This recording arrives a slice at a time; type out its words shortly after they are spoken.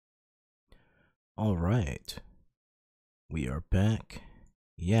Alright, we are back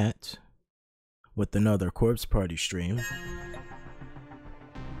yet with another corpse party stream.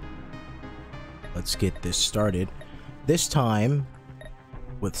 Let's get this started. This time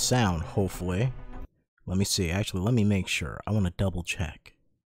with sound, hopefully. Let me see, actually let me make sure. I want to double check.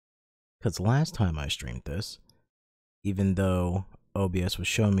 Because last time I streamed this, even though OBS was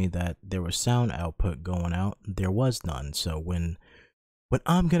showing me that there was sound output going out, there was none. So when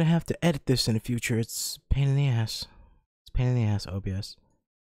I'm gonna have to edit this in the future, it's a pain in the ass. It's a pain in the ass, OBS.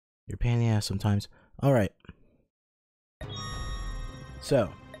 You're a pain in the ass sometimes. Alright. So,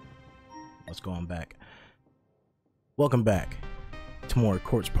 let's go on back. Welcome back to more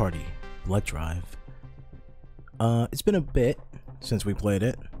Corpse Party Blood Drive. It's been a bit since we played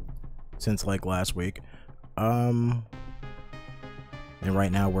it. Since like last week. And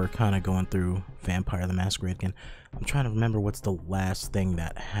right now we're kind of going through Vampire the Masquerade again. I'm trying to remember what's the last thing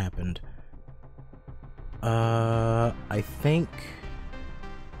that happened. I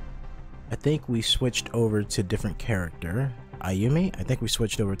think we switched over to different character. Ayumi? I think we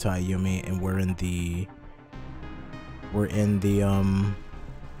switched over to Ayumi and we're in the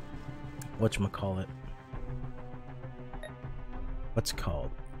whatchamacallit? What's it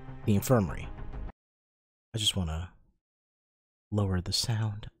called? The infirmary. I just wanna lower the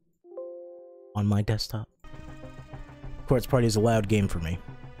sound on my desktop. Corpse Party is a loud game for me.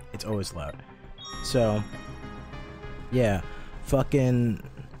 It's always loud. So, yeah. Fucking...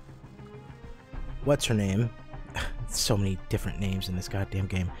 what's her name? So many different names in this goddamn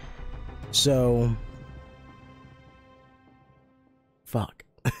game. So... fuck.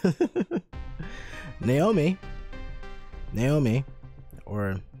 Naomi,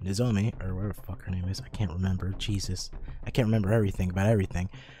 or Nozomi, or whatever the fuck her name is. I can't remember. Jesus. I can't remember everything about everything.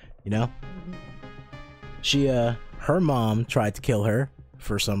 You know? She, her mom tried to kill her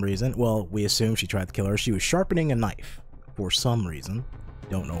for some reason. Well, we assume she tried to kill her. She was sharpening a knife for some reason.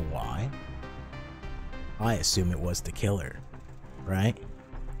 Don't know why. I assume it was to kill her. Right?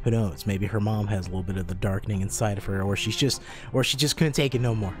 Who knows? Maybe her mom has a little bit of the darkening inside of her, or she just couldn't take it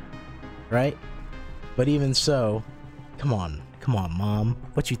no more. Right? But even so, come on, mom.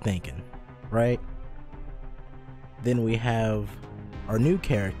 What you thinking? Right? Then we have our new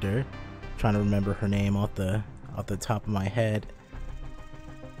character. Trying to remember her name off the top of my head.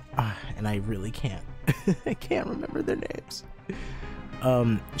 And I really can't. I can't remember their names.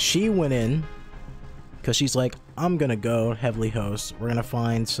 She went in because she's like, I'm gonna go Heavenly Host. We're gonna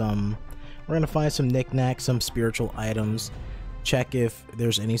find some knickknacks, some spiritual items. Check if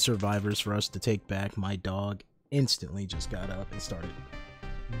there's any survivors for us to take back. My dog instantly just got up and started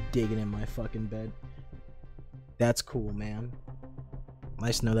digging in my fucking bed. That's cool, man.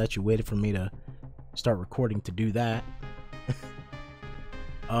 Nice to know that you waited for me to start recording to do that.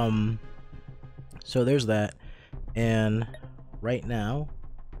 So there's that. And right now,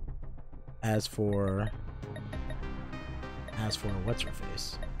 as for what's her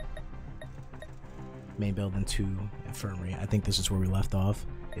face? Main building 2 infirmary. I think this is where we left off.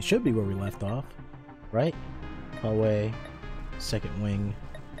 It should be where we left off, right? Hallway, second wing.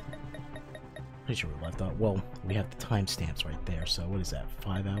 Pretty sure we left off. Well, we have the timestamps right there. So what is that?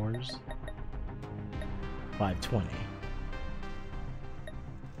 5 hours? 5:20.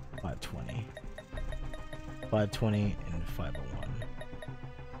 5:20. 5:20 and 5:01.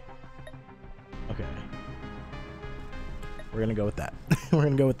 Okay. We're gonna go with that. We're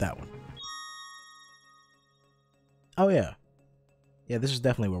gonna go with that one. Oh yeah. Yeah, this is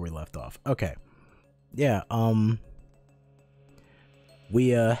definitely where we left off. Okay. Yeah, we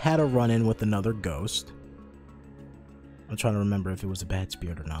had a run-in with another ghost. I'm trying to remember if it was a bad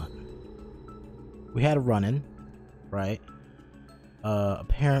spirit or not. We had a run-in, right?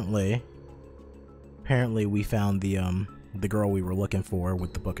 Apparently we found the girl we were looking for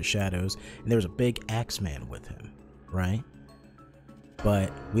with the Book of Shadows, and there was a big Axeman with him, right?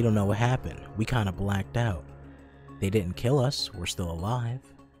 But we don't know what happened. We kind of blacked out. They didn't kill us. We're still alive.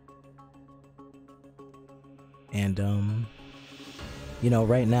 And, you know,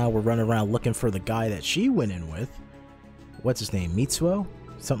 right now we're running around looking for the guy that she went in with. What's his name? Mitsuo?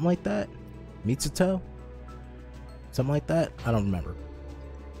 Something like that? Mitsuto? Something like that? I don't remember.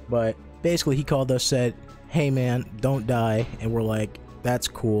 But basically he called us, said, hey man, don't die. And we're like, that's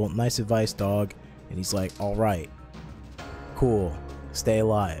cool. Nice advice, dog. And he's like, alright. Cool. Stay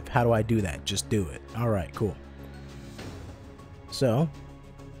alive. How do I do that? Just do it. Alright, cool. So,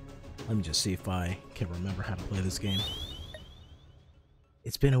 let me just see if I can remember how to play this game.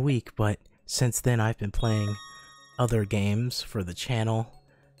 It's been a week, but since then I've been playing other games for the channel.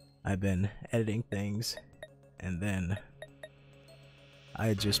 I've been editing things, and then I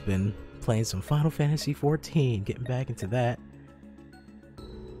had just been playing some Final Fantasy 14, getting back into that.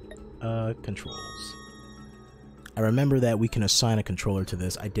 Controls. I remember that we can assign a controller to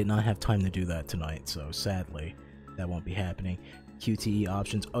this. I did not have time to do that tonight, so sadly, that won't be happening. QTE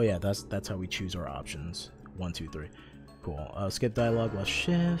options. Oh yeah, that's how we choose our options. 1, 2, 3. Cool. Skip dialogue, left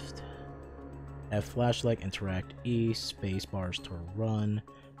shift. F flashlight, interact E, space bars to run,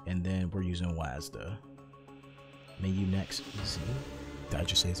 and then we're using WASD. Menu next Z. Did I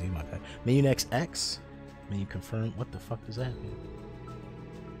just say Z? My bad. Menu next X. Menu confirm. What the fuck does that mean?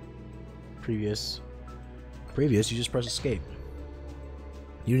 Previous, you just press escape.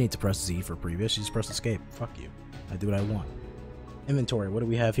 You don't need to press Z for previous, you just press escape. Fuck you. I do what I want. Inventory, what do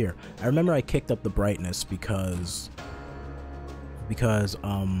we have here? I remember I kicked up the brightness because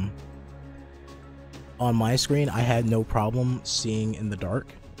on my screen I had no problem seeing in the dark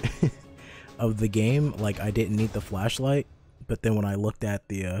of the game. Like, I didn't need the flashlight, but then when I looked at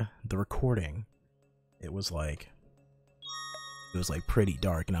the recording, it was like pretty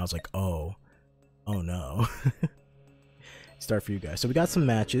dark, and I was like, oh no. Start for you guys. So we got some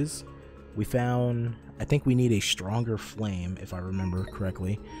matches. We found, I think we need a stronger flame, if I remember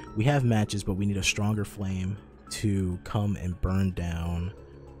correctly. We have matches, but we need a stronger flame to come and burn down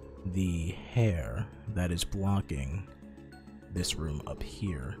the hair that is blocking this room up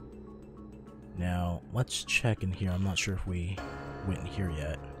here. Now, let's check in here. I'm not sure if we went in here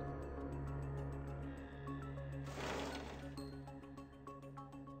yet.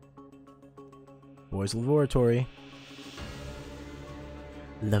 Boys Laboratory.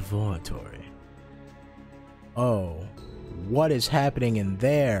 Laboratory. Oh, what is happening in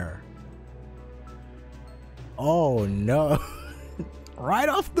there? Oh no. Right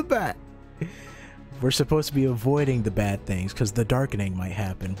off the bat. We're supposed to be avoiding the bad things because the darkening might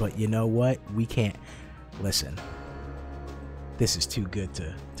happen, but you know what? We can't. Listen. This is too good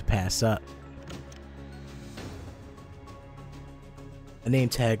to pass up. A name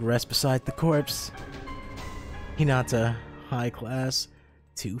tag rests beside the corpse. Hinata, high class,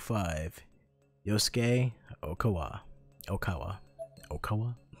 2-5. Yosuke Okawa.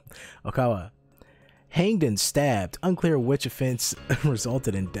 Hanged and stabbed. Unclear which offense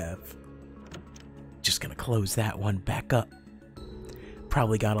resulted in death. Just gonna close that one back up.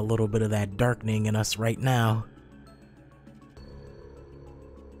 Probably got a little bit of that darkening in us right now.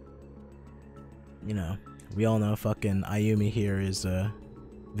 You know, we all know fucking Ayumi here is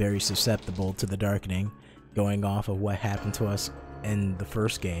very susceptible to the darkening, going off of what happened to us in the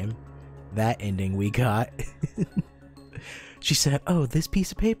first game. That ending we got. She said, oh, this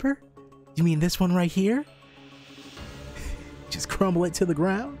piece of paper? You mean this one right here? Just crumble it to the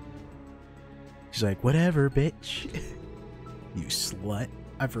ground? She's like, whatever, bitch. You slut.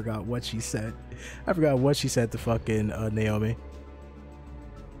 I forgot what she said. I forgot what she said to fucking Naomi.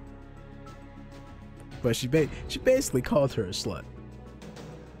 But she basically called her a slut.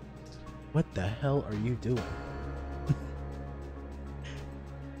 What the hell are you doing?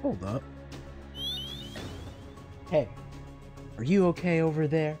 Hold up. Hey, are you okay over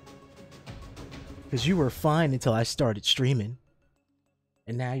there? Because you were fine until I started streaming.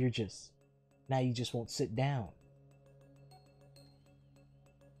 And now you just won't sit down.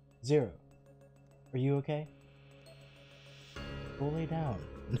 Zero, are you okay? Go lay down.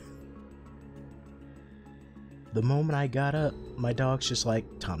 The moment I got up, my dog's just like,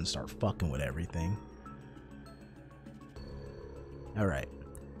 time to start fucking with everything. Alright.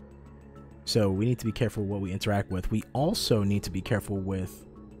 So we need to be careful what we interact with. We also need to be careful with,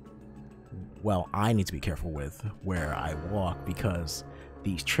 well, I need to be careful with where I walk, because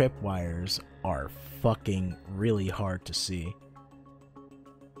these tripwires are fucking really hard to see.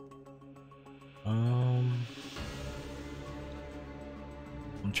 I'm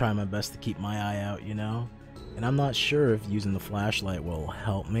trying my best to keep my eye out, you know? And I'm not sure if using the flashlight will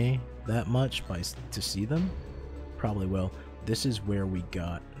help me that much to see them. Probably will. This is where we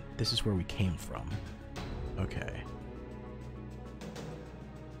came from. Okay.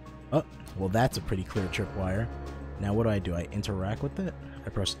 Oh, well that's a pretty clear tripwire. Now what do? I interact with it? I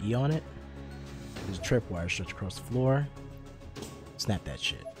press E on it. There's a tripwire stretched across the floor. Snap that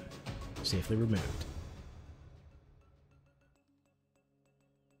shit. Safely removed.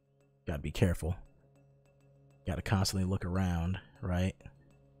 Gotta be careful. Gotta constantly look around, right?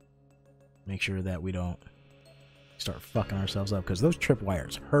 Make sure that we don't start fucking ourselves up, because those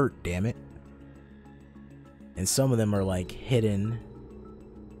tripwires hurt, damn it. And some of them are like hidden.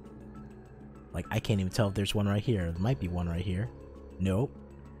 Like, I can't even tell if there's one right here. There might be one right here. Nope.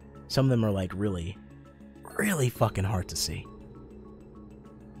 Some of them are like really, really fucking hard to see.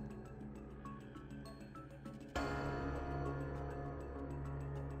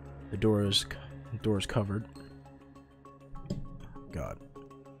 The door is covered. God.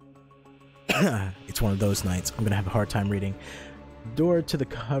 It's one of those nights. I'm gonna have a hard time reading. Door to the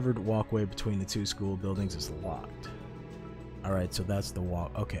covered walkway between the two school buildings is locked. Alright, so that's the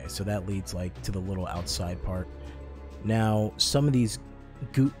walk. Okay, so that leads like to the little outside part. Now, some of these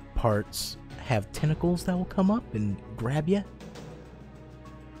goop parts have tentacles that will come up and grab you.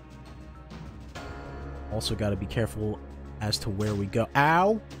 Also gotta be careful as to where we go.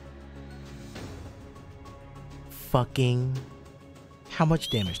 Ow! Fucking... How much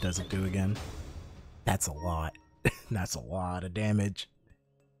damage does it do again? That's a lot. That's a lot of damage.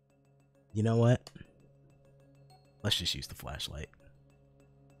 You know what? Let's just use the flashlight.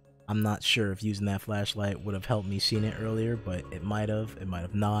 I'm not sure if using that flashlight would have helped me seeing it earlier, but it might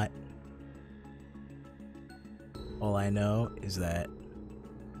have not. All I know is that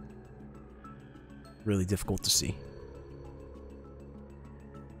really difficult to see.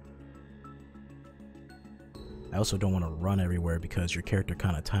 I also don't want to run everywhere because your character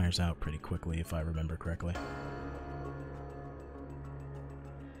kind of tires out pretty quickly, if I remember correctly.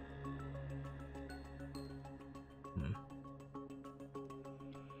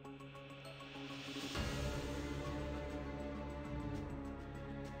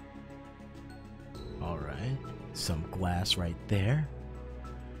 Alright, some glass right there.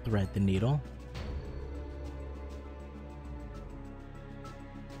 Thread the needle.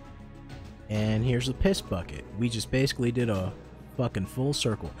 And here's a piss bucket. We just basically did a fucking full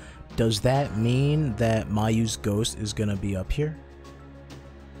circle. Does that mean that Mayu's ghost is gonna be up here?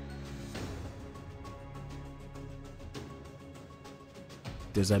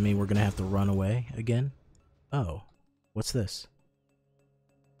 Does that mean we're gonna have to run away again? Oh, what's this?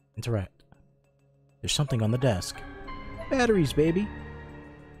 Interact. There's something on the desk. Batteries, baby!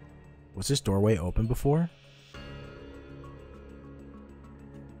 Was this doorway open before?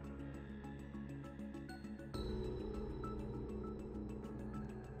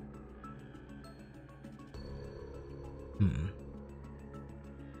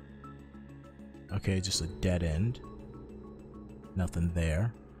 Okay, just a dead end. Nothing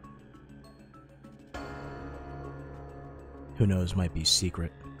there. Who knows, might be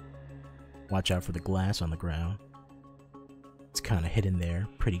secret. Watch out for the glass on the ground. It's kind of hidden there,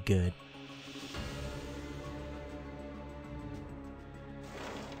 pretty good.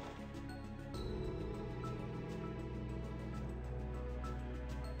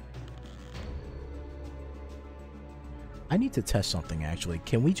 I need to test something actually.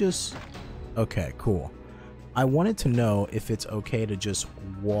 Can we just... Okay, cool. I wanted to know if it's okay to just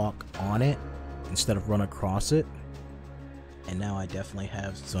walk on it instead of run across it. And now I definitely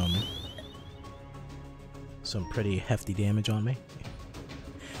have some pretty hefty damage on me.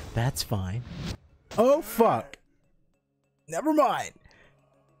 That's fine. Oh fuck! Never mind!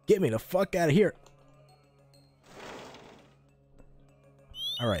 Get me the fuck out of here!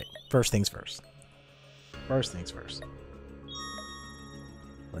 Alright, first things first. First things first.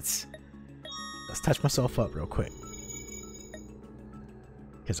 Let's touch myself up real quick.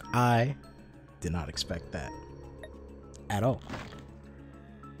 Because I did not expect that. At all.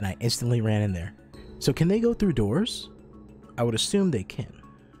 And I instantly ran in there. So can they go through doors? I would assume they can.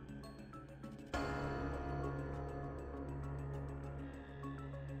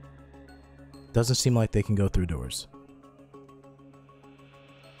 Doesn't seem like they can go through doors.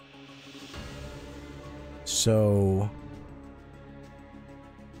 So...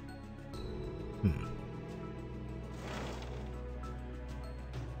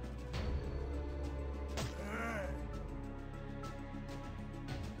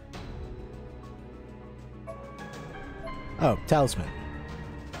 Oh, talisman.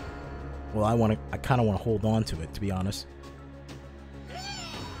 Well, I kind of want to hold on to it, to be honest.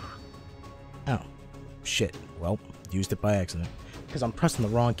 Oh, shit. Well, used it by accident. Because I'm pressing the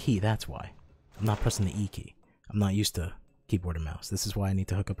wrong key, that's why. I'm not pressing the E key. I'm not used to keyboard and mouse. This is why I need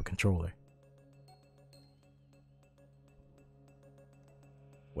to hook up a controller.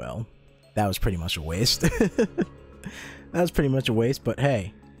 Well, that was pretty much a waste. That was pretty much a waste, but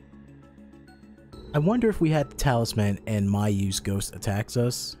hey. I wonder if we had the talisman and Mayu's ghost attacks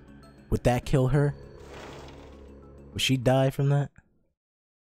us. Would that kill her? Would she die from that?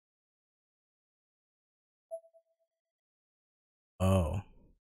 Oh.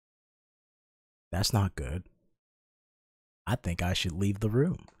 That's not good. I think I should leave the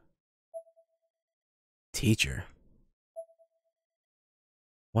room. Teacher.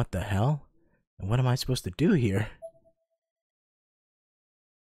 What the hell? And what am I supposed to do here?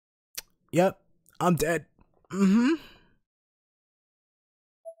 Yep. I'm dead.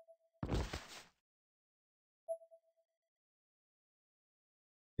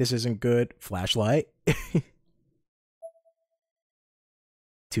 This isn't good. Flashlight.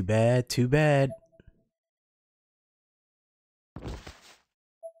 Too bad, too bad.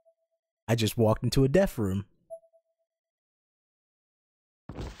 I just walked into a deaf room.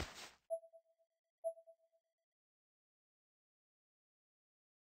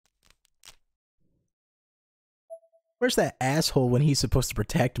 Where's that asshole when he's supposed to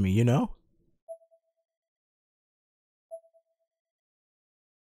protect me, you know?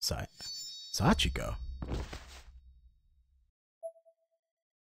 Sachiko.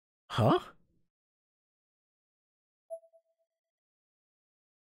 Huh?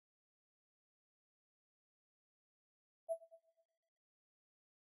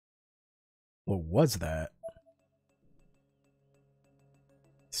 What was that?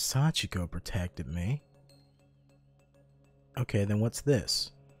 Sachiko protected me. Okay, then what's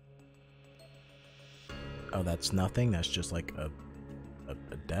this? Oh, that's nothing? That's just like a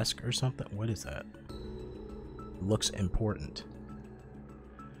desk or something? What is that? Looks important.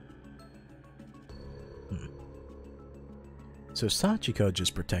 So Sachiko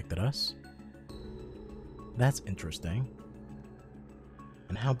just protected us. That's interesting.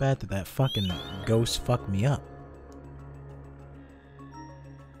 And how bad did that fucking ghost fuck me up?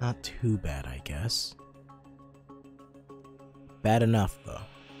 Not too bad, I guess. Bad enough, though.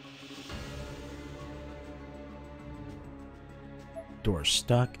 Door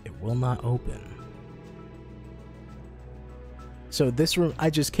stuck. It will not open. So this room,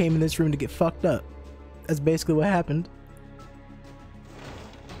 I just came in this room to get fucked up. That's basically what happened.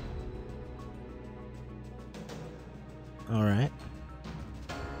 Alright.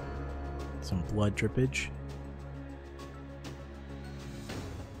 Some blood drippage.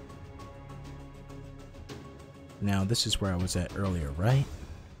 Now, this is where I was at earlier, right?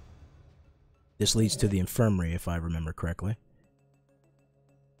 This leads to the infirmary, if I remember correctly.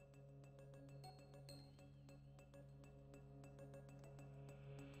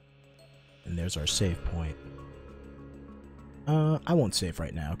 And there's our save point. I won't save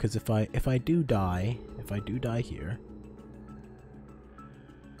right now, because if I do die here,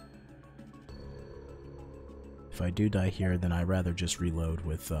 then I'd rather just reload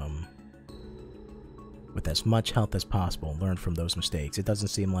with as much health as possible and learn from those mistakes. It doesn't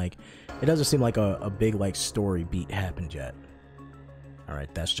seem like a big like story beat happened yet. All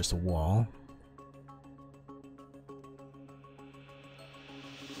right, that's just a wall.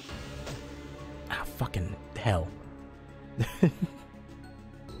 Ah, fucking hell.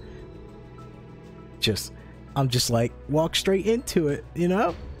 I'm just like walk straight into it, you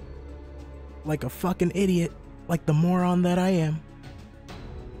know? Like a fucking idiot, like the moron that I am.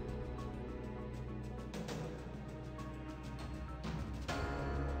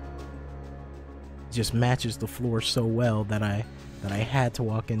 Just matches the floor so well that I had to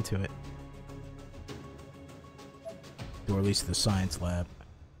walk into it. Or at least the science lab.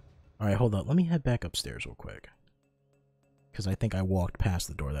 Alright, hold up. Let me head back upstairs real quick. Because I think I walked past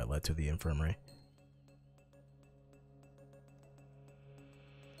the door that led to the infirmary.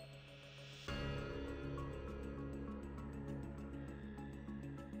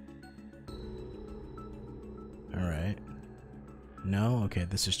 Alright. No? Okay,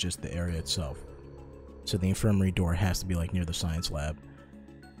 this is just the area itself. So the infirmary door has to be like near the science lab.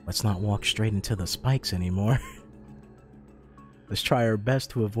 Let's not walk straight into the spikes anymore. Let's try our best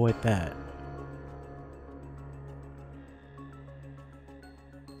to avoid that.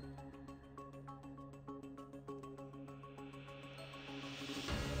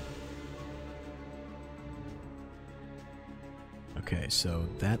 Okay, so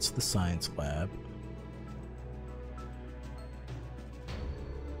that's the science lab.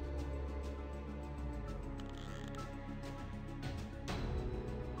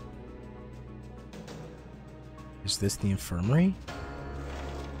 Is this the infirmary?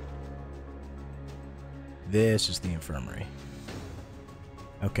 This is the infirmary.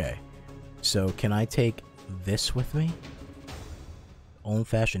 Okay, so can I take this with me?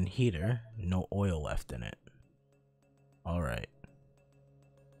 Old-fashioned heater, no oil left in it. Alright.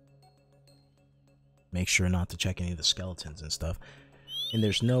 Make sure not to check any of the skeletons and stuff. And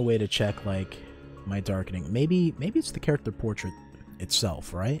there's no way to check, like, my darkening. Maybe it's the character portrait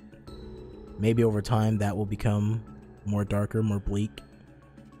itself, right? Maybe over time that will become more darker, more bleak.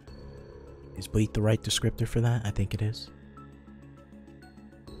 Is bleak the right descriptor for that? I think it is.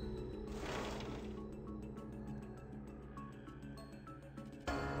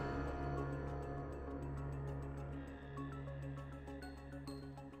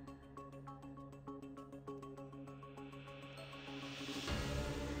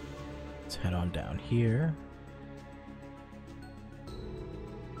 Let's head on down here.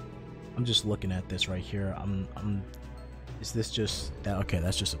 I'm just looking at this right here. Is this just that? Okay,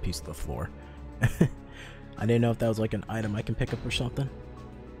 that's just a piece of the floor. I didn't know if that was like an item I can pick up or something.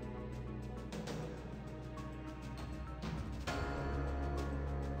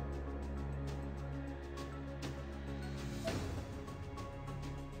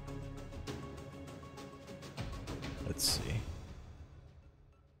 Let's see.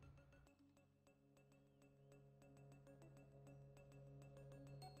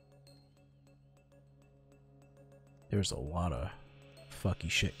 There's a lot of fucky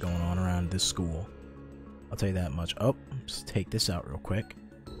shit going on around this school. I'll tell you that much. Oh, just take this out real quick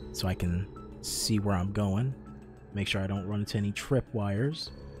so I can see where I'm going. Make sure I don't run into any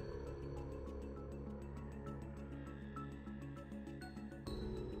tripwires.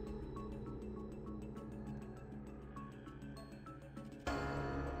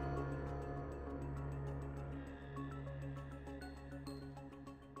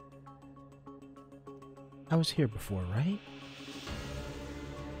 I was here before, right?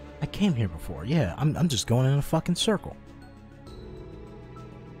 I came here before, yeah. I'm just going in a fucking circle.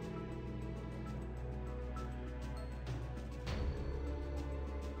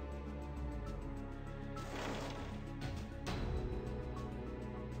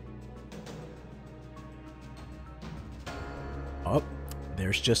 Oh,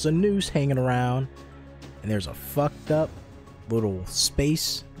 there's just a noose hanging around. And there's a fucked up little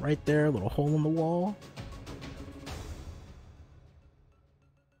space right there, a little hole in the wall.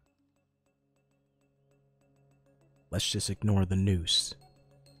 Let's just ignore the noose.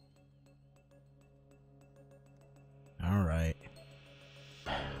 Alright.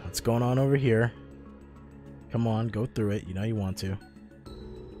 What's going on over here? Come on, go through it. You know you want to.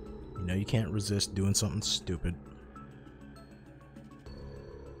 You know you can't resist doing something stupid.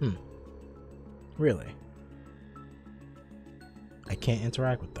 Really? I can't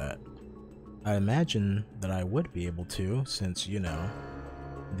interact with that. I imagine that I would be able to, since, you know,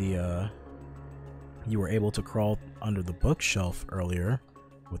 you were able to crawl under the bookshelf earlier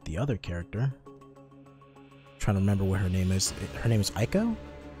with the other character. I'm trying to remember what her name is. Her name is Aiko,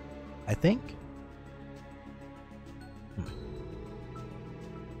 I think.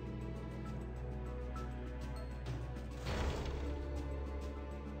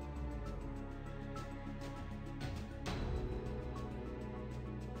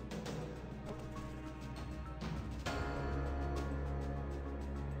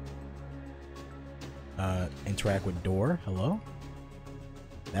 Interact with door. Hello?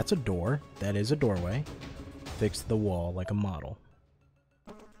 That's a door. That is a doorway. Fix the wall like a model.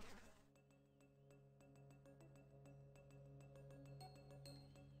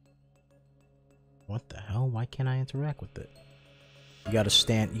 What the hell? Why can't I interact with it? You gotta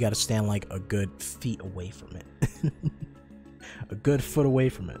stand like a good feet away from it. A good foot away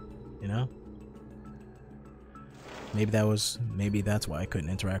from it, you know? Maybe that's why I couldn't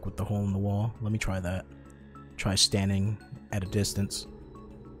interact with the hole in the wall. Let me try that. Try standing at a distance.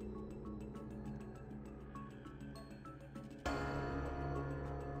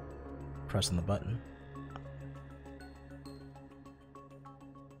 Pressing the button.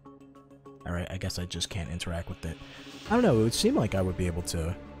 Alright, I guess I just can't interact with it. I don't know, it would seem like I would be able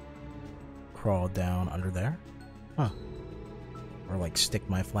to crawl down under there. Huh. Or like stick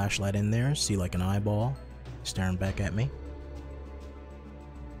my flashlight in there, see like an eyeball staring back at me.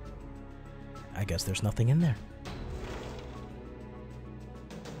 I guess there's nothing in there.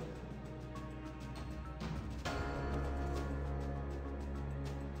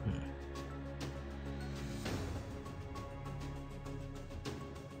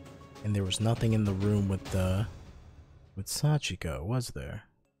 And there was nothing in the room with Sachiko, was there?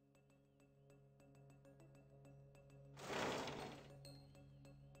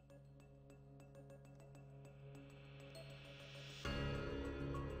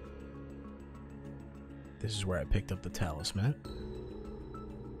 This is where I picked up the talisman.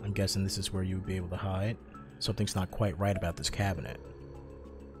 I'm guessing this is where you would be able to hide. Something's not quite right about this cabinet.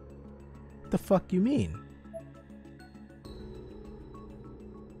 What the fuck you mean?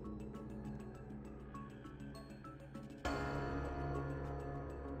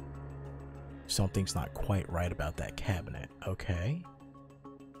 Something's not quite right about that cabinet. Okay.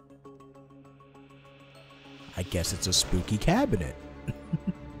 I guess it's a spooky cabinet.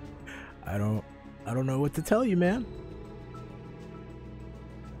 I don't know what to tell you, man.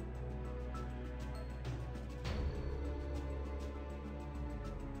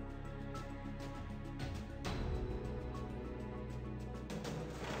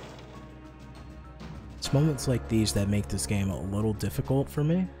 It's moments like these that make this game a little difficult for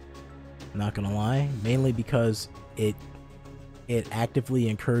me. Not gonna lie, mainly because it it actively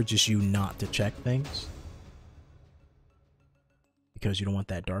encourages you not to check things because you don't want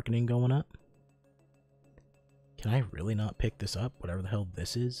that darkening going up. Can I really not pick this up, whatever the hell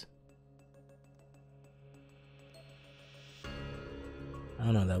this is? I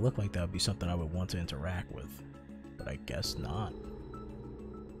don't know, that looked like that would be something I would want to interact with, but I guess not.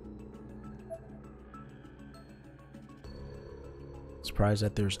 Surprised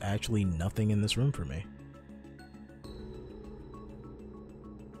that there's actually nothing in this room for me.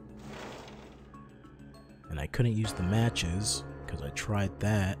 And I couldn't use the matches because I tried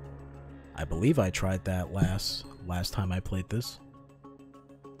that. I believe I tried that last time I played this.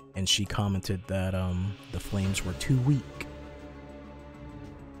 And she commented that the flames were too weak.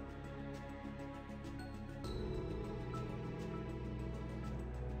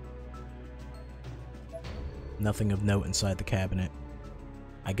 Nothing of note inside the cabinet.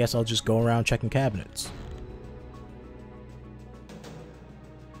 I guess I'll just go around checking cabinets.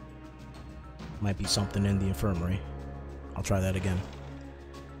 Might be something in the infirmary. I'll try that again.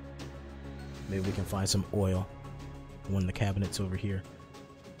 Maybe we can find some oil. One of the cabinets over here.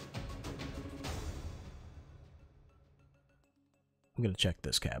 I'm gonna check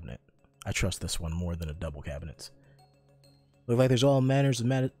this cabinet. I trust this one more than a double cabinets. Look like there's all manners of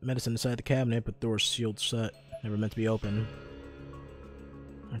medicine inside the cabinet, but door's sealed shut. Never meant to be open.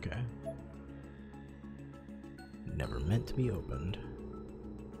 Okay. Never meant to be opened.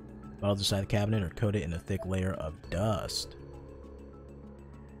 Bottles inside the cabinet are coated in a thick layer of dust.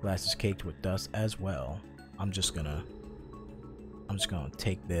 Glass is caked with dust as well. I'm just gonna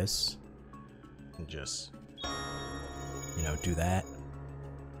take this and just, you know, do that.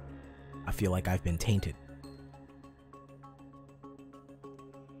 I feel like I've been tainted.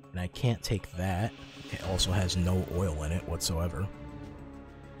 And I can't take that. It also has no oil in it whatsoever.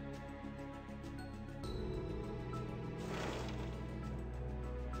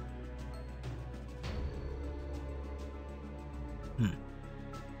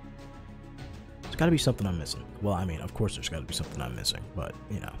 There's gotta be something I'm missing. Well, I mean, of course there's gotta be something I'm missing, but,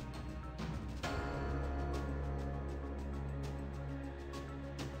 you know.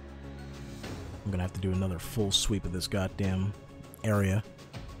 I'm gonna have to do another full sweep of this goddamn area.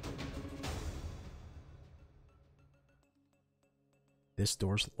 This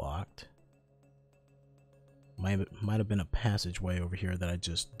door's locked. Might have been a passageway over here that I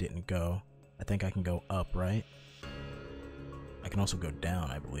just didn't go. I think I can go up, right? I can also go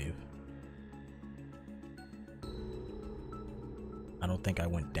down, I believe. I don't think I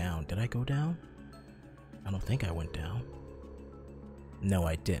went down. Did I go down? I don't think I went down. No,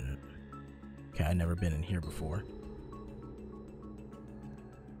 I didn't. Okay, I've never been in here before.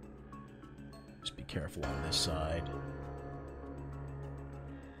 Just be careful on this side.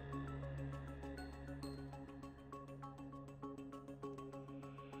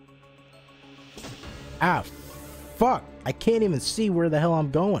 Ah, fuck! I can't even see where the hell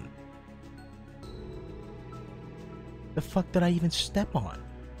I'm going. The fuck did I even step on?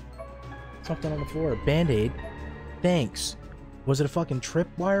 Something on the floor. A band-aid. Thanks. Was it a fucking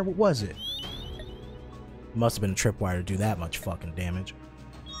tripwire? What was it? Must have been a tripwire to do that much fucking damage.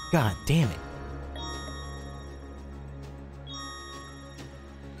 God damn it.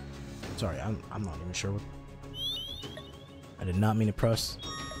 Sorry, I'm not even sure what... I did not mean to press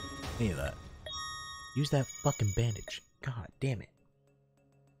any of that. Use that fucking bandage. God damn it.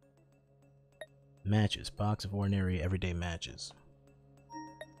 Matches. Box of ordinary everyday matches.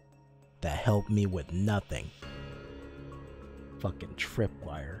 That helped me with nothing. Fucking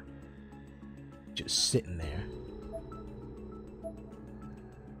tripwire. Just sitting there.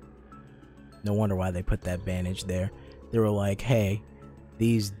 No wonder why they put that bandage there. They were like, hey,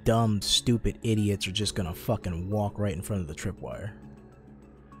 these dumb, stupid idiots are just gonna fucking walk right in front of the tripwire.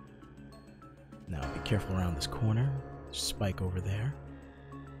 Now, be careful around this corner. Spike over there.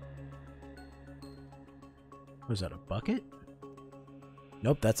 Was that a bucket?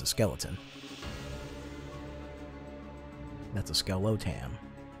 Nope, that's a skeleton. That's a skeleton.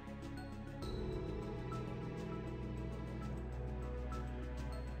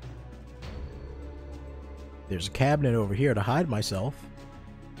 There's a cabinet over here to hide myself.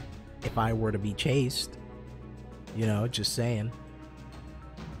 If I were to be chased. You know, just saying.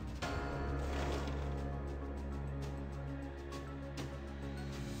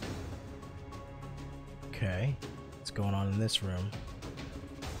 Okay, what's going on in this room?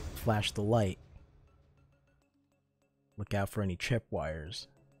 Flash the light. Look out for any tripwires.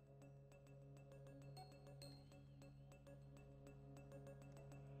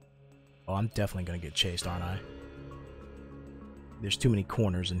 Oh, I'm definitely gonna get chased, aren't I? There's too many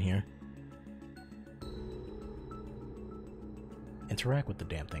corners in here. interact with the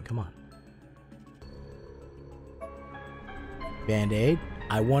damn thing. Come on. Band-Aid.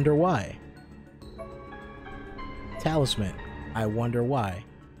 I wonder why. Talisman. I wonder why.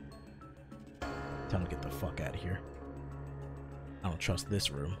 Tell him to get the fuck out of here. I don't trust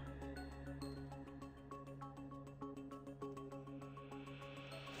this room.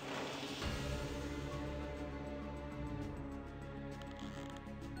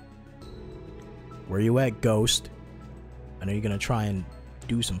 Where you at, ghost? I know you're gonna try and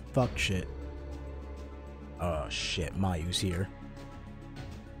do some fuck shit. Oh shit, Mayu's here.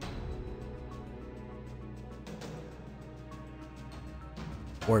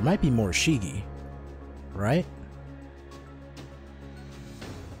 Or it might be Morishige, right?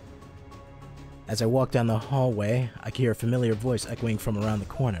 As I walk down the hallway, I can hear a familiar voice echoing from around the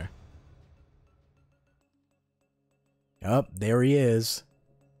corner. Yup, there he is.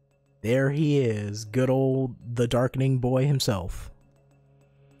 There he is, good old the Darkening Boy himself.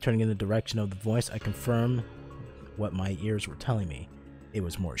 Turning in the direction of the voice, I confirm what my ears were telling me. It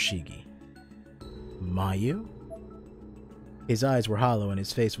was Morishige. Mayu? His eyes were hollow and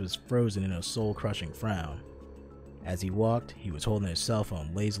his face was frozen in a soul-crushing frown. As he walked, he was holding his cell phone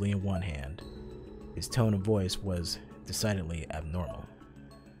lazily in one hand. His tone of voice was decidedly abnormal.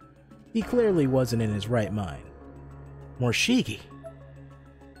 He clearly wasn't in his right mind. Morishige!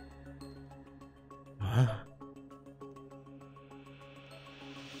 Huh?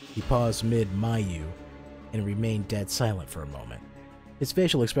 He paused mid-Mayu and remained dead silent for a moment. His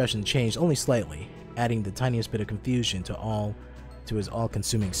facial expression changed only slightly, adding the tiniest bit of confusion to his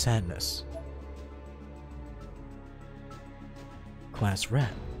all-consuming sadness. Class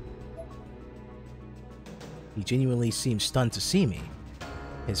rep. He genuinely seemed stunned to see me.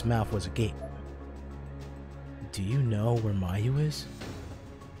 His mouth was agape. Do you know where Mayu is?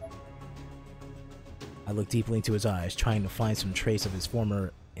 I looked deeply into his eyes, trying to find some trace of his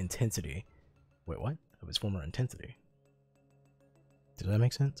former intensity. Wait, what? Of his former intensity? Does that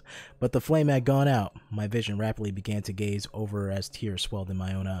make sense? But the flame had gone out. My vision rapidly began to gaze over as tears swelled in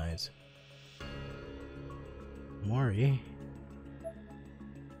my own eyes. Mori?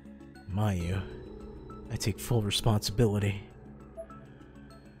 Mayu. I take full responsibility.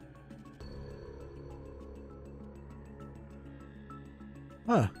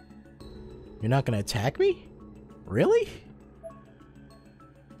 Huh. You're not gonna attack me? Really?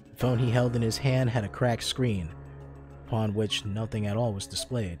 The phone he held in his hand had a cracked screen, upon which nothing at all was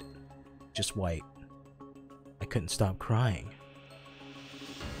displayed. Just white. I couldn't stop crying.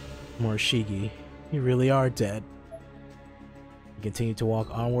 Morishige, you really are dead. He continued to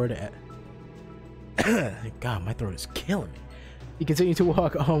walk onward at... God, my throat is killing me. He continued to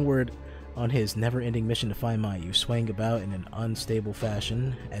walk onward on his never-ending mission to find Mayu, swaying about in an unstable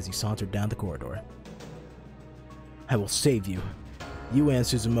fashion as he sauntered down the corridor. I will save you. You and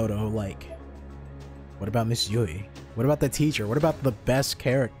Suzumoto alike. What about Miss Yui? What about the teacher? What about the best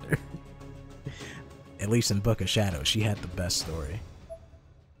character? At least in Book of Shadows, she had the best story.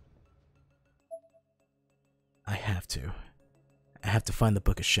 I have to find the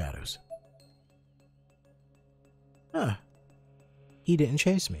Book of Shadows. Huh. He didn't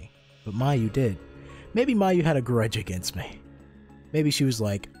chase me, but Mayu did. Maybe Mayu had a grudge against me. Maybe she was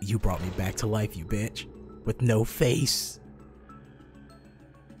like, you brought me back to life, you bitch. With no face.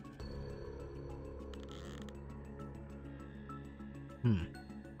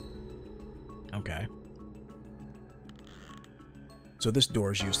 Okay. So this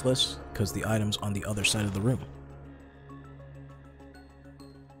door is useless, because the item's on the other side of the room.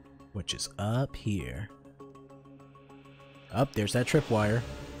 Which is up here. Up, there's that tripwire.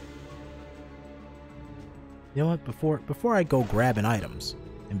 You know what, before I go grabbing items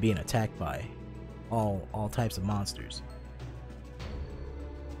and being attacked by all types of monsters,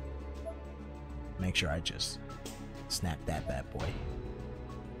 make sure I just snap that bad boy.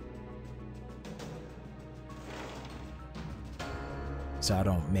 So I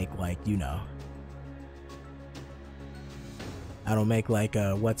don't make like, you know, I don't make like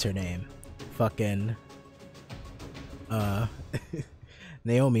what's her name? Fucking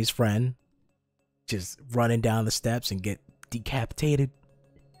Naomi's friend just running down the steps and get decapitated.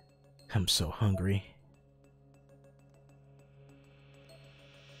 I'm so hungry.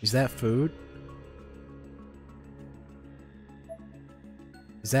 Is that food?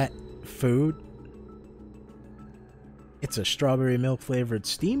 Is that food? It's a strawberry milk flavored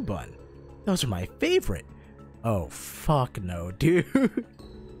steam bun. Those are my favorite. Oh, fuck no, dude.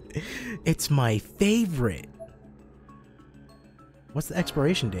 It's my favorite. What's the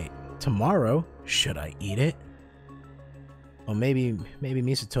expiration date? Tomorrow? Should I eat it? Oh, maybe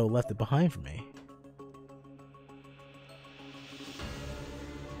Misato left it behind for me.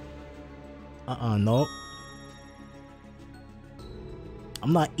 Nope.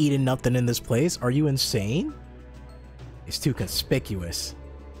 I'm not eating nothing in this place. Are you insane? It's too conspicuous.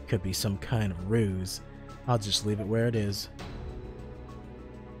 Could be some kind of ruse. I'll just leave it where it is.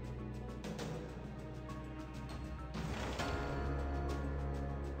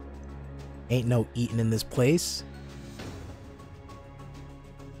 Ain't no eating in this place.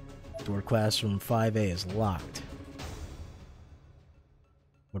 Door classroom 5A is locked.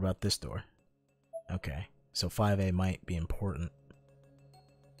 What about this door? Okay, so 5A might be important.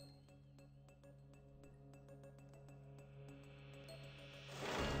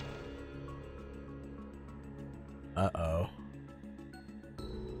 Uh-oh.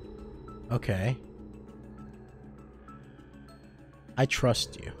 Okay. I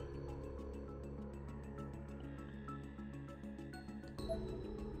trust you.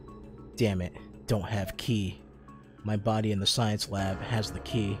 Damn it. Don't have key. My body in the science lab has the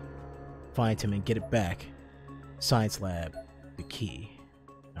key. Find him and get it back. Science lab. The key.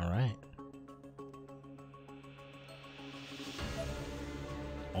 Alright.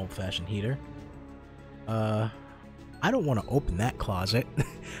 Old-fashioned heater. I don't want to open that closet.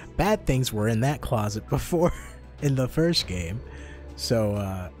 Bad things were in that closet before in the first game.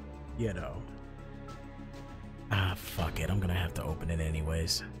 So, you know. Fuck it. I'm gonna have to open it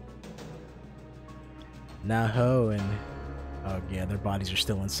anyways. Naho and... oh, yeah, their bodies are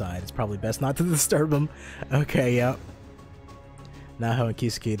still inside. It's probably best not to disturb them. Okay, yep. Naho and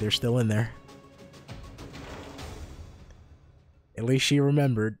Kisuke, they're still in there. At least she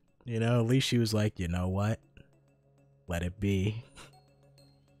remembered. You know, at least she was like, you know what? Let it be.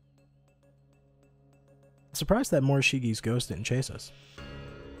 Surprised that Morishigi's ghost didn't chase us.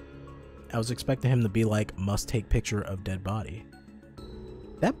 I was expecting him to be like, must take picture of dead body.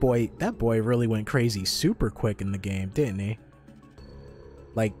 That boy really went crazy super quick in the game, didn't he?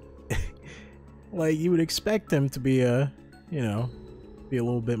 Like, like you would expect him to be you know, be a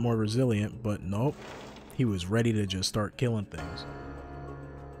little bit more resilient, but nope. He was ready to just start killing things.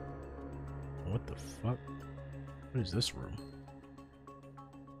 What the fuck? What is this room?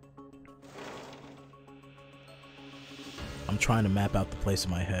 I'm trying to map out the place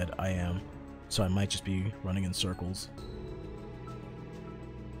in my head. I am. So I might just be running in circles.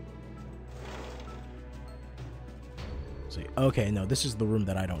 See, okay, no, this is the room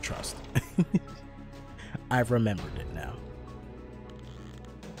that I don't trust. I've remembered it now.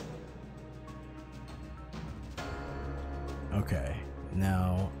 Okay,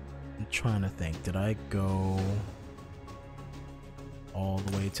 now I'm trying to think. Did I go all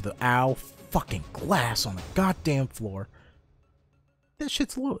the way to the... ow, fucking glass on the goddamn floor. That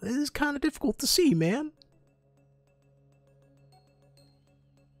shit's a little... it is kind of difficult to see, man.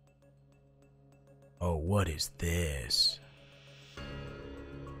 Oh, what is this?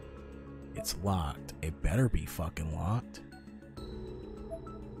 It's locked. It better be fucking locked.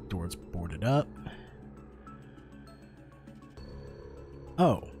 Door's boarded up.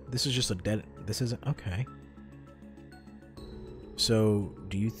 Oh, this is just a dead... this isn't... okay. So,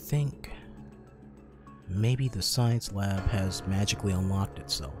 do you think maybe the science lab has magically unlocked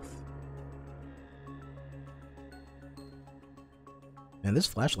itself? And this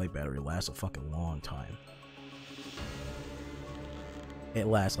flashlight battery lasts a fucking long time. It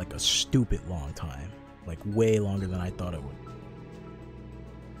lasts like a stupid long time. Like way longer than I thought it would.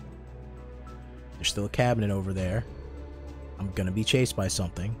 There's still a cabinet over there. I'm gonna be chased by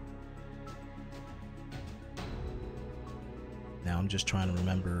something. Now I'm just trying to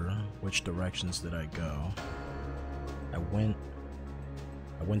remember which directions did I go. I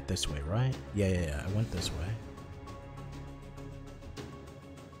went this way, right? Yeah, I went this way.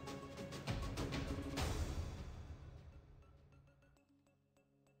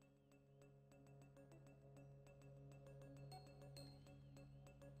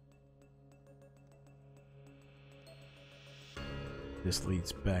 This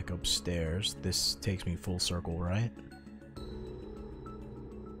leads back upstairs. This takes me full circle, right?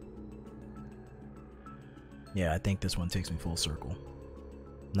 Yeah, I think this one takes me full circle.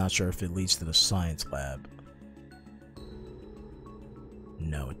 Not sure if it leads to the science lab.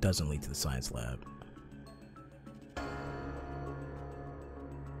 No, it doesn't lead to the science lab.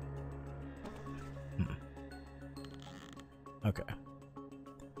 Okay.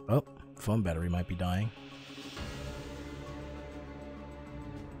 Oh, phone battery might be dying.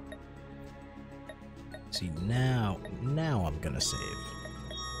 See, now I'm gonna save.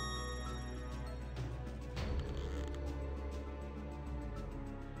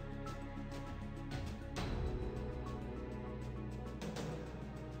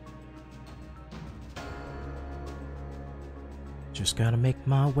 Just gotta make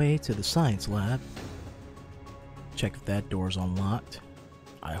my way to the science lab. Check if that door's unlocked.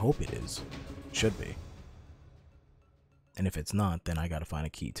 I hope it is. Should be. And if it's not, then I gotta find a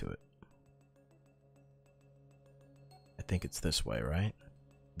key to it. I think it's this way, right?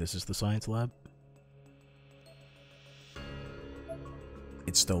 This is the science lab?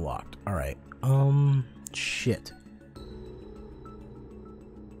 It's still locked. Alright. Shit.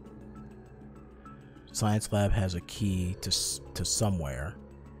 Science lab has a key to somewhere.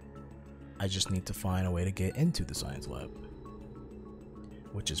 I just need to find a way to get into the science lab.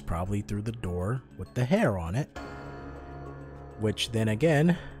 Which is probably through the door with the hair on it. Which then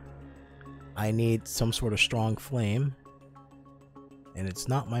again, I need some sort of strong flame. And it's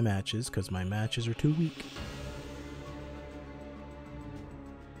not my matches, because my matches are too weak.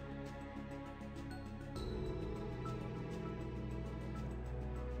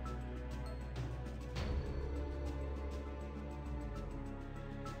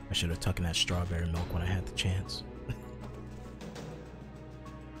 I should have taken that strawberry milk when I had the chance.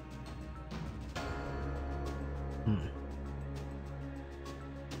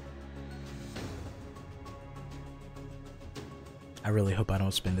 I really hope I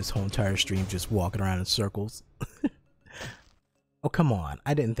don't spend this whole entire stream just walking around in circles. Oh, come on.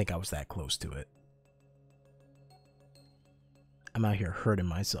 I didn't think I was that close to it. I'm out here hurting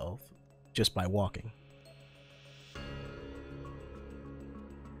myself just by walking.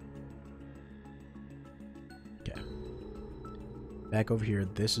 Okay. Back over here,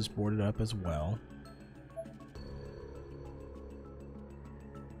 this is boarded up as well.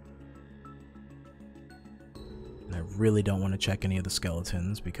 And I really don't want to check any of the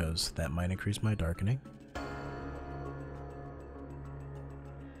skeletons because that might increase my darkening.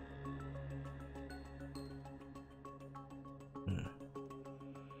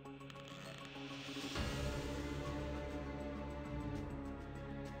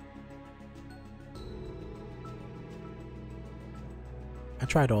 I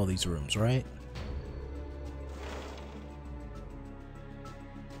tried all these rooms, right?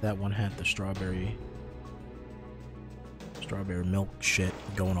 That one had the strawberry milk shit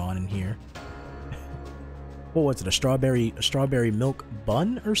going on in here. What was it? A strawberry milk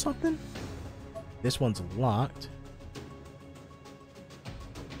bun or something? This one's locked.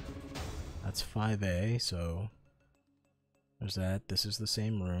 That's 5A, so there's that. This is the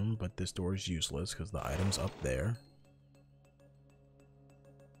same room, but this door is useless because the item's up there.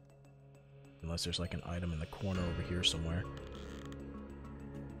 Unless there's like an item in the corner over here somewhere.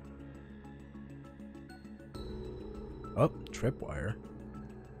 Oh, tripwire.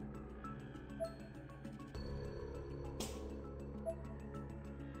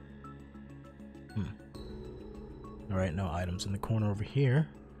 Alright, no items in the corner over here.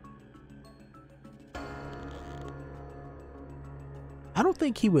 I don't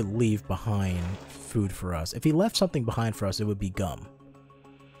think he would leave behind food for us. If he left something behind for us, it would be gum.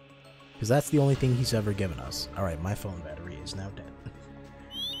 Because that's the only thing he's ever given us. Alright, my phone battery is now dead.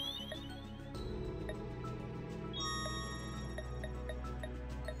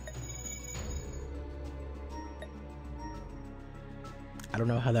 I don't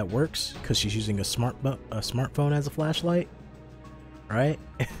know how that works, because she's using a smartphone as a flashlight. Right?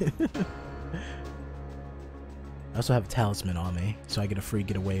 I also have a talisman on me, so I get a free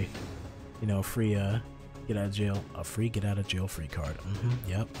getaway. You know, free get out of jail. A free get out of jail free card.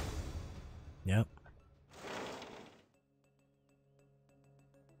 Yep. Yep.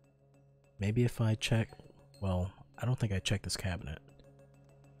 Maybe if I check... Well, I don't think I checked this cabinet.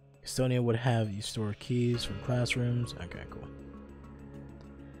 Custodian would have you store keys from classrooms. Okay, cool.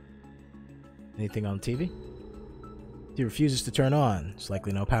 Anything on TV? He refuses to turn on. It's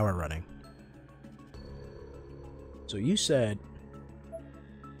likely no power running. So you said...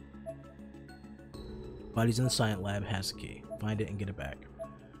 Body's in the science lab, has a key. Find it and get it back.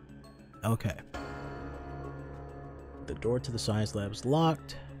 Okay. The door to the science lab is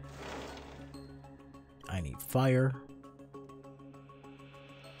locked. I need fire.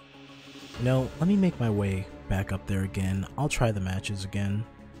 No, let me make my way back up there again. I'll try the matches again.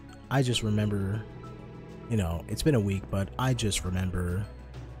 I just remember, you know, it's been a week, but I just remember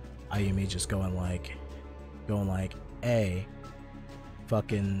Ayumi just going like, hey,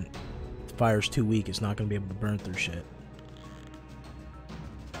 fucking fire's too weak, it's not gonna be able to burn through shit.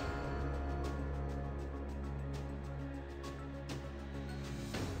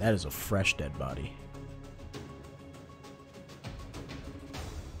 That is a fresh dead body.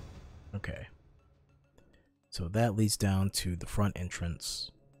 Okay. So that leads down to the front entrance.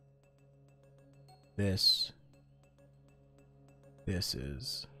 This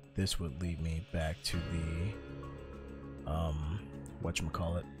would lead me back to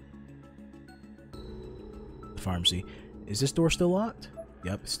whatchamacallit, the pharmacy. Is this door still locked?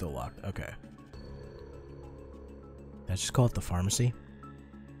 Yep, it's still locked. Okay. Did I just call it the pharmacy?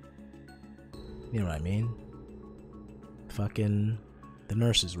 You know what I mean? Fucking the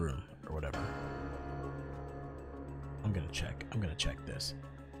nurse's room or whatever. I'm gonna check this.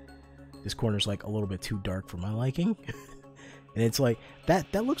 This corner's like a little bit too dark for my liking. And it's like,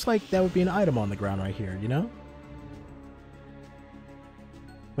 that looks like that would be an item on the ground right here, you know?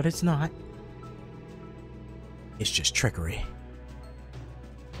 But it's not. It's just trickery.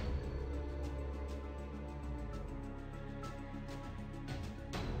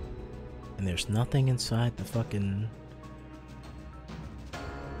 And there's nothing inside the fucking...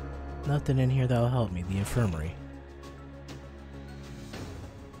 Nothing in here that'll help me. The infirmary.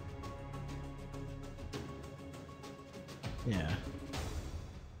 Yeah.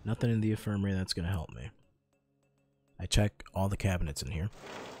 Nothing in the infirmary that's gonna help me. I check all the cabinets in here.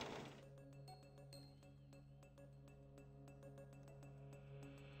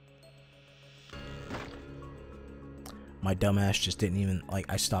 My dumbass just didn't even, like,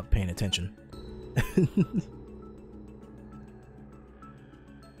 I stopped paying attention.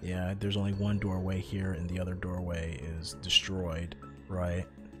 Yeah, there's only one doorway here and the other doorway is destroyed, right?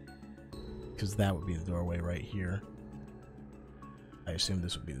 Because that would be the doorway right here. I assume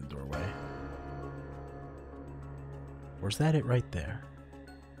this would be the doorway. Or is that it right there?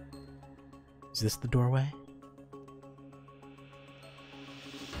 Is this the doorway?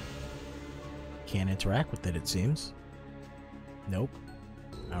 Can't interact with it, it seems. Nope.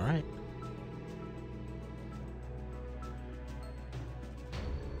 Alright.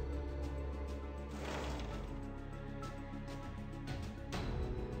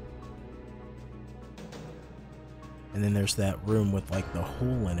 And then there's that room with like the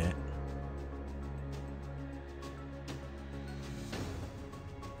hole in it.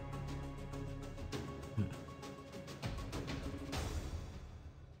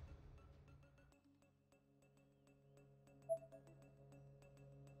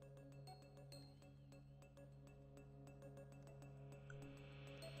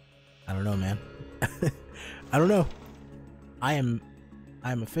 I don't know, man. I don't know. I'm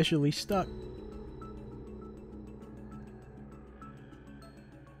officially stuck.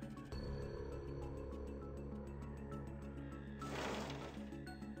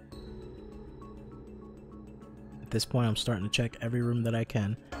 At this point, I'm starting to check every room that I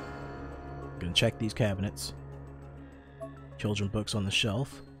can. I'm gonna check these cabinets. Children books on the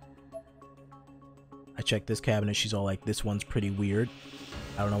shelf. I check this cabinet. She's all like, this one's pretty weird.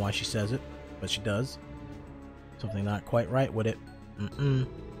 I don't know why she says it, but she does. Something not quite right with it.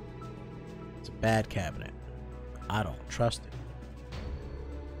 It's a bad cabinet. I don't trust it.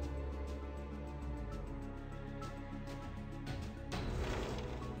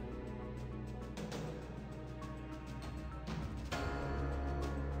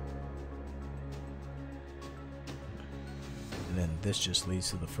 And then this just leads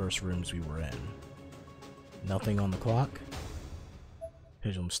to the first rooms we were in. Nothing on the clock.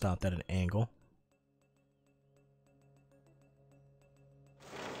 Pendulum stopped at an angle.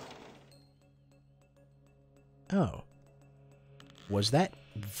 Oh. Was that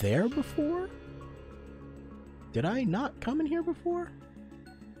there before? Did I not come in here before?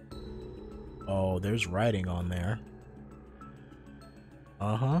 Oh, there's writing on there.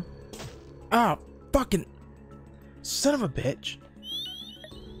 Uh-huh. Ah, fucking son of a bitch.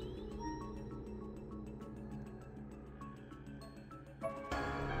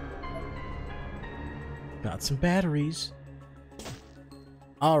 Got some batteries.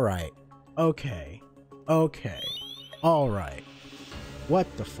 Alright. Okay. Okay. Alright. What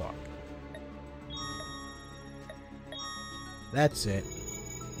the fuck? That's it.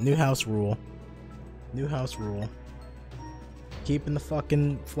 New house rule. New house rule. Keeping the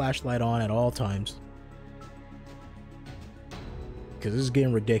fucking flashlight on at all times. Because this is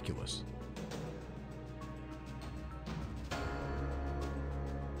getting ridiculous.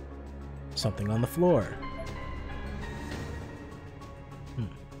 Something on the floor.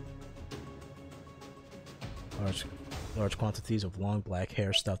 Large quantities of long black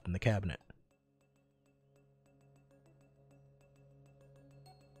hair stuffed in the cabinet.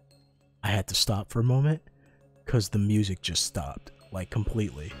 I had to stop for a moment because the music just stopped, like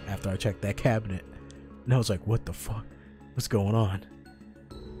completely, after I checked that cabinet. And I was like, what the fuck? What's going on?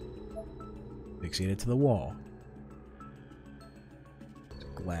 Fixated to the wall. There's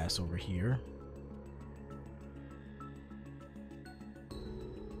glass over here.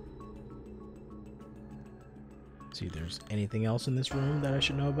 See if there's anything else in this room that I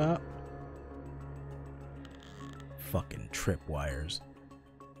should know about. Fucking tripwires.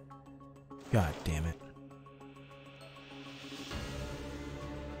 God damn it.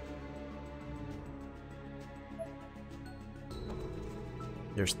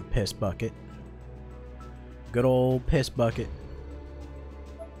 There's the piss bucket. Good old piss bucket.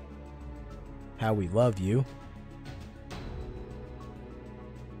 How we love you.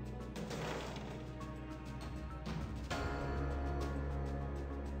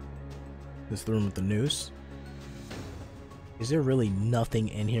 This is the room with the noose. Is there really nothing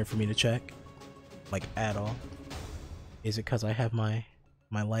in here for me to check? Like, at all? Is it because I have my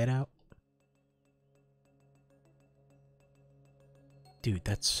light out? Dude,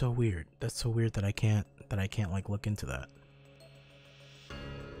 that's so weird. That's so weird that I can't like look into that.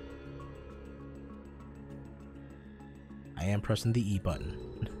 I am pressing the E button.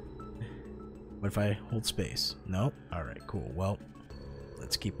 What if I hold space? No? Alright, cool. Well,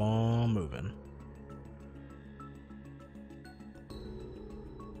 let's keep on moving.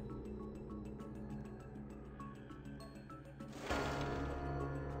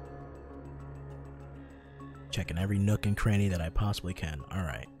 Checking every nook and cranny that I possibly can.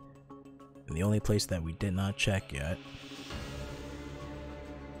 Alright. And the only place that we did not check yet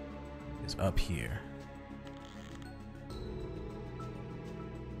is up here.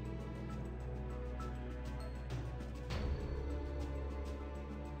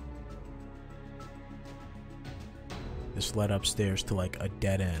 This led upstairs to like a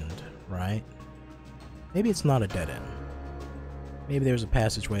dead end, right? Maybe it's not a dead end. Maybe there's a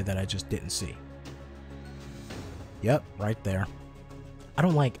passageway that I just didn't see. Yep, right there. I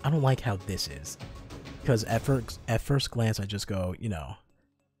don't like how this is, because at first glance I just go, you know,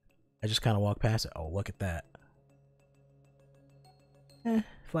 I just kind of walk past it. Oh, look at that.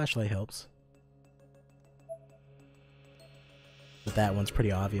 Flashlight helps. But that one's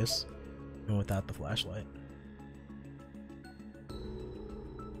pretty obvious, even without the flashlight.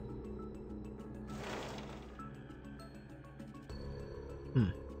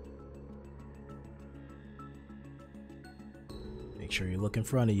 Make sure you look in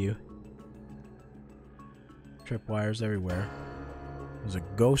front of you. Tripwires everywhere. There's a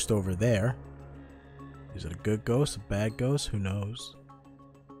ghost over there. Is it a good ghost? A bad ghost? Who knows?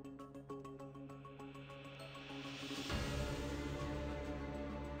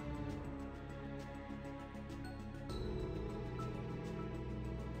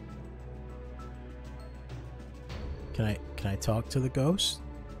 Can I talk to the ghost?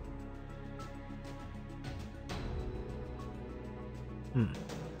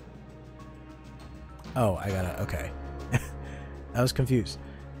 Oh, I gotta, okay. I was confused.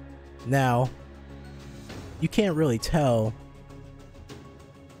 Now, you can't really tell.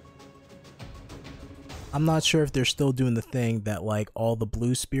 I'm not sure if they're still doing the thing that, like, all the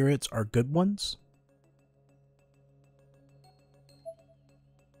blue spirits are good ones.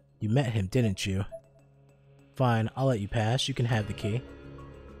 You met him, didn't you? Fine, I'll let you pass. You can have the key.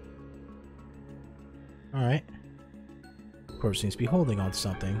 Alright. Corpse seems to be holding on to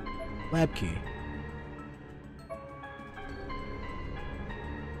something. Lab key.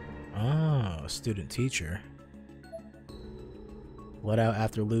 Oh, student teacher. Let out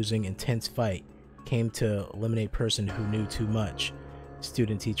after losing intense fight. Came to eliminate person who knew too much.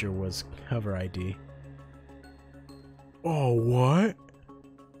 Student teacher was cover ID. Oh, what?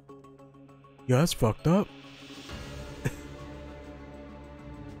 Yeah, that's fucked up.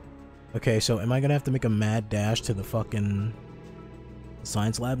 Okay, so am I gonna have to make a mad dash to the fucking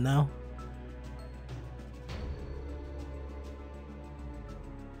science lab now?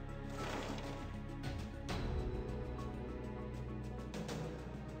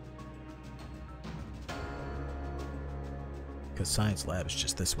 Because science lab is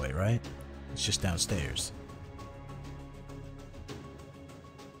just this way, right? It's just downstairs.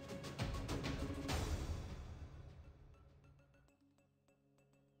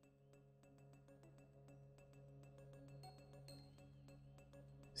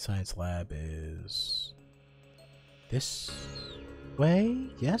 Science lab is this way?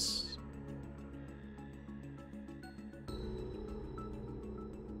 Yes?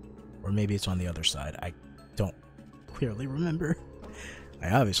 Or maybe it's on the other side. I don't clearly remember.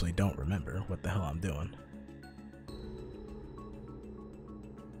 I obviously don't remember what the hell I'm doing.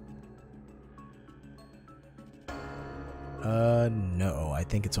 No, I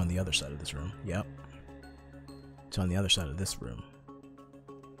think it's on the other side of this room. Yep. It's on the other side of this room.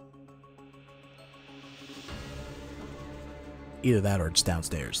 Either that or it's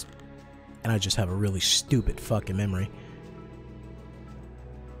downstairs. And I just have a really stupid fucking memory.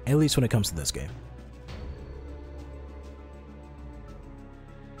 At least when it comes to this game.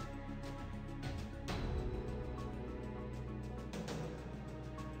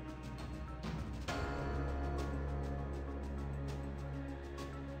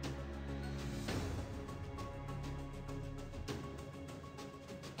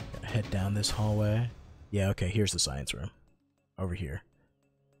 head down this hallway. Yeah, okay, here's the science room. Over here.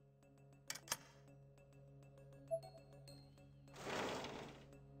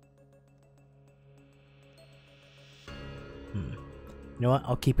 You know what?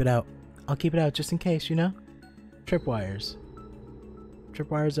 I'll keep it out. I'll keep it out just in case, you know? Tripwires.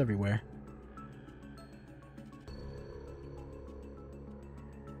 Tripwires everywhere.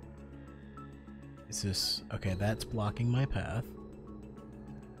 Is this... Okay, that's blocking my path.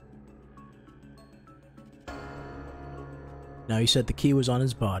 Now, you said the key was on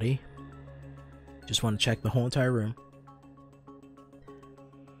his body. Just want to check the whole entire room.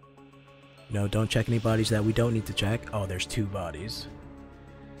 No, don't check any bodies that we don't need to check. Oh, there's 2 bodies.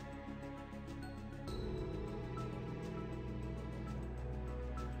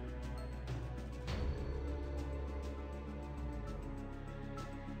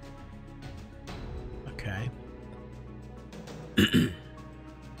 Okay.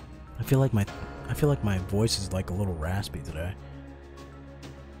 I feel like my voice is like a little raspy today.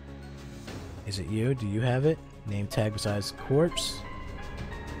 Is it you? Do you have it? Name tag besides corpse?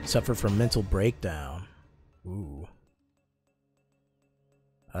 Suffer from mental breakdown. Ooh.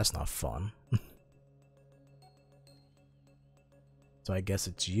 That's not fun. So I guess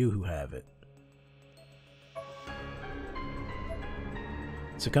it's you who have it.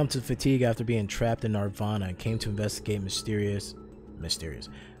 Succumbed to fatigue after being trapped in Nirvana and came to investigate mysterious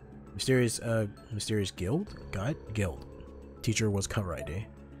guild? Guild. Teacher was cover ID.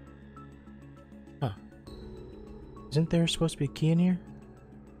 Huh. Isn't there supposed to be a key in here?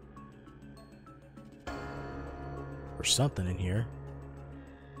 Or something in here.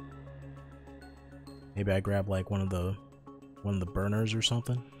 Maybe I grab like one of the burners or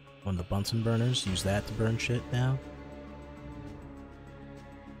something? One of the Bunsen burners, use that to burn shit down.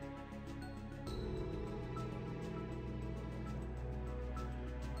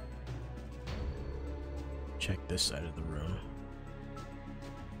 Check this side of the room.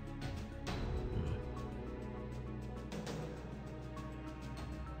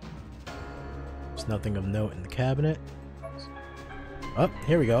 There's nothing of note in the cabinet. Oh,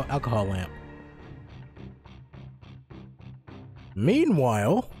 here we go. Alcohol lamp.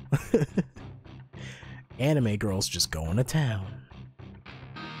 Meanwhile, anime girl's just going to town.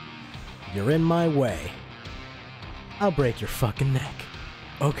 You're in my way. I'll break your fucking neck.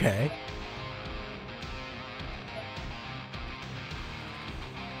 Okay.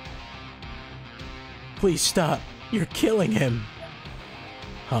 Please stop. You're killing him.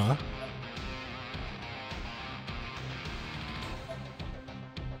 Huh?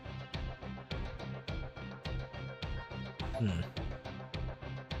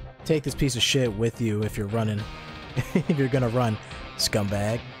 Take this piece of shit with you if you're running. If you're gonna run,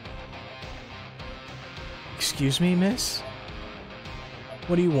 scumbag. Excuse me, miss?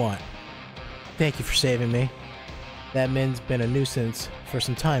 What do you want? Thank you for saving me. That man's been a nuisance for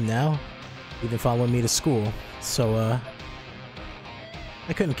some time now. Even following me to school. So,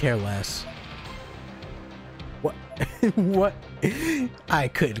 I couldn't care less. What? What? I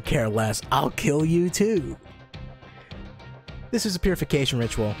couldn't care less. I'll kill you too. This is a purification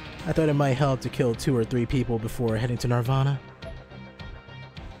ritual. I thought it might help to kill 2 or 3 people before heading to Nirvana.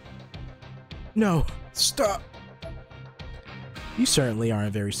 No, stop. You certainly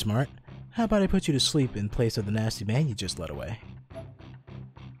aren't very smart. How about I put you to sleep in place of the nasty man you just led away?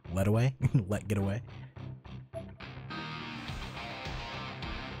 Led away? Let get away?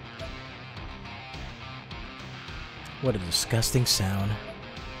 What a disgusting sound.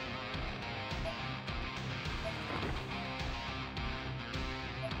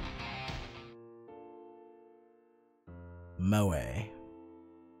 Moe.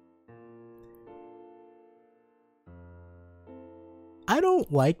 I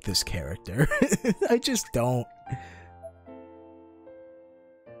don't like this character. I just don't.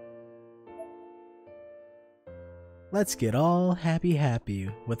 Let's get all happy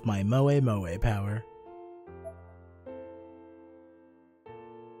with my Moe power.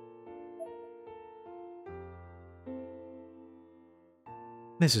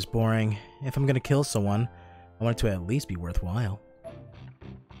 This is boring. If I'm gonna kill someone, I want it to at least be worthwhile.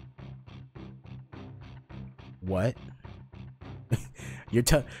 What?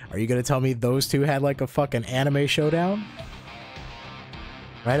 Are you gonna tell me those two had like a fucking anime showdown?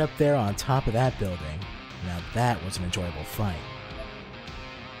 Right up there on top of that building. Now that was an enjoyable fight.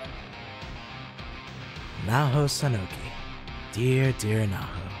 Naho Sanoki. Dear, dear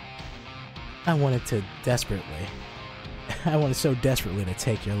Naho. I wanted so desperately to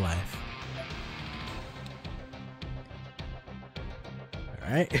take your life.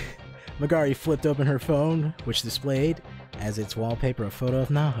 Alright. Magari flipped open her phone, which displayed as its wallpaper a photo of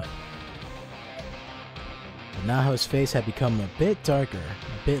Naho. Naho's face had become a bit darker,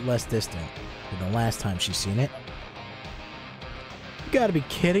 a bit less distant than the last time she's seen it. You gotta be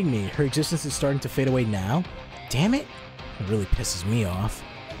kidding me. Her existence is starting to fade away now? Damn it! It really pisses me off.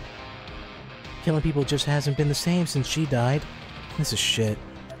 Killing people just hasn't been the same since she died. This is shit.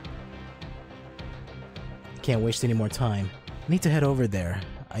 Can't waste any more time. I need to head over there.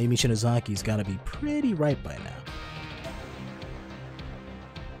 Ayumi Shinozaki's gotta be pretty ripe by now.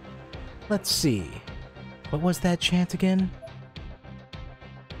 Let's see. What was that chant again?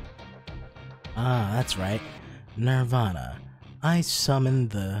 Ah, that's right. Nirvana. I summoned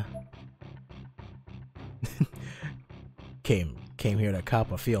the... came here to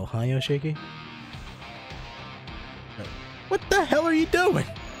cop a feel, huh, Yoshiki? What the hell are you doing?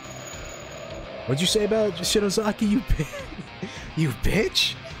 What'd you say about Shinozaki, you you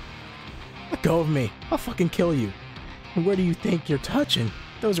bitch? Let go of me. I'll fucking kill you. And where do you think you're touching?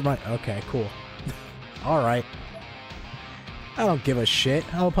 Those are my... Okay, cool. Alright. I don't give a shit.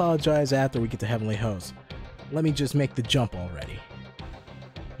 I'll apologize after we get to Heavenly Host. Let me just make the jump already.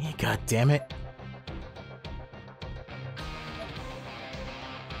 Yeah, God damn it.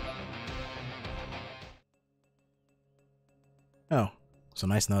 Oh, so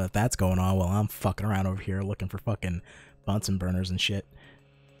nice to know that that's going on while I'm fucking around over here looking for fucking Bunsen burners and shit.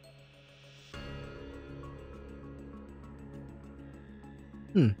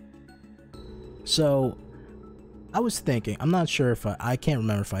 So, I was thinking, I'm not sure if I can't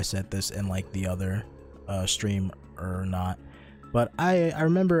remember if I said this in like the other stream or not, but I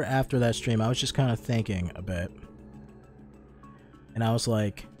remember after that stream I was just kind of thinking a bit, and I was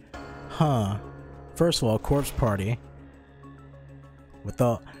like, huh, first of all, Corpse Party, with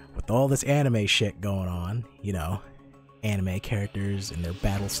all this anime shit going on, you know, anime characters and their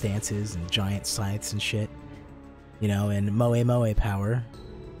battle stances and giant scythes and shit, you know, and Moe power,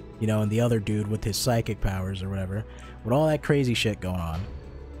 you know, and the other dude with his psychic powers or whatever, with all that crazy shit going on.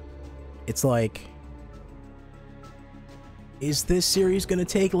 It's like, is this series gonna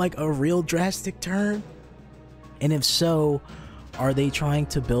take like a real drastic turn? And if so, are they trying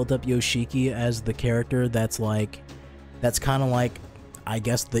to build up Yoshiki as the character that's like, that's kind of like, I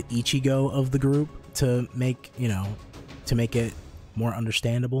guess, the Ichigo of the group, to make, you know, to make it more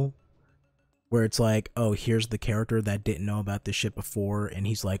understandable? Where it's like, oh, here's the character that didn't know about this shit before, and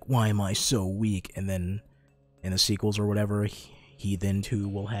he's like, why am I so weak? And then in the sequels or whatever, he then too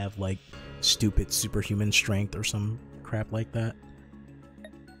will have like stupid superhuman strength or some crap like that.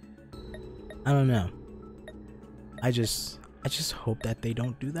 I don't know. I just hope that they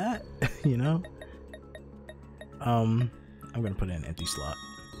don't do that, you know? I'm gonna put in an empty slot.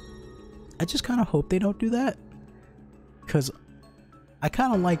 I just kind of hope they don't do that, because I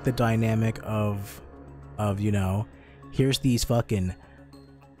kind of like the dynamic of, you know, here's these fucking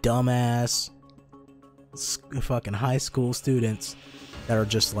dumbass fucking high school students that are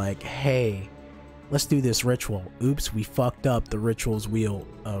just like, hey, let's do this ritual. Oops, we fucked up. The ritual's real.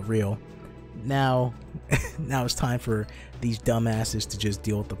 Now, now it's time for these dumbasses to just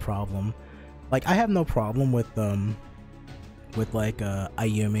deal with the problem. Like, I have no problem with like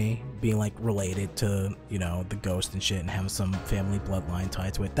Ayumi being like related to, you know, the ghost and shit and having some family bloodline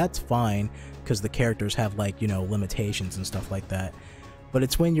tied to it. That's fine, because the characters have like, you know, limitations and stuff like that. But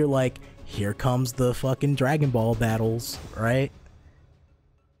it's when you're like, here comes the fucking Dragon Ball battles, right?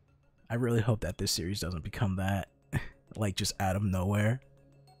 I really hope that this series doesn't become that, like, just out of nowhere,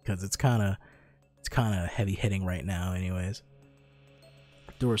 because it's kind of heavy hitting right now anyways.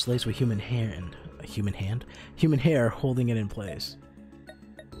 Door is laced with human hair holding it in place.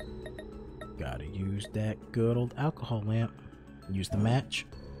 Gotta use that good old alcohol lamp. Use the match.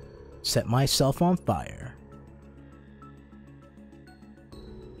 Set myself on fire.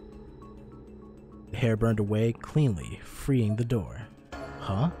 The hair burned away cleanly, freeing the door.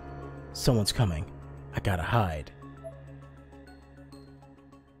 Huh? Someone's coming. I gotta hide.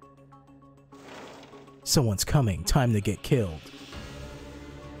 Someone's coming. Time to get killed.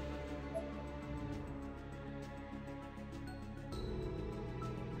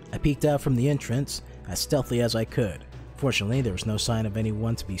 I peeked out from the entrance as stealthily as I could. Fortunately, there was no sign of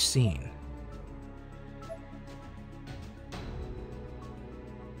anyone to be seen.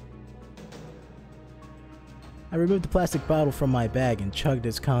 I removed the plastic bottle from my bag and chugged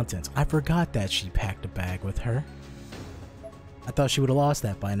its contents. I forgot that she packed a bag with her. I thought she would have lost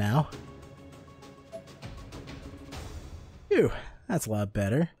that by now. Phew, that's a lot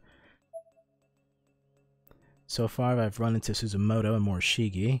better. So far, I've run into Suzumoto and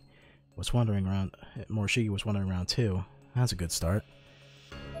Morishige. Morishige was wandering around too. That's a good start.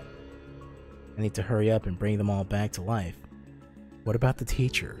 I need to hurry up and bring them all back to life. What about the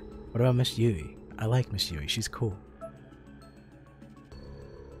teacher? What about Miss Yui? I like Miss Yui. She's cool.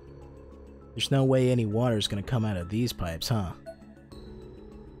 There's no way any water is gonna come out of these pipes, huh?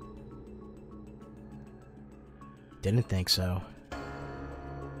 Didn't think so.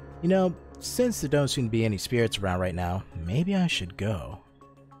 You know, since there don't seem to be any spirits around right now, maybe I should go.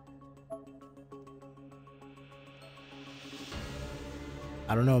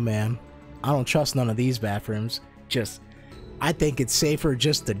 I don't know, man. I don't trust none of these bathrooms. I think it's safer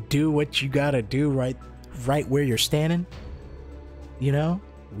just to do what you gotta do right where you're standing. You know?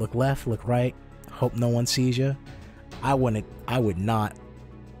 Look left, look right, hope no one sees you. I would not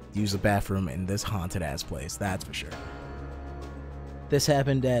use a bathroom in this haunted ass place, that's for sure. This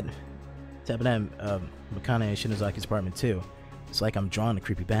happened at Hinoe Shinozaki's apartment too. It's like I'm drawn to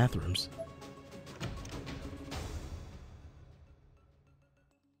creepy bathrooms.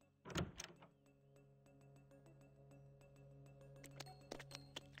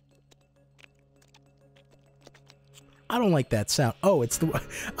 I don't like that sound. Oh, it's the...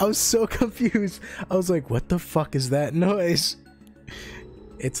 I was so confused. I was like, what the fuck is that noise?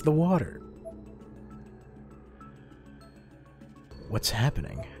 It's the water. What's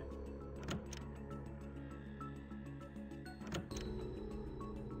happening?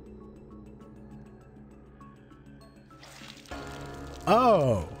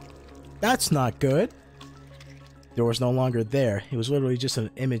 Oh, that's not good. The door was no longer there. It was literally just an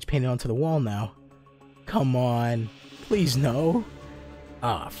image painted onto the wall now. Come on. Please no.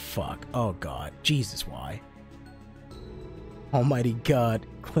 Ah, fuck. Oh god. Jesus, why? Almighty God,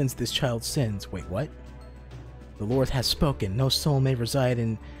 cleanse this child's sins. Wait, what? The Lord has spoken. No soul may reside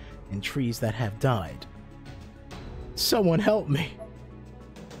in trees that have died. Someone help me.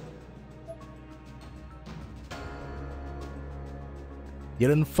 You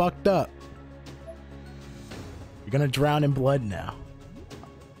done fucked up. You're gonna drown in blood now.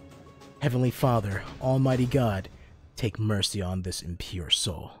 Heavenly Father, Almighty God, take mercy on this impure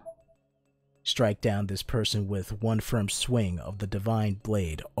soul. Strike down this person with one firm swing of the divine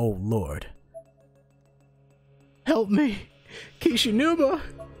blade, O Lord. Help me! Kishinuba!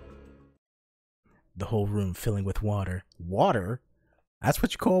 The whole room filling with water. Water? That's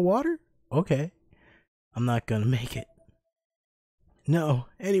what you call water? Okay. I'm not gonna make it. No,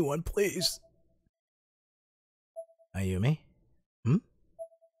 anyone, please. Ayumi?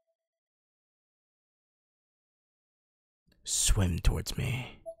 Swim towards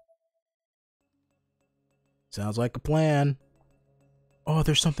me. Sounds like a plan. Oh,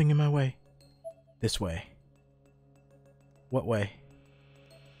 there's something in my way. This way. What way?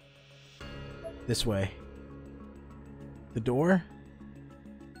 This way. The door?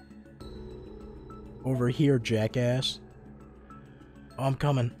 Over here, jackass. Oh, I'm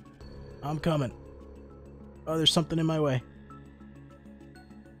coming. I'm coming. Oh, there's something in my way.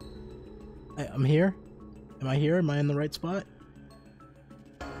 I'm here? Am I here? Am I in the right spot?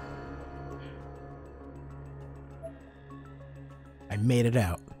 I made it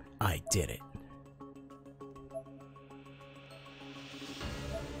out. I did it.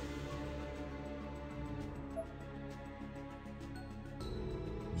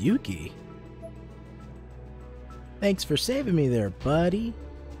 Yuki? Thanks for saving me there, buddy.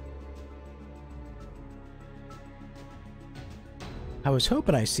 I was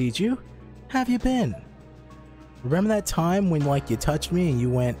hoping I seed you. Have you been? Remember that time when, like, you touched me and you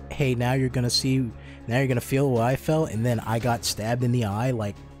went, hey, now you're gonna feel what I felt, and then I got stabbed in the eye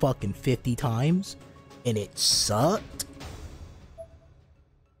like fucking 50 times? And it sucked?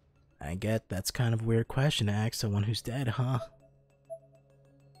 I get that's kind of a weird question to ask someone who's dead, huh?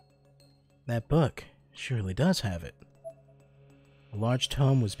 That book surely does have it. A large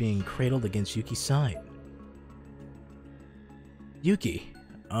tome was being cradled against Yuki's side. Yuki,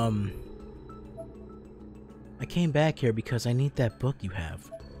 I came back here because I need that book you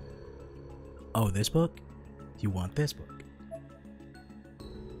have. Oh, this book? You want this book?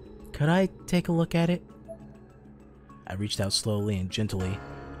 Could I take a look at it? I reached out slowly and gently,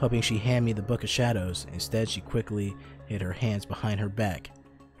 hoping she'd hand me the Book of Shadows. Instead, she quickly hid her hands behind her back,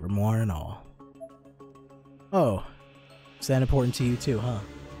 grimoire and all. Oh, is that important to you too, huh?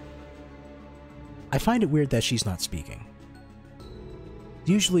 I find it weird that she's not speaking.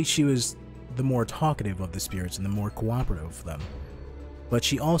 Usually she was the more talkative of the spirits and the more cooperative of them. But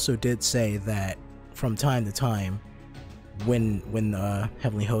she also did say that from time to time, when the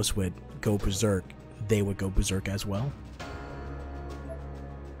Heavenly Host would go berserk, they would go berserk as well.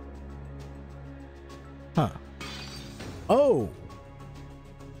 Huh. Oh!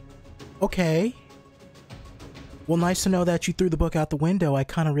 Okay. Well, nice to know that you threw the book out the window. I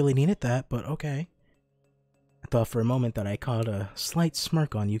kind of really needed that, but okay. I thought for a moment that I caught a slight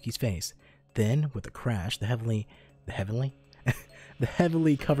smirk on Yuki's face. Then, with a crash, the heavily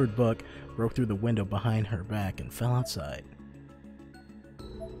covered book broke through the window behind her back and fell outside.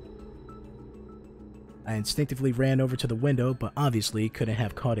 I instinctively ran over to the window, but obviously couldn't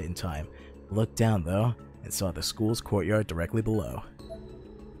have caught it in time. Looked down, though, and saw the school's courtyard directly below.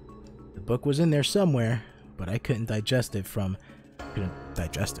 The book was in there somewhere, but I couldn't digest it.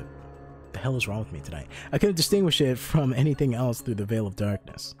 The hell is wrong with me tonight? I couldn't distinguish it from anything else through the veil of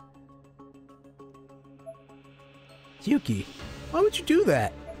darkness. Yuki, why would you do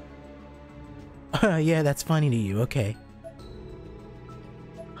that? Yeah, that's funny to you, okay.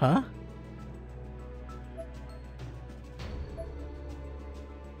 Huh?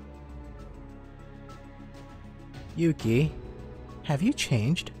 Yuki, have you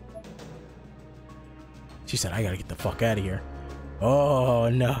changed? She said, I gotta get the fuck out of here. Oh,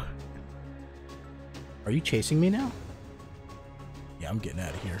 no. Are you chasing me now? Yeah, I'm getting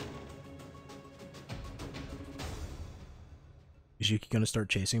out of here. Is Yuki gonna start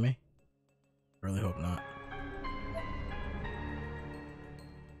chasing me? Really hope not.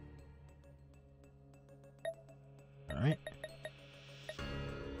 Alright.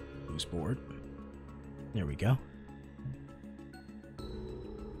 Who's bored? There we go.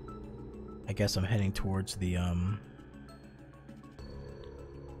 I guess I'm heading towards the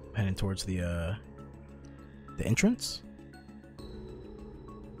entrance.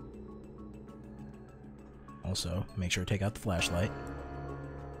 Also, make sure to take out the flashlight.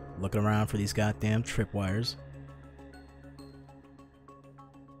 Looking around for these goddamn tripwires.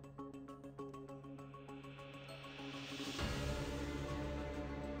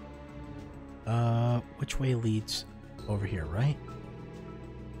 Which way leads over here, right?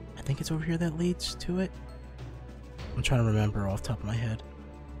 I think it's over here that leads to it. I'm trying to remember off the top of my head.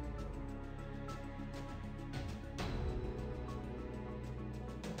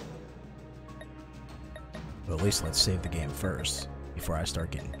 But at least let's save the game first, before I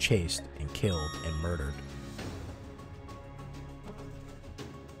start getting chased and killed and murdered.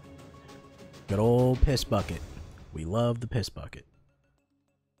 Good old piss bucket. We love the piss bucket.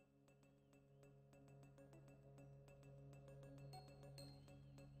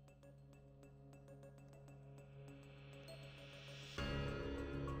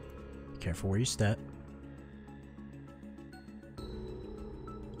 Careful where you step.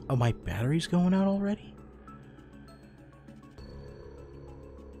 Oh, my battery's going out already?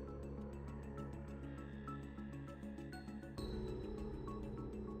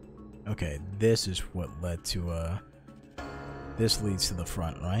 Okay, this is what led to, this leads to the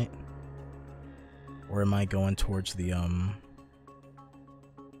front, right? Or am I going towards the,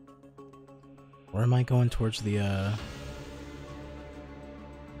 Or am I going towards the, I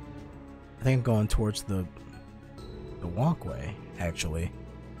think I'm going towards the walkway, actually.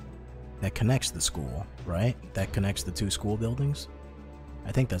 That connects the school, right? That connects the two school buildings.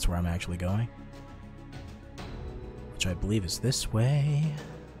 I think that's where I'm actually going. Which I believe is this way.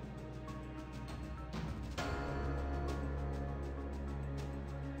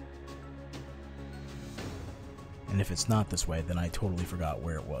 And if it's not this way, then I totally forgot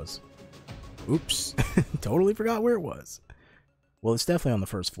where it was. Oops. Totally forgot where it was. Well, it's definitely on the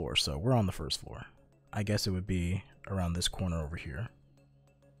first floor, so we're on the first floor. I guess it would be around this corner over here.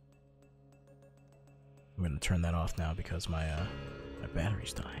 I'm going to turn that off now because my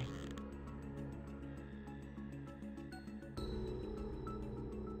battery's dying.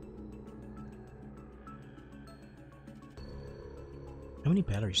 How many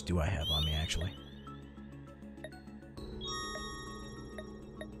batteries do I have on me, actually?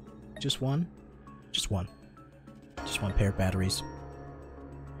 Just one? Just one. Just one pair of batteries.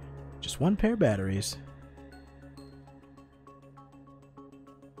 Just one pair of batteries.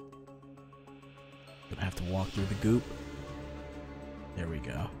 Gonna have to walk through the goop. There we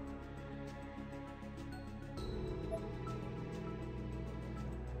go.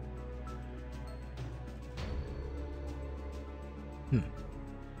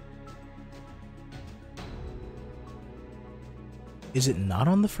 Is it not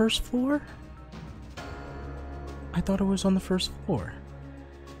on the first floor? I thought it was on the first floor.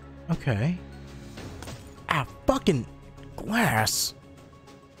 Okay. Ah, fucking glass!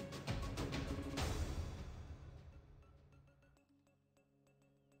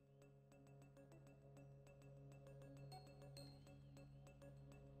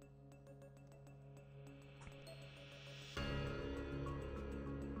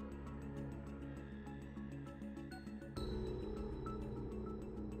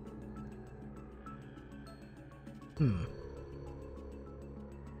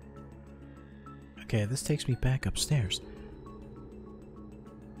 Okay, this takes me back upstairs.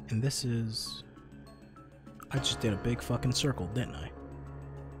 And this is... I just did a big fucking circle, didn't I?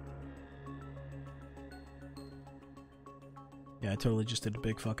 Yeah, I totally just did a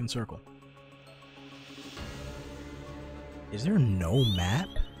big fucking circle. Is there no map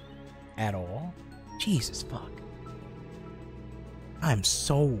at all? Jesus fuck. I'm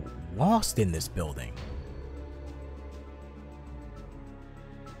so lost in this building.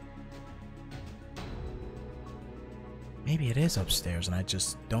 Maybe it is upstairs and I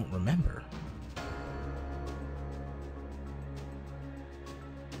just don't remember.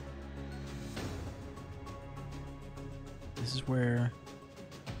 This is where...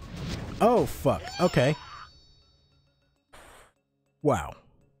 Oh, fuck. Okay. Wow.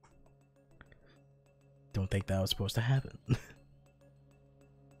 Don't think that was supposed to happen.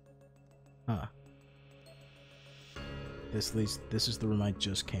 Huh. This is the room I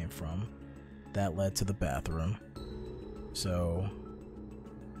just came from. That led to the bathroom. So...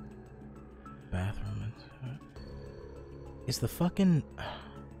 Bathroom is the fucking...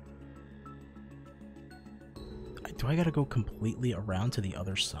 Do I gotta go completely around to the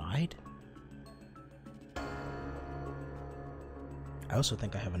other side? I also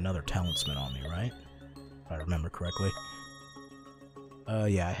think I have another talisman on me, right? If I remember correctly.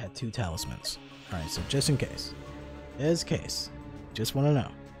 Yeah, I had 2 talismans. Alright, so just in case. Just in case. Just want to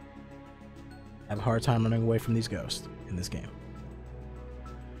know. I have a hard time running away from these ghosts in this game.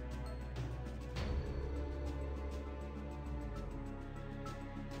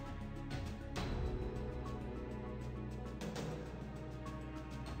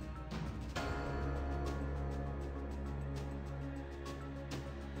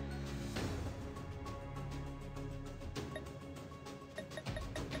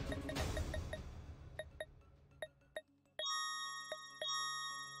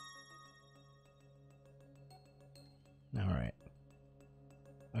 Alright.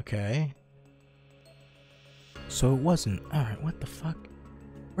 Okay. So it wasn't. Alright, what the fuck?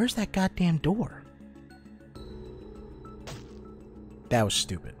 Where's that goddamn door? That was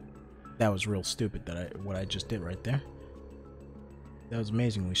stupid. That was real stupid what I just did right there. That was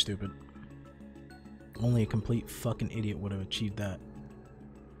amazingly stupid. Only a complete fucking idiot would have achieved that.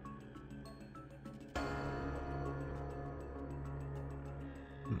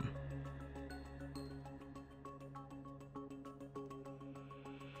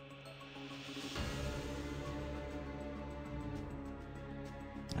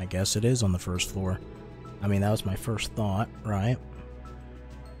 I guess it is on the first floor. I mean, that was my first thought, right?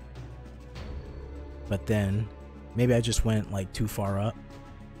 But then, maybe I just went, like, too far up.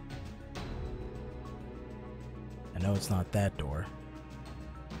 I know it's not that door.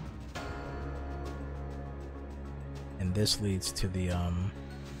 And this leads to the,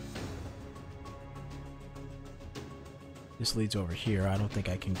 This leads over here. I don't think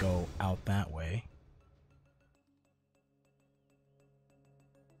I can go out that way.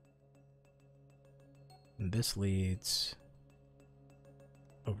 And this leads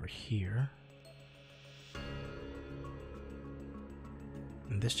over here.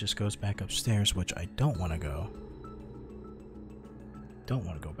 And this just goes back upstairs, which I don't want to go. Don't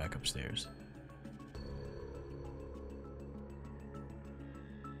want to go back upstairs.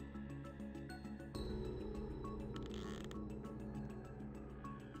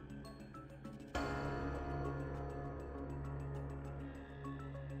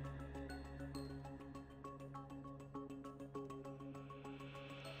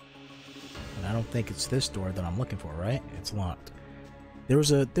 I don't think it's this door that I'm looking for, right? It's locked. There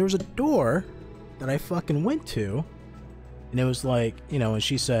was a door that I fucking went to, and it was like, you know, and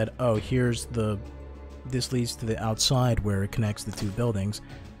she said, "Oh, this leads to the outside where it connects the 2 buildings."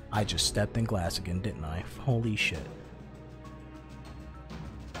 I just stepped in glass again, didn't I? Holy shit.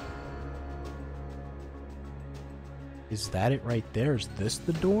 Is that it right there? Is this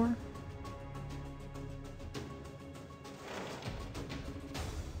the door?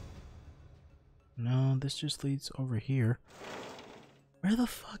 No, this just leads over here. Where the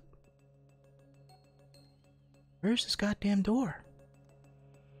fuck? Where's this goddamn door?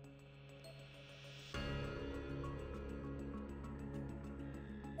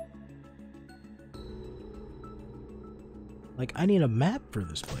 Like, I need a map for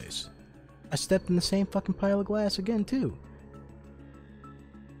this place. I stepped in the same fucking pile of glass again, too.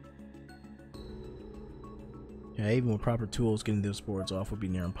 Yeah, even with proper tools, getting those boards off would be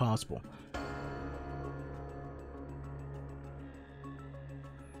near impossible.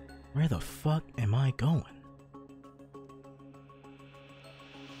 Where the fuck am I going?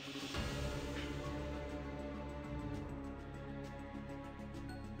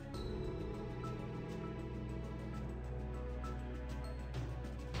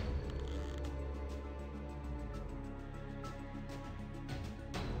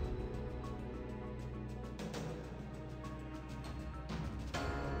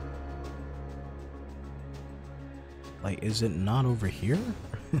 Like, is it not over here?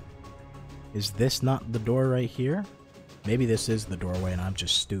 Is this not the door right here? Maybe this is the doorway and I'm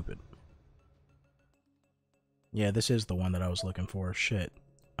just stupid. Yeah, this is the one that I was looking for. Shit.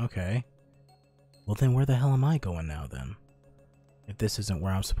 Okay. Well then where the hell am I going now then? If this isn't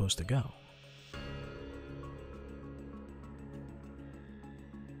where I'm supposed to go.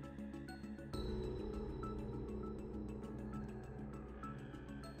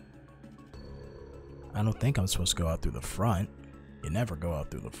 I don't think I'm supposed to go out through the front. You never go out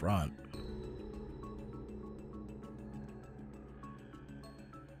through the front.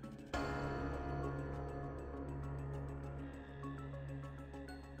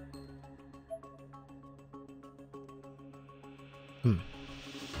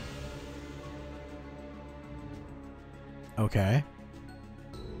 Okay.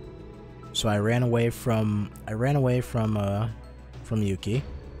 So I ran away from Yuki.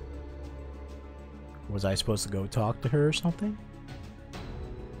 Was I supposed to go talk to her or something?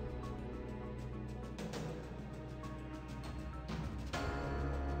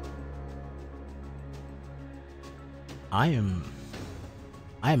 I am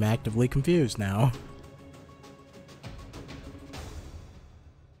actively confused now.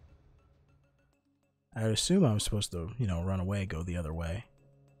 I'd assume I'm supposed to, you know, run away, go the other way.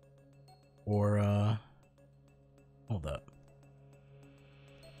 Or, hold up.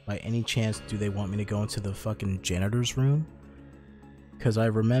 By any chance, do they want me to go into the fucking janitor's room? Because I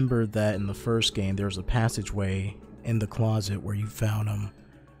remember that in the first game, there was a passageway in the closet where you found them.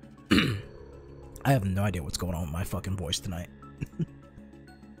 I have no idea what's going on with my fucking voice tonight.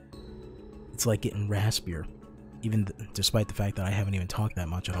 It's like getting raspier. Even despite the fact that I haven't even talked that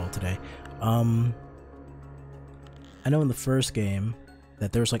much at all today. I know in the first game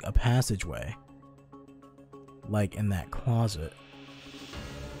that there's like a passageway. Like in that closet.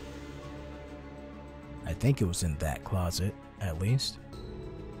 I think it was in that closet, at least.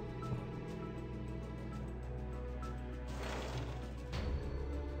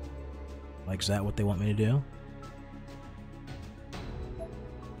 Like, is that what they want me to do?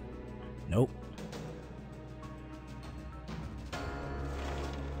 Nope.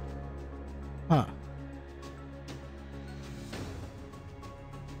 Huh.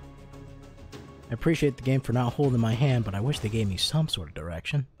 I appreciate the game for not holding my hand, but I wish they gave me some sort of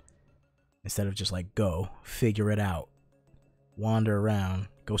direction. Instead of just like, go, figure it out, wander around,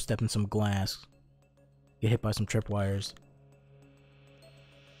 go step in some glass, get hit by some tripwires.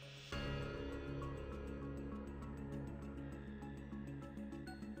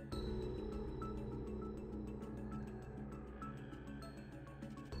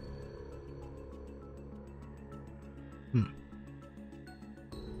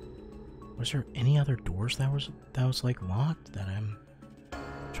 Was there any other doors that was like locked that I'm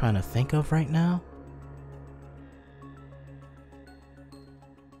trying to think of right now?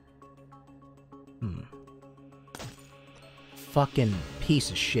 Fucking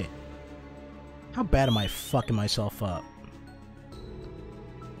piece of shit. How bad am I fucking myself up?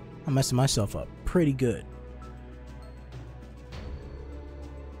 I'm messing myself up pretty good.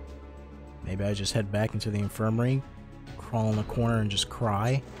 Maybe I just head back into the infirmary, crawl in the corner and just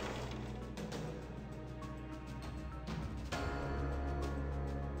cry.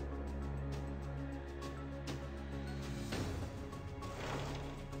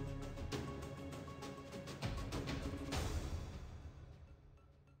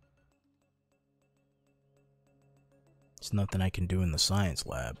 There's nothing I can do in the science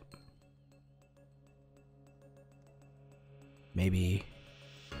lab. Maybe...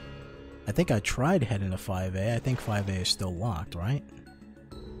 I think I tried heading to 5A. I think 5A is still locked, right?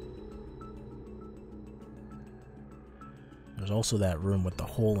 There's also that room with the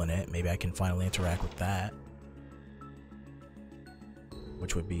hole in it. Maybe I can finally interact with that.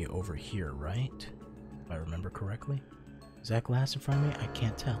 Which would be over here, right? If I remember correctly. Is that glass in front of me? I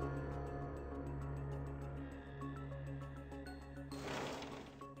can't tell.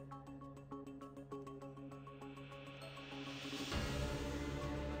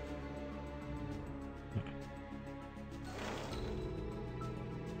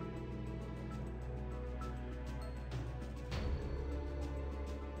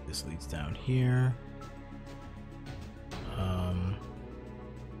 This leads down here. I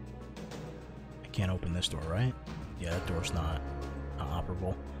can't open this door, right? Yeah, that door's not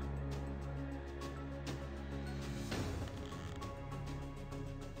operable.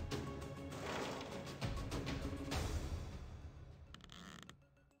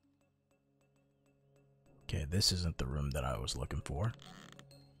 Okay, this isn't the room that I was looking for.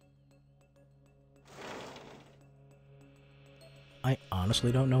 I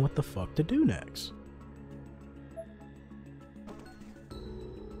honestly don't know what the fuck to do next.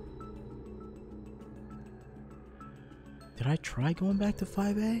 Did I try going back to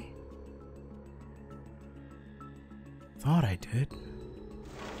 5A? Thought I did.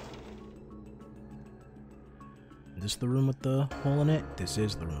 Is this the room with the hole in it? This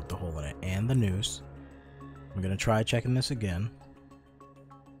is the room with the hole in it. And the noose. I'm gonna try checking this again.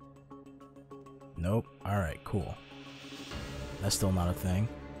 Nope. Alright, cool. That's still not a thing.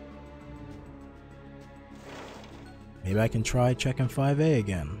 Maybe I can try checking 5A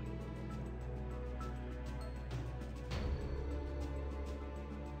again.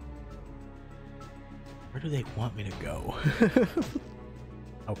 Where do they want me to go?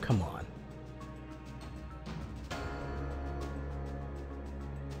 Oh, come on.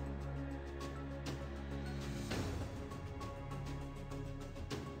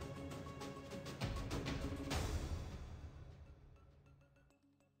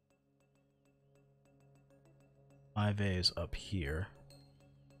 A is up here.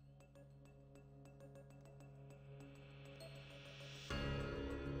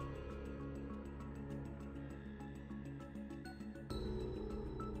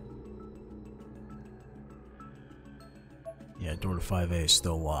 Yeah, door to 5A is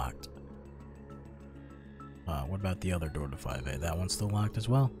still locked. What about the other door to 5A? That one's still locked as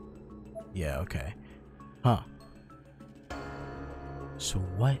well? Yeah, okay. Huh. So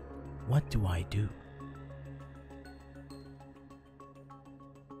what do I do?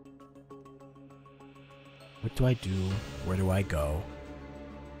 What do I do? Where do I go?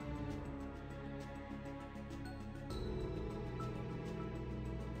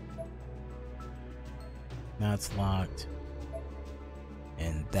 That's locked.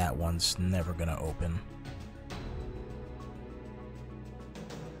 And that one's never gonna open.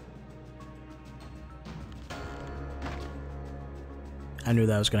 I knew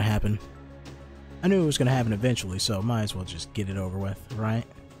that was gonna happen. I knew it was gonna happen eventually, so might as well just get it over with, right?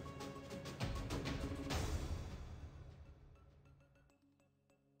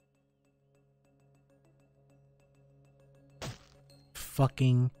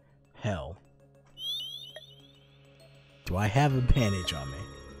 Fucking hell. Do I have a bandage on me?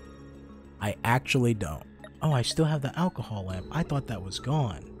 I actually don't. Oh, I still have the alcohol lamp. I thought that was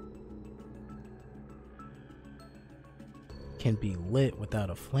gone. Can be lit without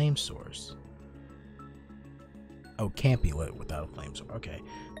a flame source. Oh, can't be lit without a flame source. Okay.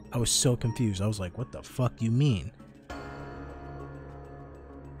 I was so confused. I was like, what the fuck you mean?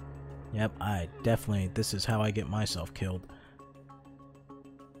 Yep, I definitely, this is how I get myself killed.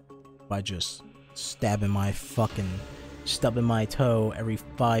 By just stubbing my toe every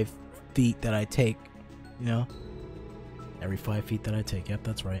 5 feet that I take, you know? Every 5 feet that I take, yep,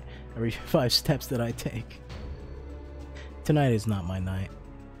 that's right. Every 5 steps that I take. Tonight is not my night.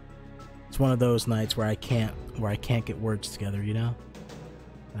 It's one of those nights where I can't get words together, you know?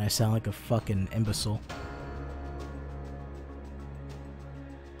 And I sound like a fucking imbecile.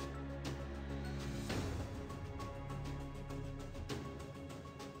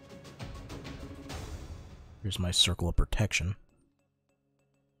 Here's my circle of protection.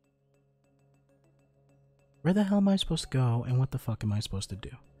 Where the hell am I supposed to go, and what the fuck am I supposed to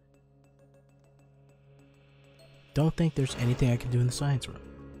do? Don't think there's anything I can do in the science room.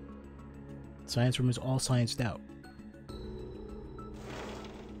 The science room is all scienced out.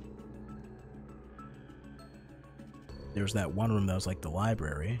 There's that one room that was like the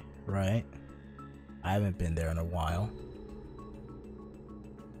library, right? I haven't been there in a while.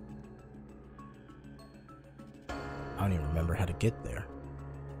 I don't even remember how to get there.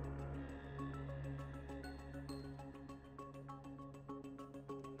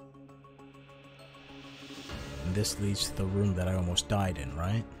 And this leads to the room that I almost died in,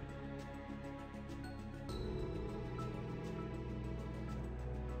 right?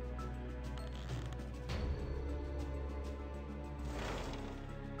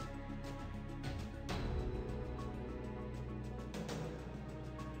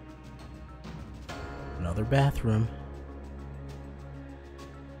 Another bathroom.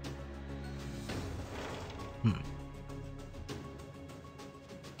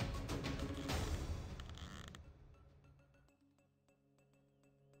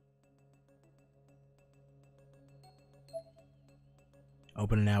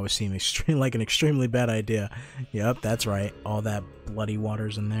 Opening now would seem like an extremely bad idea. Yep, that's right. All that bloody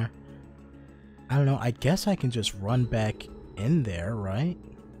water's in there. I don't know. I guess I can just run back in there, right?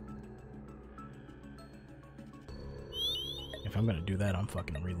 If I'm gonna do that, I'm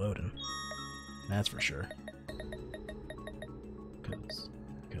fucking reloading. That's for sure.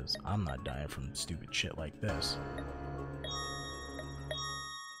 Because I'm not dying from stupid shit like this.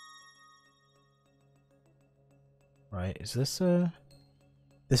 Right, is this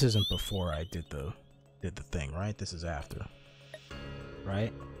This isn't before I did the did the thing, right? This is after.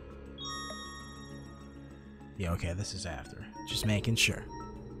 Right? Yeah, okay, this is after. Just making sure.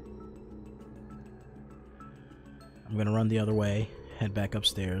 I'm gonna run the other way, head back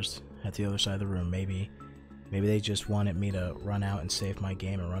upstairs, at the other side of the room. Maybe they just wanted me to run out and save my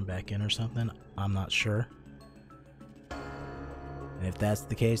game and run back in or something. I'm not sure. And if that's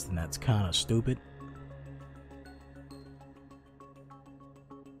the case, then that's kind of stupid.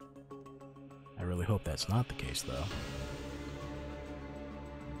 I really hope that's not the case, though.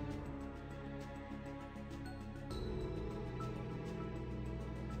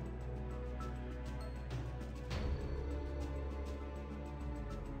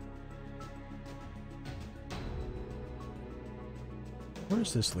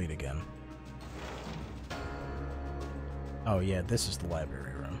 Where's this lead again? Oh yeah, this is the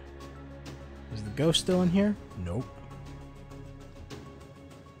library room. Is the ghost still in here? Nope.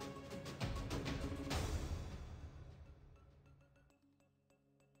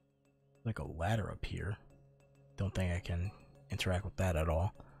 Like a ladder up here. Don't think I can interact with that at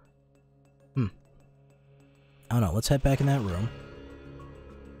all. I don't know, let's head back in that room.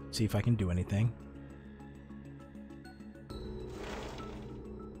 See if I can do anything.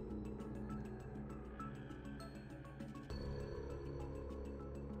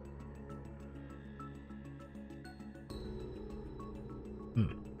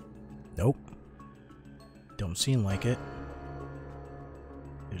 Nope. Don't seem like it.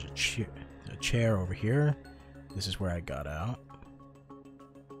 There's a chair over here. This is where I got out.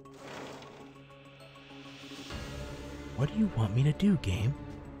 What do you want me to do, game?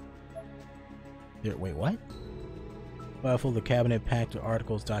 There, wait, what? File full of the cabinet packed with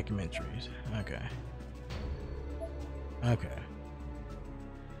articles, documentaries. Okay. Okay.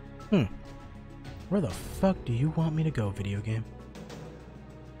 Where the fuck do you want me to go, video game?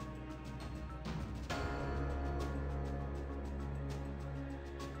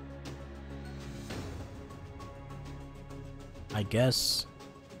 I guess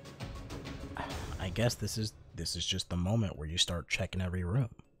this is just the moment where you start checking every room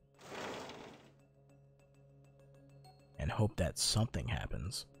and hope that something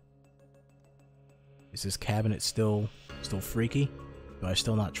happens. Is this cabinet still freaky? Do I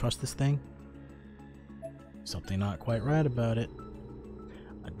still not trust this thing? Something not quite right about it.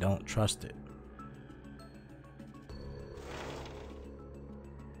 I don't trust it.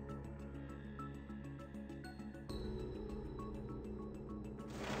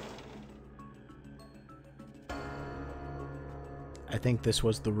 I think this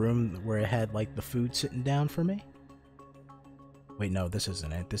was the room where it had, like, the food sitting down for me. Wait, no, this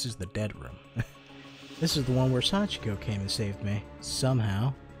isn't it. This is the dead room. This is the one where Sachiko came and saved me.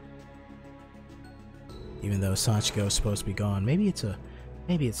 Somehow. Even though Sachiko is supposed to be gone. Maybe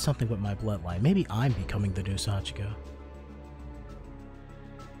it's something with my bloodline. Maybe I'm becoming the new Sachiko.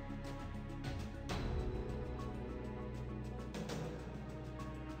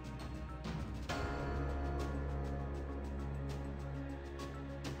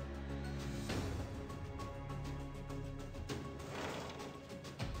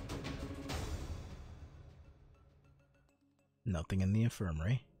 Nothing in the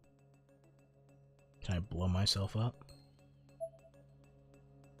infirmary. Can I blow myself up?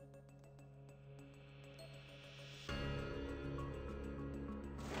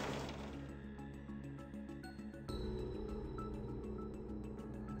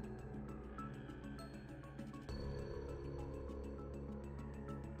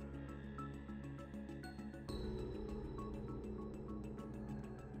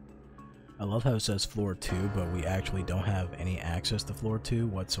 I love how it says floor 2, but we actually don't have any access to floor 2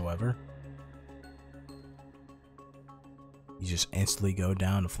 whatsoever. You just instantly go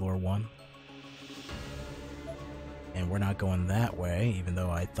down to floor 1. And we're not going that way, even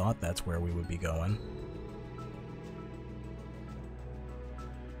though I thought that's where we would be going.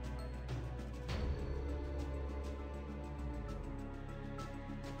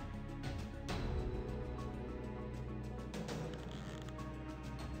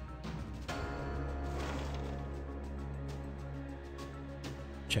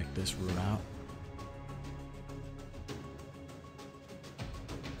 Check this room out.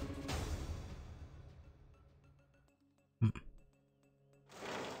 Hmm.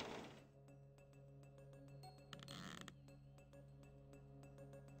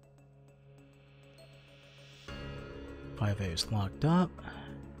 Five A is locked up.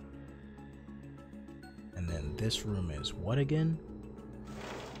 And then this room is what again?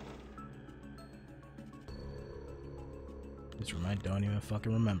 This room I don't even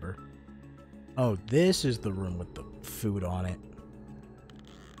fucking remember. Oh, this is the room with the food on it.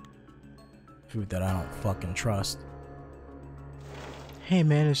 Food that I don't fucking trust. Hey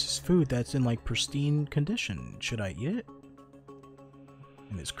man, it's just food that's in like pristine condition. Should I eat it?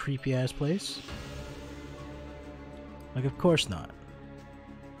 In this creepy ass place? Like, of course not.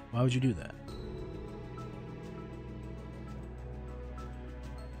 Why would you do that?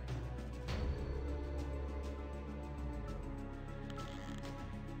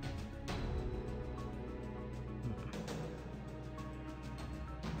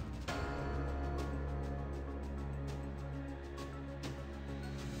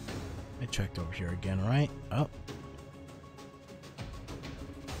 I checked over here again, right? Oh.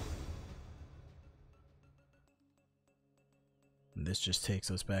 This just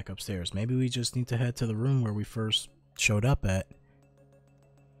takes us back upstairs. Maybe we just need to head to the room where we first showed up at.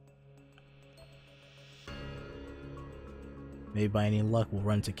 Maybe by any luck we'll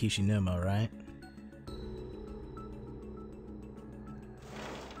run to Kishinuma, right?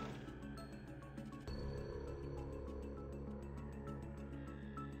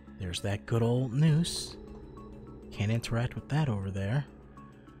 There's that good old noose. Can't interact with that over there.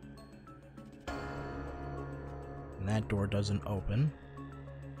 And that door doesn't open.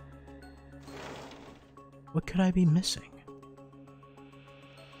 What could I be missing?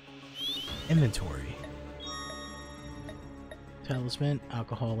 Inventory. Talisman,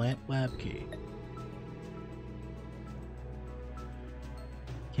 alcohol lamp, lab key.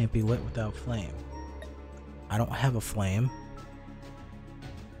 Can't be lit without flame. I don't have a flame.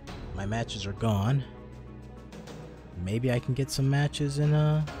 My matches are gone. Maybe I can get some matches in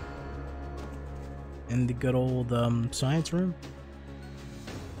the good old science room?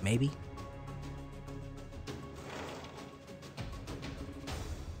 Maybe.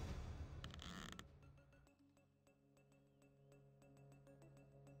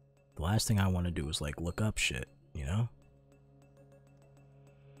 The last thing I want to do is like look up shit, you know?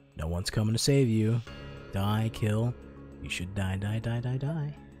 No one's coming to save you. Die, kill. You should die, die, die, die,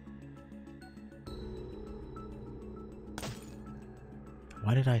 die.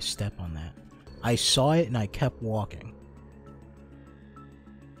 Why did I step on that? I saw it and I kept walking.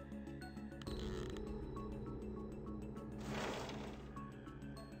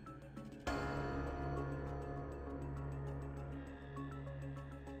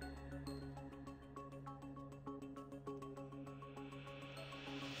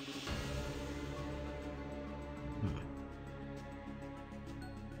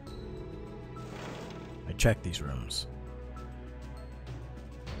 I checked these rooms.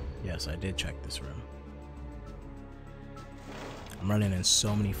 Yes, I did check this room. I'm running in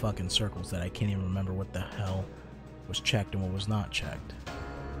so many fucking circles that I can't even remember what the hell was checked and what was not checked.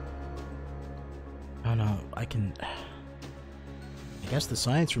 Oh no, I guess the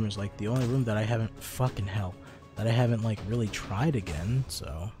science room is like the only room that I haven't that I haven't like really tried again,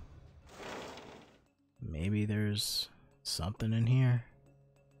 so maybe there's something in here.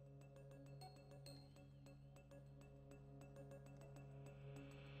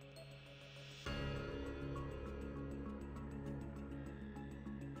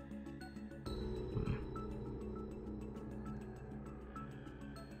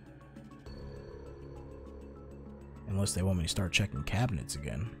 Unless they want me to start checking cabinets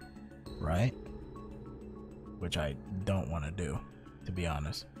again, right? Which I don't want to do, to be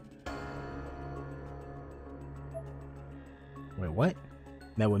honest. Wait, what?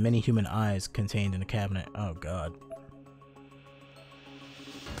 That with many human eyes contained in a cabinet. Oh god.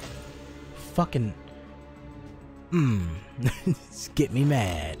 Fucking... Get me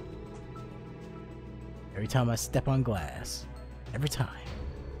mad. Every time I step on glass. Every time.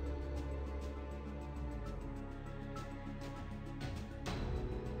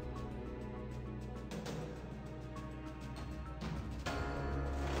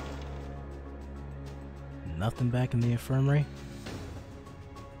 Nothing back in the infirmary?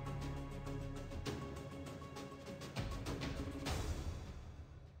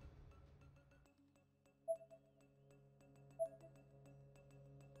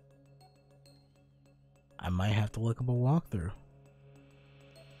 I might have to look up a walkthrough.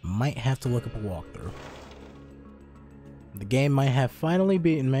 Might have to look up a walkthrough. The game might have finally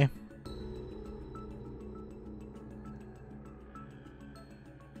beaten me.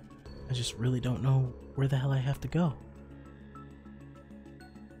 I just really don't know where the hell I have to go.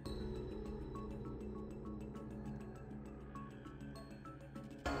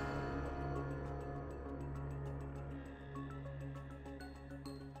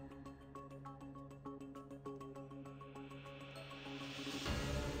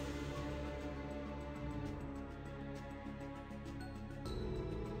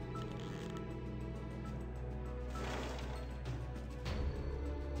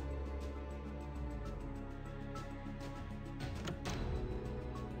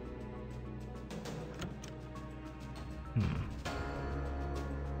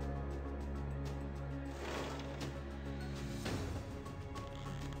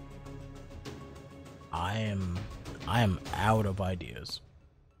 out of ideas.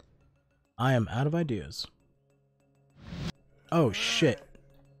 I am out of ideas. Oh shit.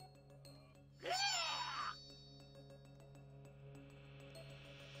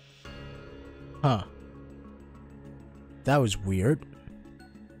 Huh. That was weird.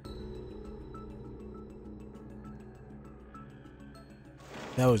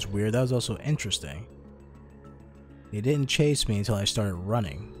 That was weird. That was also interesting. They didn't chase me until I started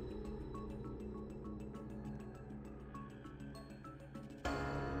running.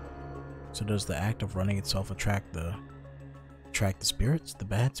 So does the act of running itself attract the spirits? The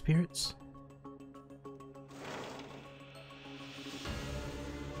bad spirits?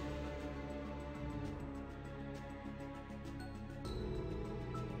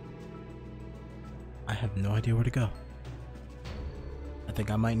 I have no idea where to go. I think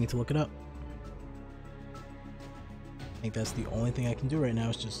I might need to look it up. I think that's the only thing I can do right now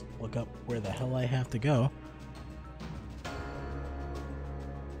is just look up where the hell I have to go.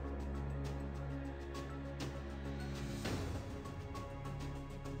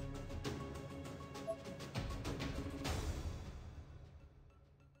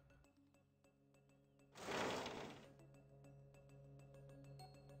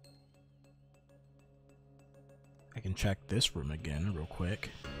 I can check this room again real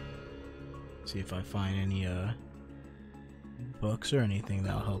quick. See if I find any books or anything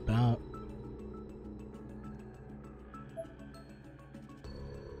that'll help out.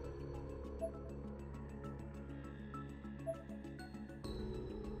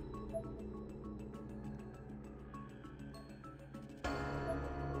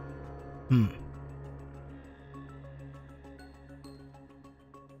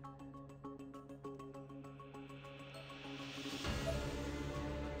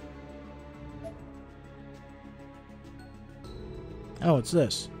 Oh, it's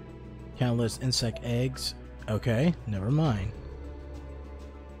this. Countless insect eggs. Okay, never mind.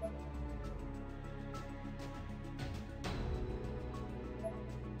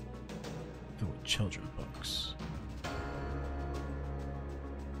 Filled with children books.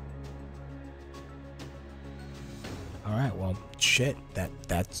 Alright, well, shit.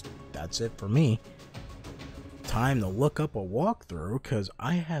 That's it for me. Time to look up a walkthrough, because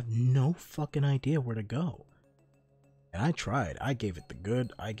I have no fucking idea where to go. And I tried. I gave it the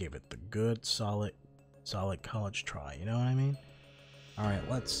good, solid college try. You know what I mean? Alright,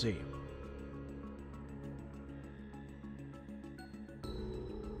 let's see.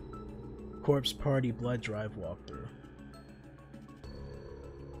 Corpse Party Blood Drive walkthrough.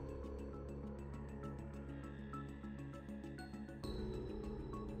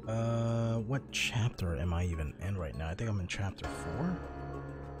 What chapter am I even in right now? I think I'm in chapter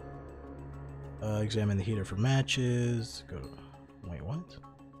 4. Examine the heater for matches. Go. Wait, what?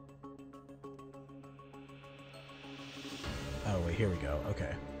 Oh, wait, here we go.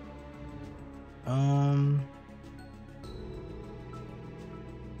 Okay.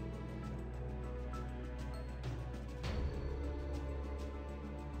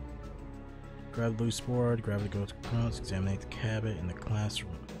 Grab the loose board, grab the ghost components, examine the cabinet in the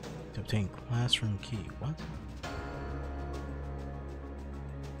classroom to obtain classroom key. What?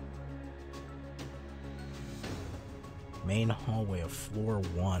 Main hallway of floor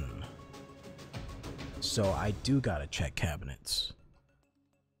 1. So I do gotta check cabinets.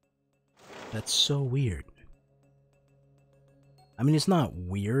 That's so weird. I mean, it's not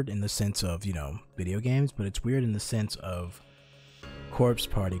weird in the sense of, you know, video games, but it's weird in the sense of Corpse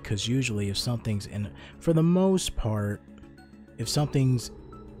Party, because usually if something's in, for the most part, if something's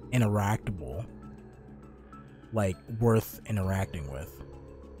interactable, like worth interacting with,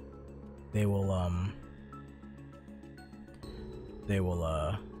 they will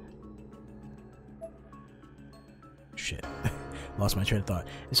shit. Lost my train of thought.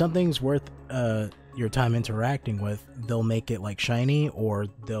 If something's worth your time interacting with, they'll make it like shiny, or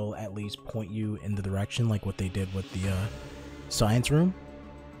they'll at least point you in the direction, like what they did with the science room.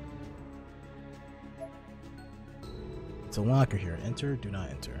 It's a locker here. Enter, do not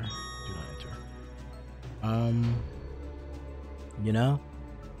enter. Do not enter. You know?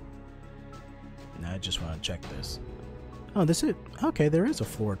 Nah, I just want to check this. Oh, this is okay, there is a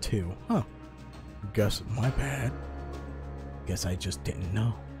floor 2. Huh. Guess my bad. Guess I just didn't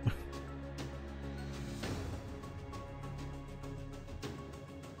know.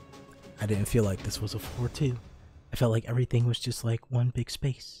 I didn't feel like this was a floor 2. I felt like everything was just like one big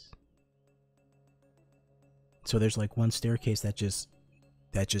space. So there's like one staircase that just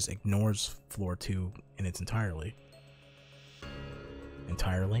ignores floor 2 in its entirety.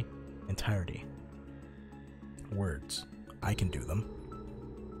 Entirety. Words. I can do them.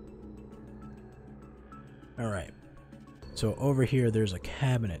 Alright. So over here, there's a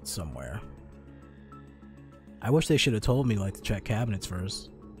cabinet somewhere. I wish they should have told me like to check cabinets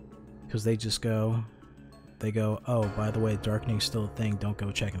first, because they just go, oh, by the way, darkening's still a thing, don't go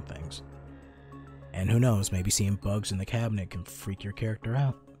checking things. And who knows, maybe seeing bugs in the cabinet can freak your character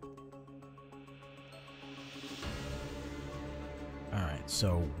out. Alright,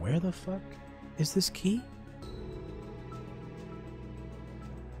 so where the fuck is this key?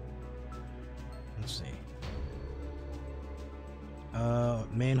 Let's see.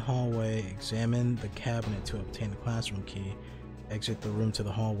 Main hallway, examine the cabinet to obtain the classroom key. Exit the room to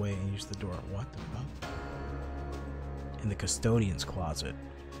the hallway and use the door. What the fuck? In the custodian's closet.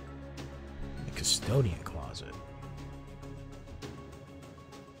 The custodian closet.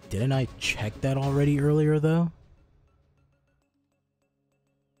 Didn't I check that already earlier though?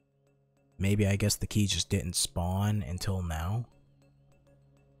 Maybe I guess the key just didn't spawn until now.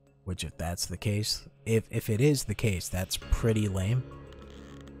 Which if that's the case, if it is the case, that's pretty lame.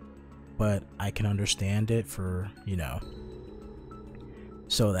 But I can understand it for, you know,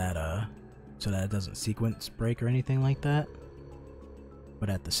 so that it doesn't sequence break or anything like that.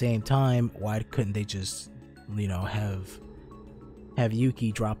 But at the same time, why couldn't they just, you know, have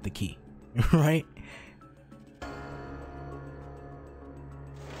Yuki drop the key, right?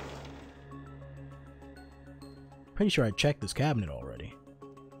 Pretty sure I checked this cabinet already.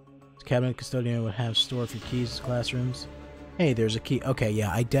 This cabinet custodian would have stored for keys to classrooms. Hey, there's a key. Okay,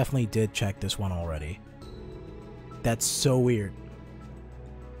 yeah, I definitely did check this one already. That's so weird.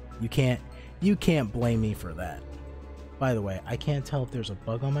 You can't blame me for that. By the way, I can't tell if there's a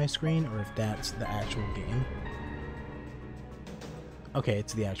bug on my screen or if that's the actual game. Okay,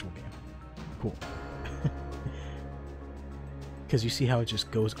 it's the actual game. Cool. Because you see how it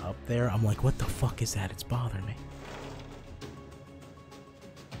just goes up there? I'm like, what the fuck is that? It's bothering me.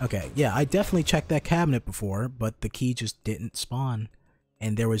 Okay, yeah, I definitely checked that cabinet before, but the key just didn't spawn.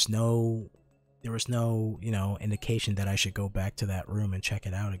 And there was no, you know, indication that I should go back to that room and check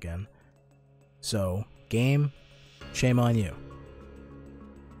it out again. So, game, shame on you.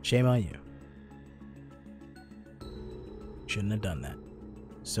 Shame on you. Shouldn't have done that.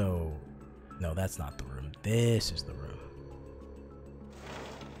 So, no, that's not the room. This is the room.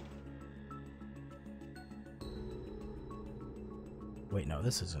 Wait, no,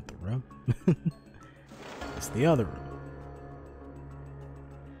 this isn't the room. It's the other room.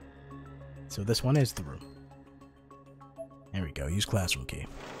 So this one is the room. There we go, use classroom key.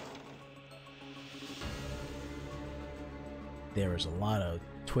 There is a lot of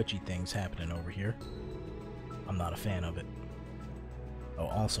twitchy things happening over here. I'm not a fan of it. Oh,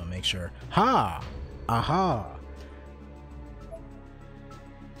 also make sure. Ha! Aha!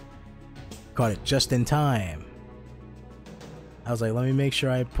 Caught it just in time. I was like, let me make sure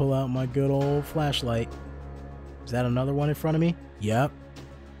I pull out my good old flashlight. Is that another one in front of me? Yep.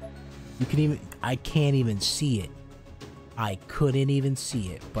 You can even, I can't even see it. I couldn't even see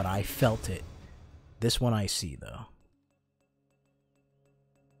it, but I felt it. This one I see though.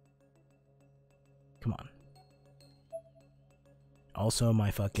 Come on. Also, my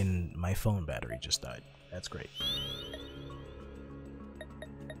phone battery just died. That's great.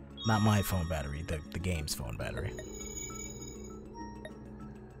 Not my phone battery, the game's phone battery.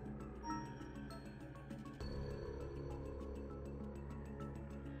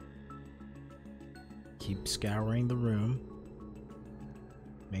 Keep scouring the room.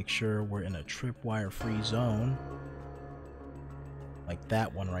 Make sure we're in a tripwire free zone. Like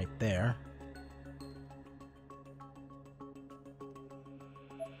that one right there.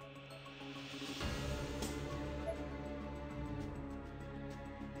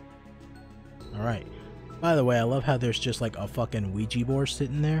 Alright. By the way, I love how there's just like a fucking Ouija board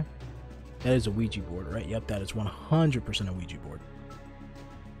sitting there. That is a Ouija board, right? Yep, that is 100% a Ouija board.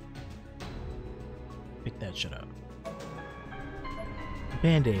 Pick that shit up.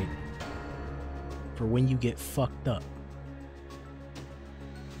 Band-Aid. For when you get fucked up.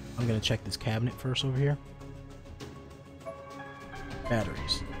 I'm gonna check this cabinet first over here.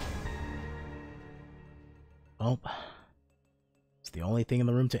 Batteries. Well, it's the only thing in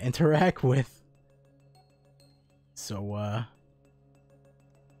the room to interact with. So,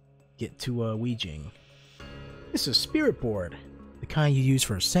 get to Ouijing. This is a spirit board. The kind you use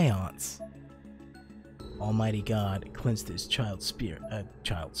for a seance. Almighty God cleansed his child sins.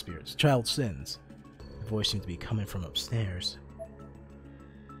 The voice seemed to be coming from upstairs.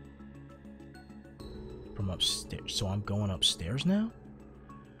 From upstairs. So I'm going upstairs now?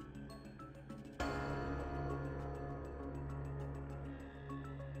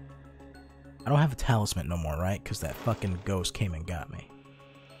 I don't have a talisman no more, right? Because that fucking ghost came and got me.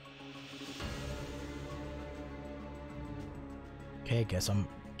 Okay, guess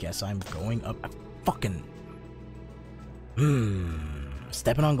I'm going up. Fucking.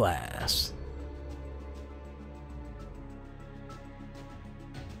 Stepping on glass.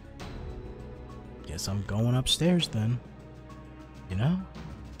 Guess I'm going upstairs then. You know?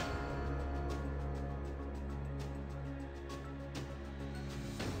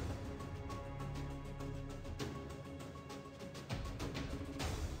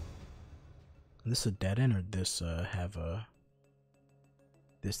 This a dead end, or this have a...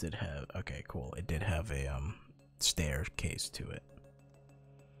 This did have... Okay, cool. It did have a staircase to it.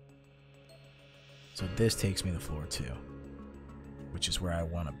 So this takes me to floor 2, which is where I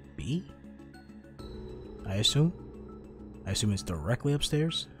want to be, I assume. I assume it's directly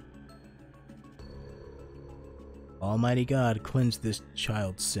upstairs. Almighty God, cleanse this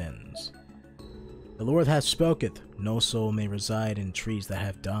child's sins. The Lord hath spoketh, no soul may reside in trees that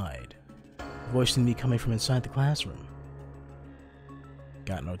have died. A voice seemed to be coming from inside the classroom.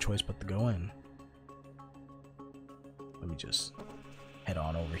 Got no choice but to go in. Let me just head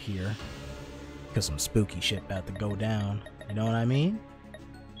on over here, because some spooky shit about to go down. You know what I mean?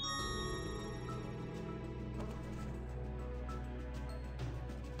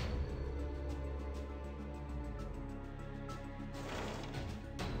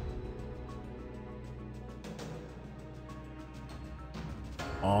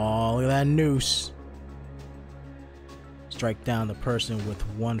 Oh, look at that noose. Strike down the person with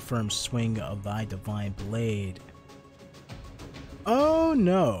one firm swing of thy divine blade. Oh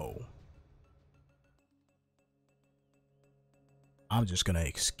no. I'm just gonna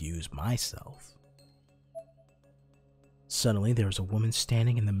excuse myself. Suddenly there was a woman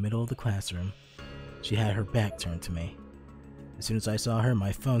standing in the middle of the classroom. She had her back turned to me. As soon as I saw her,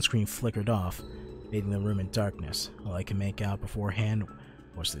 my phone screen flickered off, bathing the room in darkness. All I could make out beforehand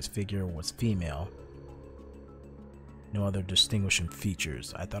was this figure was female. No other distinguishing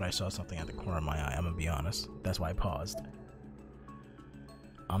features. I thought I saw something at the corner of my eye, I'm gonna be honest. That's why I paused.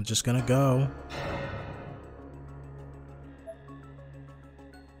 I'm just gonna go.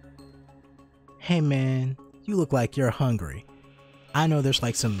 Hey man, you look like you're hungry. I know there's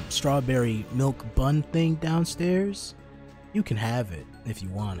like some strawberry milk bun thing downstairs. You can have it if you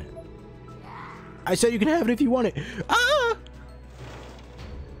want it. I said you can have it if you want it. Ah!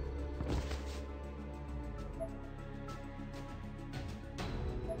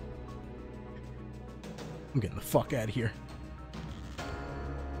 I'm getting the fuck out of here.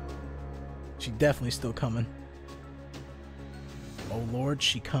 She definitely still coming. Oh Lord,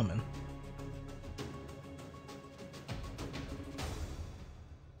 she coming.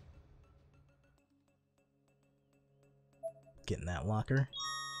 Getting that locker.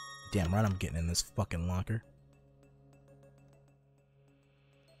 Damn right I'm getting in this fucking locker.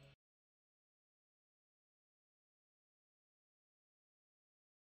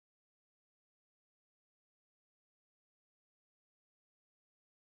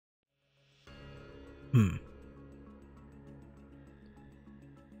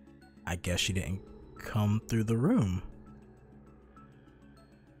 I guess she didn't come through the room.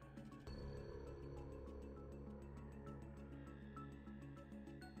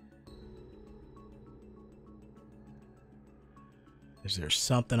 Is there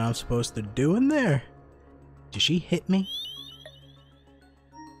something I'm supposed to do in there? Did she hit me?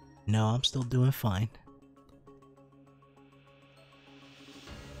 No, I'm still doing fine.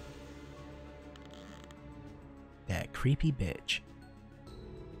 That creepy bitch.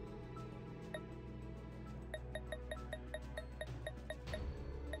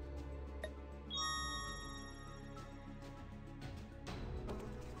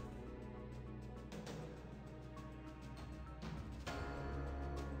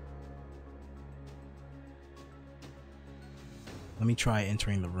 Let me try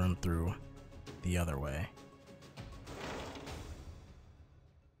entering the room through the other way.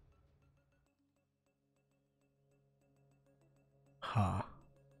 Huh.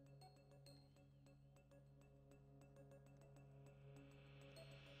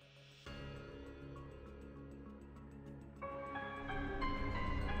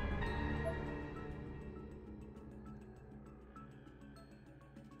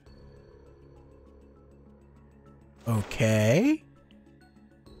 Okay.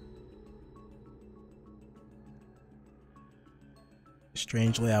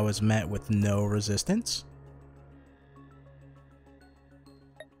 Strangely, I was met with no resistance.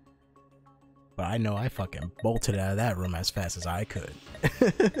 But I know I fucking bolted out of that room as fast as I could.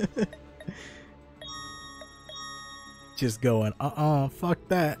 Just going, fuck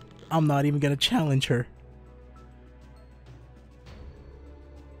that. I'm not even gonna challenge her.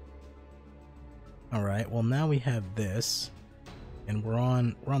 Alright, well now we have this. And we're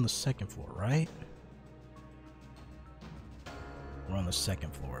on the second floor, right? We're on the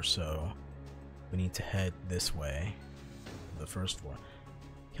second floor, so we need to head this way. The first floor.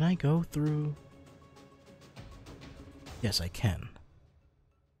 Can I go through? Yes, I can.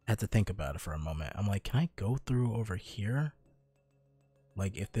 I had to think about it for a moment. I'm like, can I go through over here?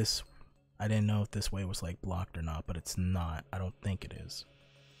 Like, if this... I didn't know if this way was, like, blocked or not, but it's not. I don't think it is.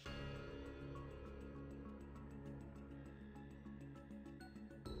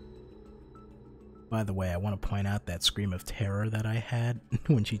 By the way, I want to point out that scream of terror that I had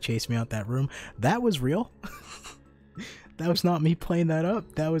when she chased me out that room. That was real. That was not me playing that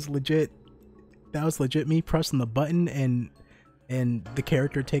up. That was legit me pressing the button and the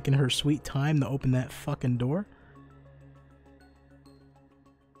character taking her sweet time to open that fucking door.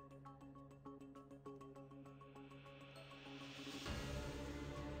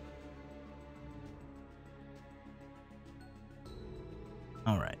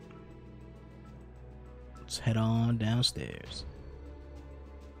 All right. Let's head on downstairs.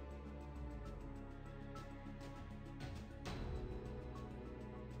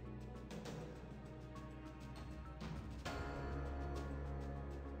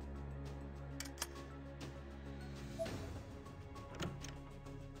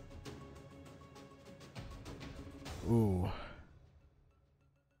 Ooh.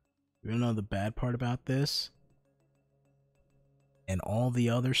 You know the bad part about this? And all the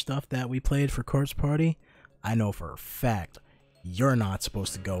other stuff that we played for Corpse Party? I know for a fact you're not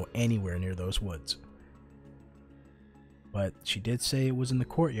supposed to go anywhere near those woods. But she did say it was in the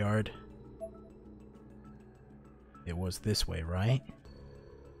courtyard. It was this way, right?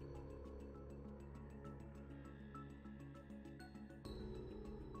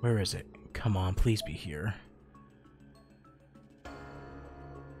 Where is it? Come on, please be here.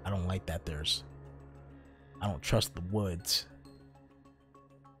 I don't like that I don't trust the woods.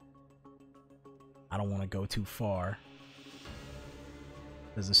 I don't want to go too far.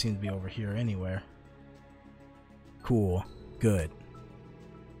 Doesn't seem to be over here anywhere. Cool. Good.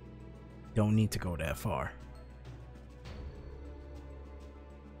 Don't need to go that far.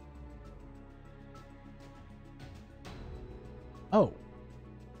 Oh.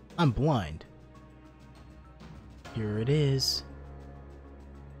 I'm blind. Here it is.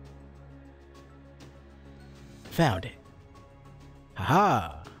 Found it.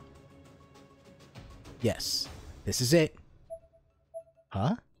 Haha. Yes, this is it.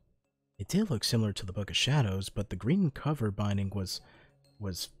 Huh? It did look similar to the Book of Shadows, but the green cover binding was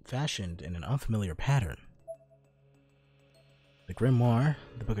fashioned in an unfamiliar pattern. The grimoire,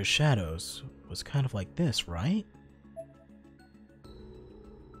 the Book of Shadows, was kind of like this, right?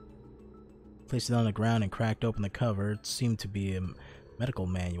 Placed it on the ground and cracked open the cover. It seemed to be a medical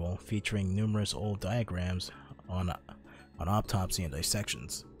manual featuring numerous old diagrams on autopsy and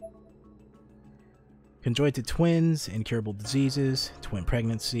dissections. Conjoined twins, incurable diseases, twin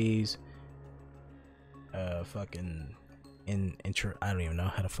pregnancies, I don't even know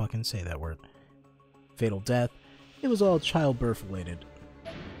how to fucking say that word. Fatal death. It was all childbirth related.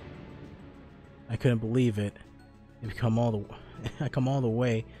 I couldn't believe it. I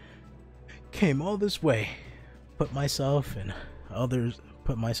came all this way, put myself and others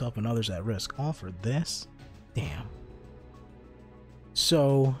at risk, all for this. Damn.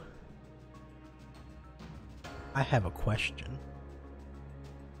 So I have a question.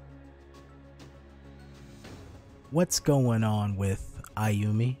 What's going on with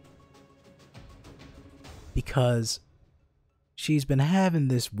Ayumi? Because she's been having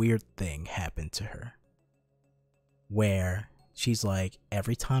this weird thing happen to her. Where she's like,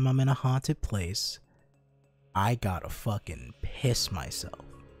 every time I'm in a haunted place, I gotta fucking piss myself.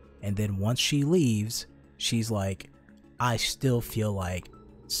 And then once she leaves, she's like, I still feel like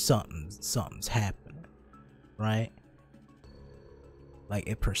something's happening. Right? Like,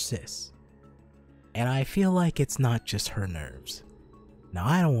 it persists. And I feel like it's not just her nerves. Now,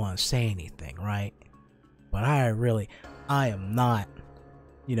 I don't want to say anything, right? But I am not,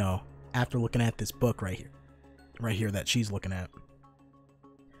 you know, after looking at this book right here that she's looking at,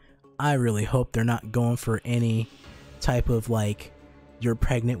 I really hope they're not going for any type of, like, you're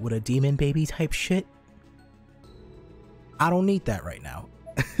pregnant with a demon baby type shit. I don't need that right now.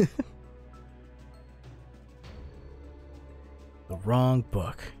 The wrong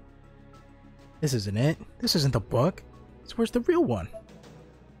book. This isn't it. This isn't the book. So where's the real one?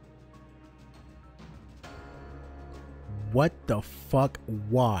 What the fuck?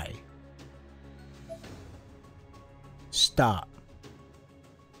 Why? Stop.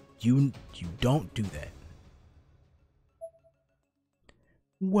 You don't do that.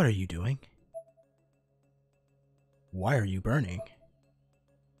 What are you doing? Why are you burning?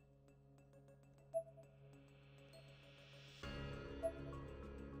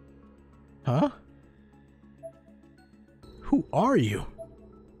 Huh? Who are you?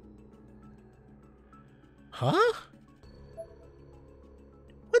 Huh?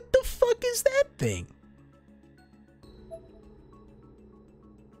 What the fuck is that thing?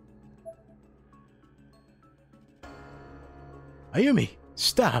 Ayumi,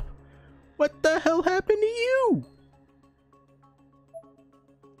 stop! What the hell happened to you?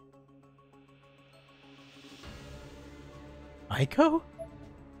 Aiko?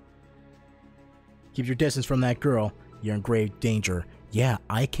 Keep your distance from that girl. You're in grave danger. Yeah,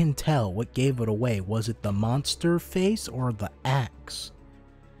 I can tell. What gave it away? Was it the monster face or the axe?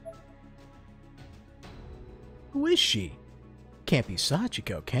 Who is she? Can't be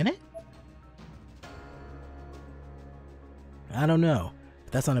Sachiko, can it? I don't know.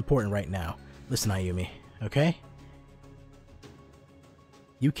 But that's not important right now. Listen, Ayumi, okay?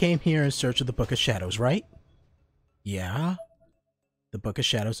 You came here in search of the Book of Shadows, right? Yeah? The Book of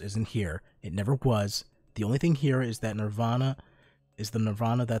Shadows isn't here. It never was. The only thing here is that Nirvana is the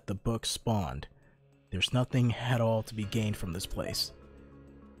Nirvana that the book spawned. There's nothing at all to be gained from this place.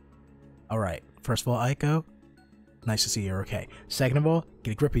 Alright, first of all, Aiko, nice to see you're okay. Second of all,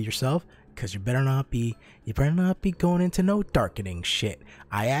 get a grip of yourself, cause you better not be going into no darkening shit.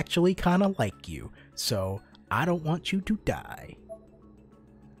 I actually kinda like you, so I don't want you to die.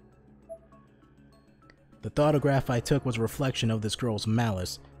 The thoughtograph I took was a reflection of this girl's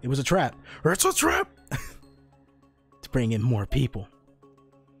malice. It was a trap. It's a trap! To bring in more people.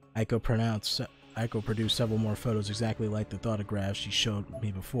 Aiko produced several more photos exactly like the thotographs she showed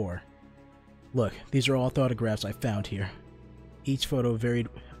me before. Look, these are all photographs I found here. Each photo varied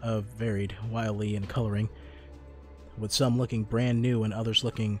wildly in coloring, with some looking brand new and others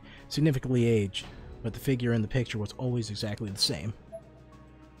looking significantly aged, but the figure in the picture was always exactly the same.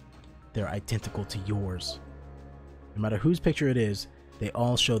 They're identical to yours. No matter whose picture it is, they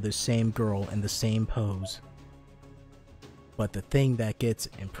all show this same girl in the same pose. But the thing that gets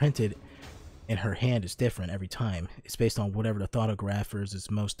imprinted in her hand is different every time. It's based on whatever the photographers is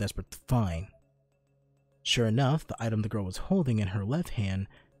most desperate to find. Sure enough, the item the girl was holding in her left hand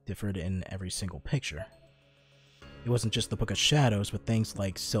differed in every single picture. It wasn't just the Book of Shadows, but things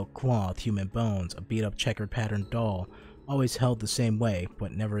like silk cloth, human bones, a beat-up checkered patterned doll, always held the same way,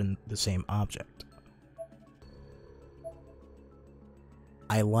 but never in the same object.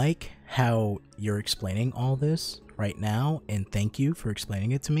 I like how you're explaining all this right now, and thank you for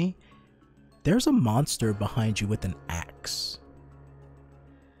explaining it to me. There's a monster behind you with an axe.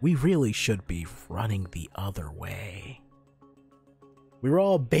 We really should be running the other way. We were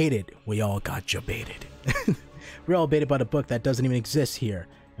all baited. We all got you baited. We were all baited by the book that doesn't even exist here,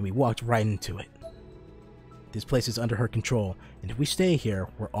 and we walked right into it. This place is under her control, and if we stay here,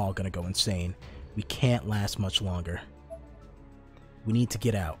 we're all gonna go insane. We can't last much longer. We need to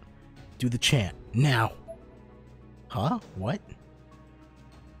get out. Do the chant, now! Huh? What?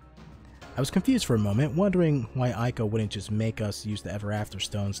 I was confused for a moment, wondering why Aiko wouldn't just make us use the Ever After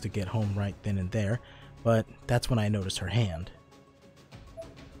stones to get home right then and there, but that's when I noticed her hand.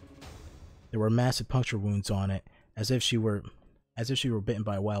 There were massive puncture wounds on it, as if she were bitten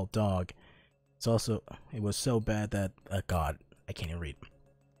by a wild dog. It was so bad that, God, I can't even read.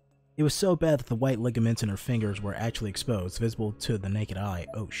 It was so bad that the white ligaments in her fingers were actually exposed, visible to the naked eye.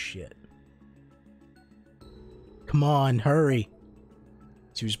 Oh shit. Come on, hurry!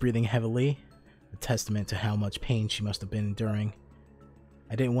 She was breathing heavily, a testament to how much pain she must have been enduring.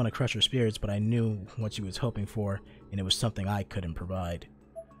 I didn't want to crush her spirits, but I knew what she was hoping for, and it was something I couldn't provide.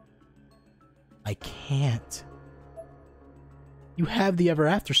 I can't. You have the Ever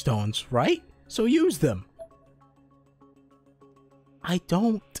After stones, right? So use them. I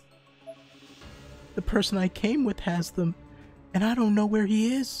don't. The person I came with has them, and I don't know where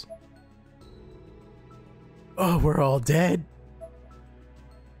he is. Oh, we're all dead.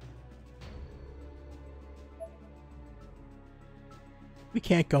 We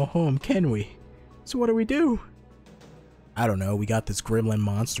can't go home, can we? So what do we do? I don't know, we got this gremlin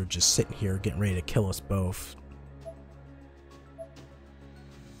monster just sitting here getting ready to kill us both.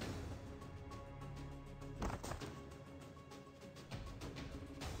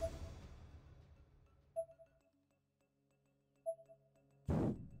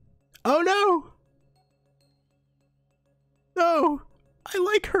 Oh no! No! I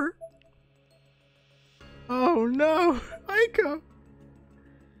like her! Oh no! Aiko!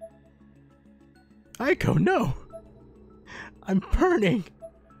 Aiko, no! I'm burning!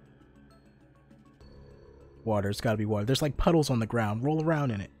 Water, it's gotta be water. There's like puddles on the ground. Roll around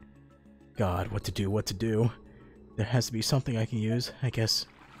in it. God, what to do, what to do? There has to be something I can use, I guess.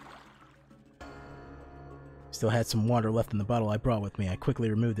 Still had some water left in the bottle I brought with me. I quickly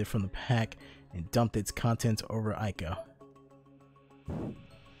removed it from the pack and dumped its contents over Aiko.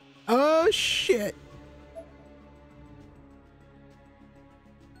 Oh shit!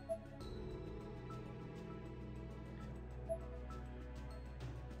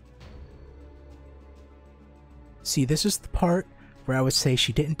 See, this is the part where I would say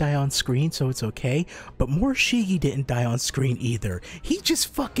she didn't die on screen, so it's okay, but Morishige didn't die on screen either. He just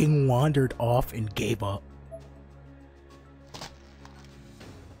fucking wandered off and gave up.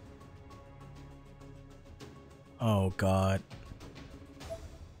 Oh god.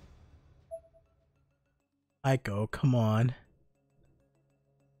 Aiko, come on.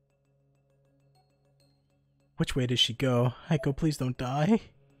 Which way does she go? Aiko, please don't die.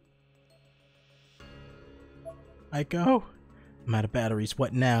 Aiko? I'm out of batteries.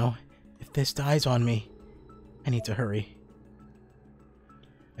 What now? If this dies on me, I need to hurry.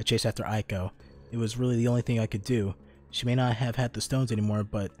 I chased after Aiko. It was really the only thing I could do. She may not have had the stones anymore,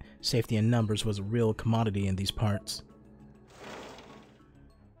 but safety in numbers was a real commodity in these parts.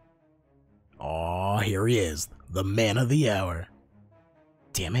 Aw, here he is, the man of the hour.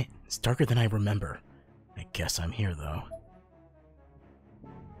 Damn it, it's darker than I remember. I guess I'm here, though.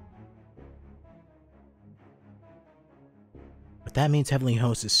 But that means Heavenly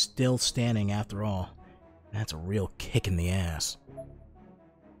Host is still standing after all. That's a real kick in the ass.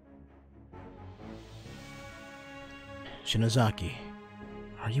 Shinozaki,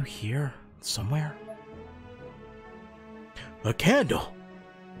 are you here somewhere? A candle!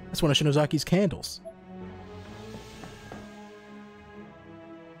 That's one of Shinozaki's candles.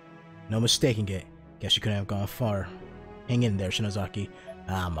 No mistaking it. Guess you couldn't have gone far. Hang in there, Shinozaki.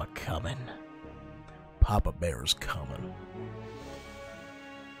 I'm a-comin'. Papa Bear's coming.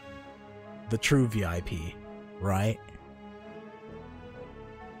 The true VIP, right?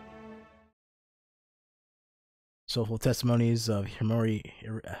 Soulful testimonies of Himori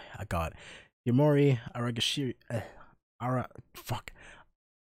Aragashiri. Fuck.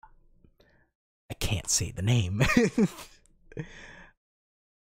 I can't say the name.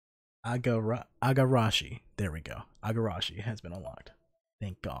 Agarashi. There we go. Agarashi has been unlocked.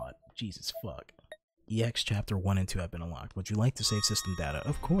 Thank God. Jesus fuck. EX Chapter 1 and 2 have been unlocked. Would you like to save system data?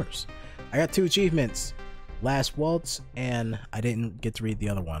 Of course. I got 2 achievements. Last Waltz, and I didn't get to read the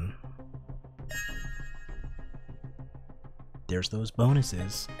other one. There's those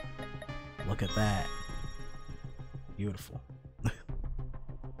bonuses. Look at that. Beautiful.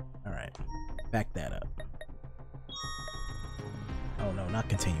 Alright. Back that up. Oh no, not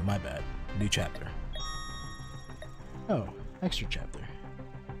continue, my bad. New chapter. Oh, extra chapter.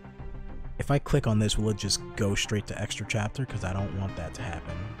 If I click on this, will it just go straight to extra chapter? Because I don't want that to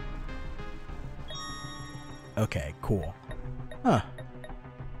happen. Okay, cool. Huh.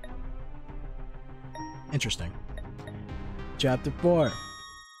 Interesting. Chapter 4.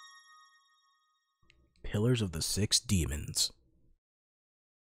 Pillars of the 6 Demons.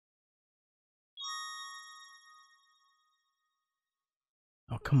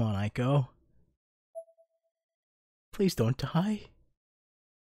 Oh, come on, Aiko. Please don't die.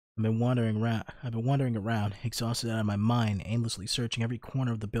 I've been wandering around, exhausted out of my mind, aimlessly searching every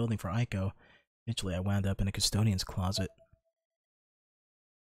corner of the building for Aiko. Eventually, I wound up in a custodian's closet.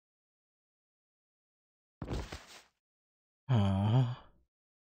 Aww.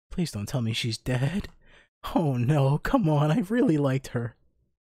 Please don't tell me she's dead. Oh no, come on, I really liked her.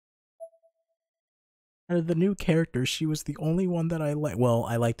 Out of the new characters, she was the only one that I liked. Well,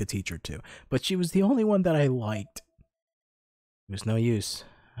 I liked the teacher too, but she was the only one that I liked. It was no use.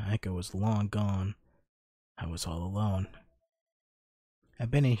 Aiko was long gone. I was all alone.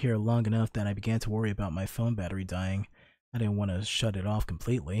 I've been in here long enough that I began to worry about my phone battery dying. I didn't want to shut it off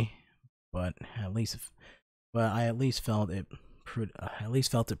completely, but I at least felt it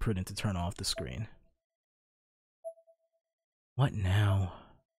prudent to turn off the screen. What now?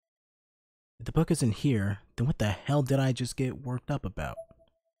 If the book isn't here, then what the hell did I just get worked up about?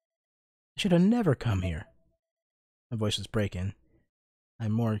 I should have never come here. My voice was breaking.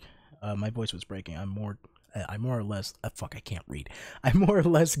 My voice was breaking. I'm more or less, fuck, I can't read. I'm more or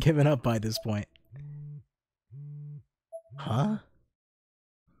less given up by this point. Huh?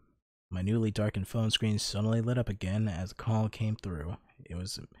 My newly darkened phone screen suddenly lit up again as a call came through. It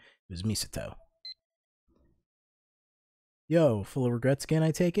was Misato. Yo, full of regrets again,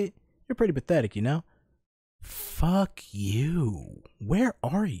 I take it? You're pretty pathetic, you know? Fuck you. Where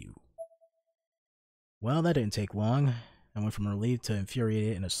are you? Well, that didn't take long. I went from relieved to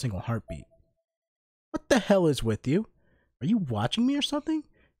infuriated in a single heartbeat. What the hell is with you? Are you watching me or something? You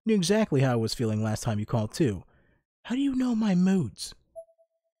knew exactly how I was feeling last time you called too. How do you know my moods?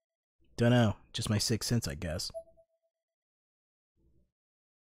 Dunno, just my sixth sense, I guess.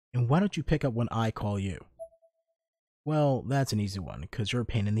 And why don't you pick up when I call you? Well, that's an easy one, because you're a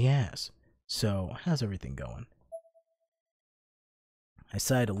pain in the ass. So, how's everything going? I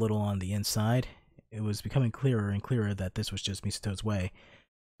sighed a little on the inside. It was becoming clearer and clearer that this was just Misato's way.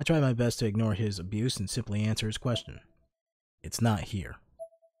 I tried my best to ignore his abuse and simply answer his question. It's not here.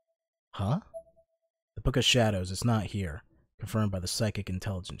 Huh? The Book of Shadows is not here, confirmed by the psychic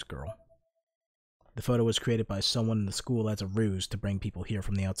intelligence girl. The photo was created by someone in the school as a ruse to bring people here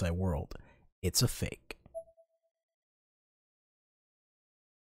from the outside world. It's a fake.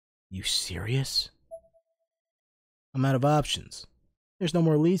 You serious? I'm out of options. There's no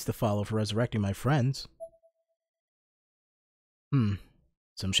more leads to follow for resurrecting my friends. Some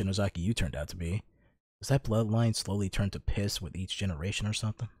Shinozaki you turned out to be. Does that bloodline slowly turn to piss with each generation or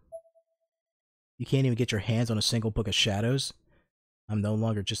something? You can't even get your hands on a single Book of Shadows? I'm no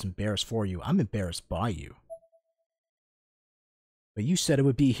longer just embarrassed for you, I'm embarrassed by you. But you said it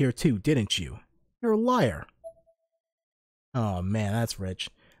would be here too, didn't you? You're a liar. Oh man, that's rich.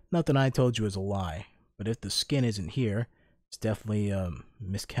 Nothing I told you is a lie. But if the skin isn't here, it's definitely a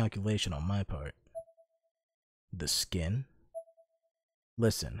miscalculation on my part. The skin?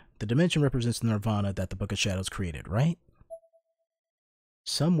 Listen, the dimension represents the nirvana that the Book of Shadows created, right?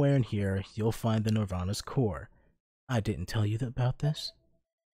 Somewhere in here, you'll find the nirvana's core. I didn't tell you about this.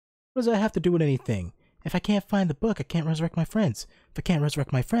 What does that have to do with anything? If I can't find the book, I can't resurrect my friends. If I can't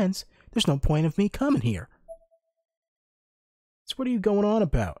resurrect my friends, there's no point of me coming here. So what are you going on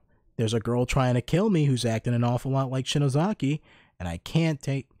about? There's a girl trying to kill me who's acting an awful lot like Shinozaki, and I can't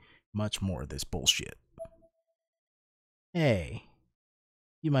take much more of this bullshit. Hey,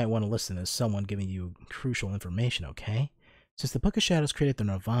 you might want to listen to someone giving you crucial information, okay? Since the Book of Shadows created the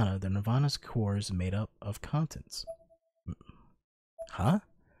Nirvana's core is made up of contents. Huh?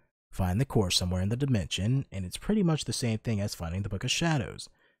 Find the core somewhere in the dimension, and it's pretty much the same thing as finding the Book of Shadows,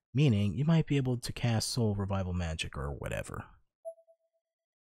 meaning you might be able to cast soul revival magic or whatever.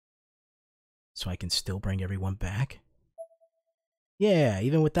 So I can still bring everyone back? Yeah,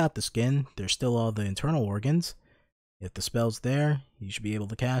 even without the skin, there's still all the internal organs. If the spell's there, you should be able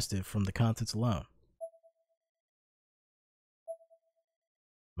to cast it from the contents alone.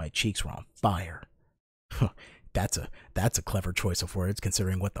 My cheeks were on fire. That's a clever choice of words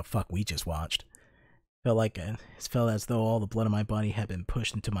considering what the fuck we just watched. It felt as though all the blood in my body had been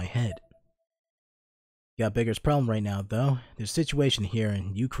pushed into my head. You got a bigger problem right now, though. There's a situation here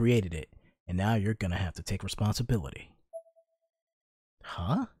and you created it, and now you're gonna have to take responsibility.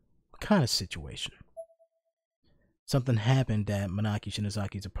 Huh? What kind of situation? Something happened at Manaki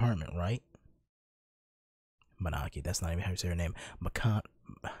Shinozaki's apartment, right? Manaki, that's not even how you say her name. Makina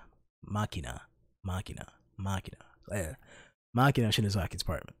Shinozaki's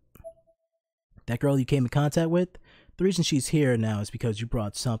apartment. That girl you came in contact with? The reason she's here now is because you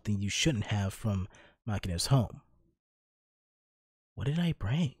brought something you shouldn't have from Makina's home. What did I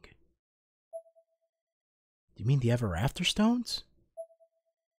bring? You mean the Ever After Stones?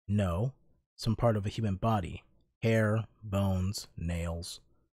 No, some part of a human body. Hair, bones, nails.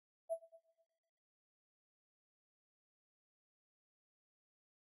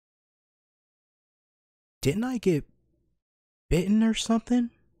 Didn't I get bitten or something?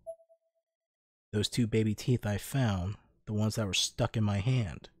 Those two baby teeth I found, the ones that were stuck in my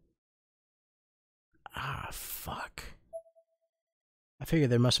hand. Ah, fuck. I figured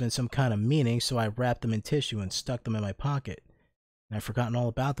there must have been some kind of meaning, so I wrapped them in tissue and stuck them in my pocket. And I've forgotten all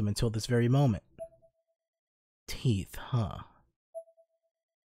about them until this very moment. Teeth, huh?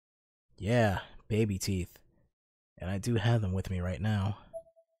 Yeah, baby teeth. And I do have them with me right now.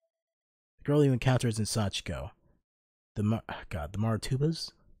 The girl you encountered is in Sachiko. The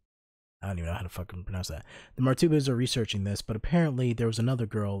Marutubas? I don't even know how to fucking pronounce that. The Marutubas are researching this, but apparently there was another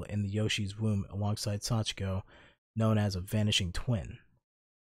girl in the Yoshi's womb alongside Sachiko, known as a vanishing twin.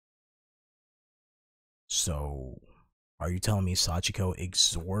 So, are you telling me Sachiko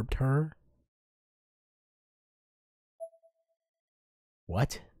absorbed her?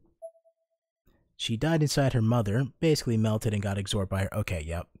 What? She died inside her mother, basically melted and got absorbed by her. Okay,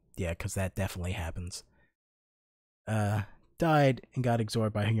 yep. Yeah, because that definitely happens. Died and got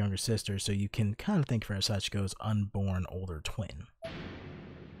absorbed by her younger sister, so you can kind of think of her as Sachiko's unborn older twin.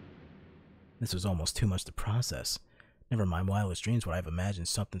 This was almost too much to process. Never in my wildest dreams would I have imagined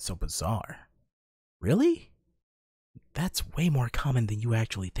something so bizarre. Really? That's way more common than you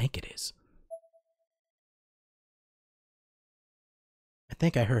actually think it is. I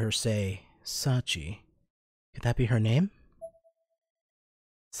think I heard her say, Sachi. Could that be her name?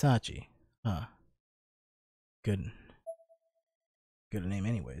 Sachi. Huh. Good name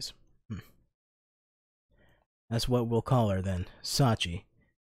anyways. That's what we'll call her then, Sachi.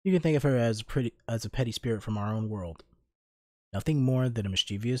 You can think of her as a petty spirit from our own world. Nothing more than a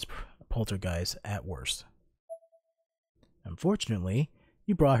mischievous poltergeist at worst. Unfortunately,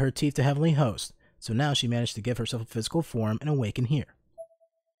 you brought her teeth to Heavenly Host, so now she managed to give herself a physical form and awaken here.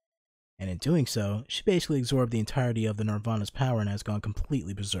 And in doing so, she basically absorbed the entirety of the Nirvana's power and has gone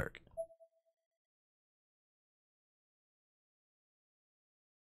completely berserk.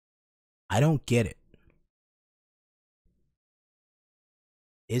 I don't get it.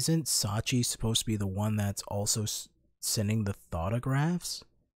 Isn't Sachi supposed to be the one that's also sending the thoughtographs?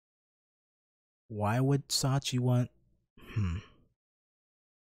 Why would Sachi want...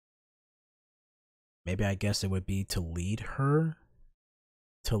 Maybe I guess it would be to lead her?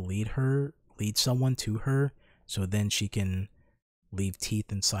 Lead someone to her, so then she can leave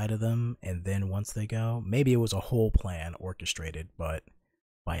teeth inside of them, and then once they go... Maybe it was a whole plan orchestrated, but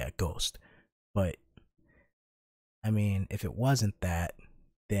by a ghost. But, I mean, if it wasn't that,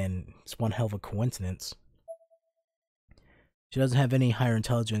 then it's one hell of a coincidence. She doesn't have any higher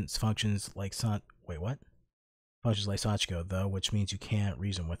intelligence functions like functions like Sachiko, though, which means you can't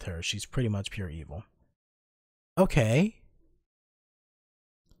reason with her. She's pretty much pure evil. Okay.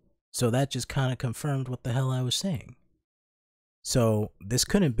 So that just kind of confirmed what the hell I was saying. So this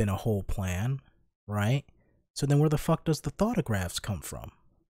couldn't have been a whole plan, right? So then where the fuck does the thougtographs come from?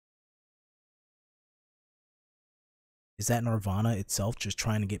 Is that Nirvana itself just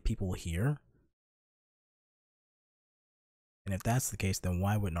trying to get people here? And if that's the case, then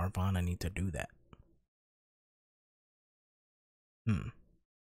why would Nirvana need to do that?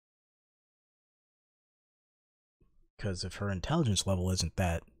 Because if her intelligence level isn't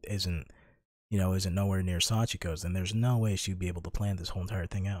nowhere near Sachiko's, then there's no way she'd be able to plan this whole entire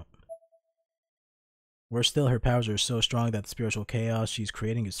thing out. Worse still, her powers are so strong that the spiritual chaos she's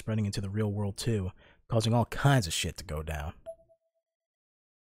creating is spreading into the real world too, causing all kinds of shit to go down.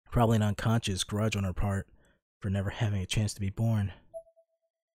 Probably an unconscious grudge on her part for never having a chance to be born.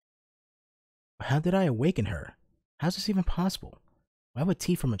 How did I awaken her? How's this even possible? Why would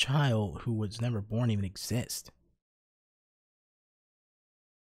teeth from a child who was never born even exist?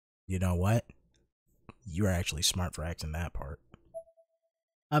 You know what? You're actually smart for asking that part.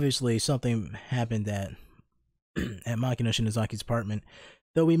 Obviously, something happened at Makino Shinozaki's apartment,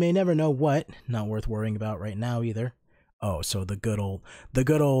 though we may never know what. Not worth worrying about right now either. Oh, so the good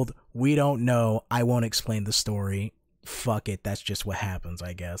old, we don't know, I won't explain the story. Fuck it, that's just what happens,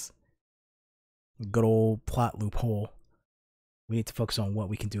 I guess. Good old plot loophole. We need to focus on what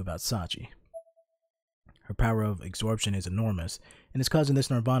we can do about Sachi. Her power of absorption is enormous, and it's causing this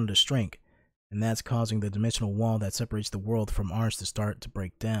Nirvana to shrink, and that's causing the dimensional wall that separates the world from ours to start to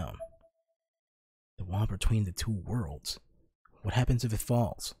break down. The wall between the two worlds. What happens if it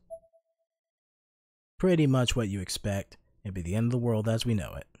falls? Pretty much what you expect. It'd be the end of the world as we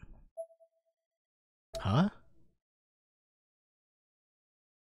know it. Huh?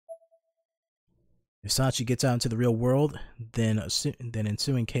 If Sachi gets out into the real world, then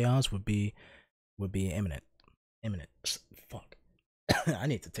ensuing chaos would be imminent. Fuck. I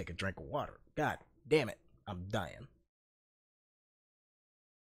need to take a drink of water. God damn it. I'm dying.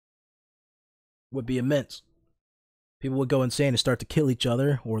 Would be immense. People would go insane and start to kill each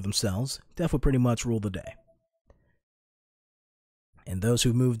other or themselves. Death would pretty much rule the day. And those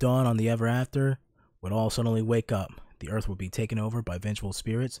who moved on the ever after would all suddenly wake up. The earth would be taken over by vengeful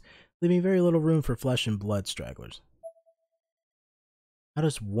spirits, leaving very little room for flesh and blood stragglers. How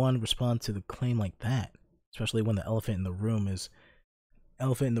does one respond to the claim like that? Especially when the elephant in the room is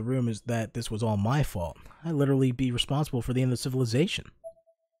that this was all my fault. I'd literally be responsible for the end of civilization.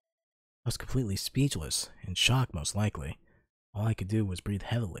 I was completely speechless, in shock most likely. All I could do was breathe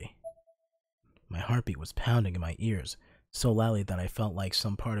heavily. My heartbeat was pounding in my ears, so loudly that I felt like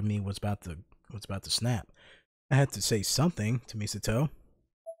some part of me was about to snap. I had to say something to Misato.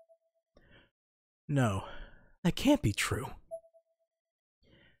 No, that can't be true.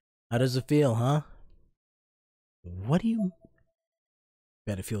 How does it feel, huh? What do you...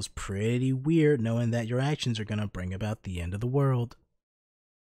 Bet it feels pretty weird knowing that your actions are gonna bring about the end of the world.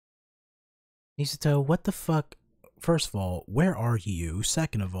 Misato, what the fuck? First of all, where are you?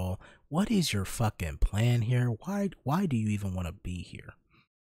 Second of all, what is your fucking plan here? Why do you even want to be here?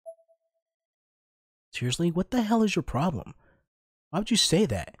 Seriously, what the hell is your problem? Why would you say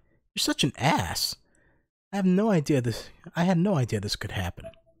that? You're such an ass. I had no idea this could happen.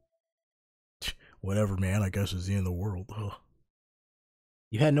 Whatever, man. I guess it's the end of the world. Ugh.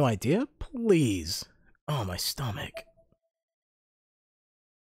 You had no idea? Please. Oh, my stomach.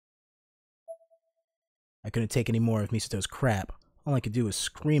 I couldn't take any more of Misato's crap. all I could do was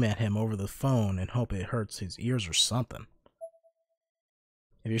scream at him over the phone and hope it hurts his ears or something.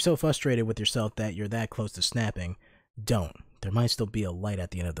 If you're so frustrated with yourself that you're that close to snapping, don't. There might still be a light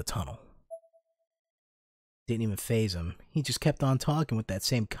at the end of the tunnel. Didn't even faze him. He just kept on talking with that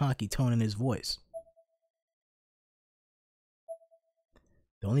same cocky tone in his voice.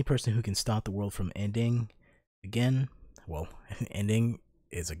 The only person who can stop the world from ending again, well, ending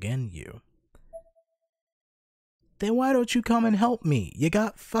is again you. Then why don't you come and help me? You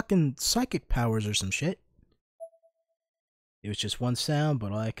got fucking psychic powers or some shit. It was just one sound,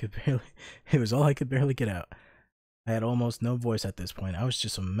 but it was all I could barely get out. I had almost no voice at this point. I was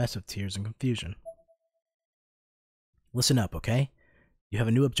just a mess of tears and confusion. Listen up, okay? You have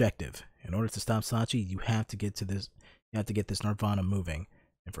a new objective. In order to stop Sachi, you have to get this Nirvana moving.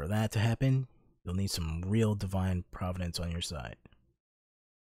 And for that to happen, you'll need some real divine providence on your side.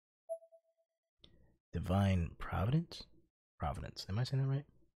 Divine providence? Providence. Am I saying that right?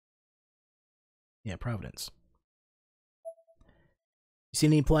 Yeah, providence. You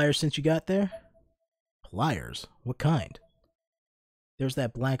seen any pliers since you got there? Pliers? What kind? There's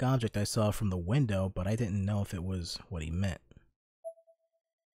that black object I saw from the window, but I didn't know if it was what he meant.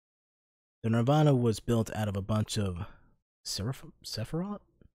 The Nirvana was built out of a bunch of Sephiroth?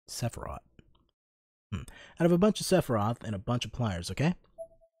 Out of a bunch of Sephiroth and a bunch of pliers, okay?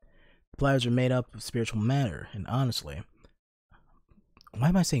 The pliers are made up of spiritual matter, and honestly... Why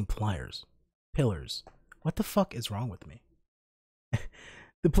am I saying pliers? Pillars. What the fuck is wrong with me?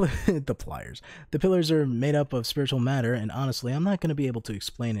 The pliers. The pillars are made up of spiritual matter, and honestly, I'm not going to be able to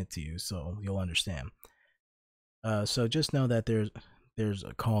explain it to you, so you'll understand. So just know that there's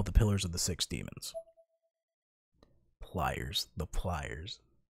called the Pillars of the Six Demons. Pliers. The pliers.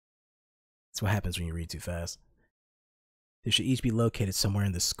 That's what happens when you read too fast. They should each be located somewhere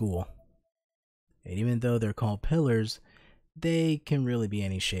in the school. And even though they're called pillars, they can really be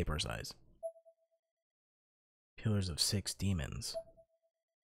any shape or size. Pillars of Six Demons.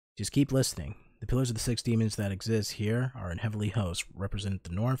 Just keep listening. The pillars of the six demons that exist here are in Heavenly Host, represent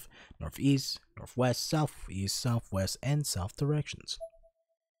the north, northeast, northwest, southeast, southwest, and south directions.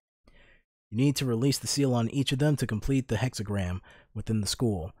 You need to release the seal on each of them to complete the hexagram within the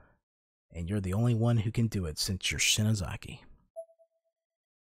school, and you're the only one who can do it since you're Shinozaki.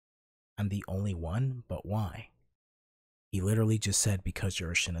 I'm the only one? But why? He literally just said because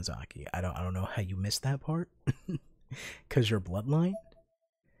you're a Shinozaki. I don't know how you missed that part. Because you're bloodline?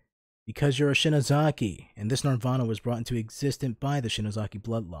 Because you're a Shinozaki, and this Nirvana was brought into existence by the Shinozaki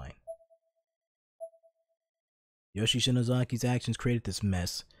bloodline. Yoshi Shinozaki's actions created this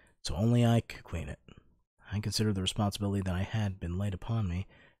mess, so only I could clean it. I considered the responsibility that I had been laid upon me,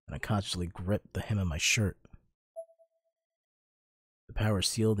 and I consciously gripped the hem of my shirt. The power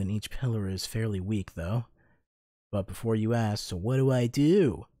sealed in each pillar is fairly weak, though. But before you ask, so what do I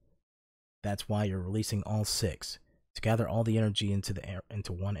do? That's why you're releasing all six, to gather all the energy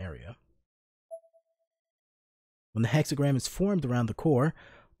into one area. When the hexagram is formed around the core,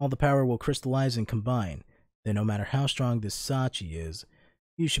 all the power will crystallize and combine. Then no matter how strong this Sachi is,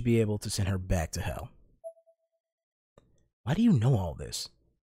 you should be able to send her back to hell. Why do you know all this?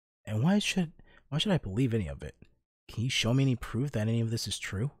 And why should I believe any of it? Can you show me any proof that any of this is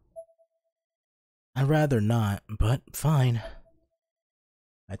true? I'd rather not, but fine.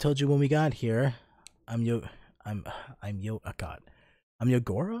 I told you when we got here, I'm Yogora?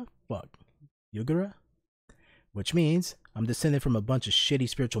 Fuck. Yogura? Which means I'm descended from a bunch of shitty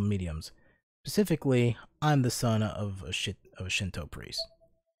spiritual mediums. Specifically, I'm the son of a Shinto priest.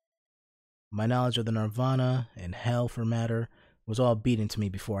 My knowledge of the Nirvana, and hell for matter, was all beaten to me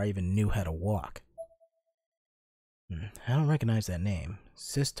before I even knew how to walk. I don't recognize that name.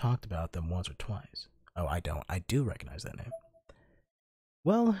 Sis talked about them once or twice. Oh, I don't. I do recognize that name.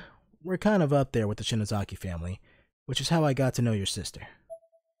 Well, we're kind of up there with the Shinozaki family, which is how I got to know your sister.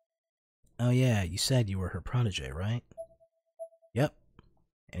 Oh yeah, you said you were her protege, right? Yep.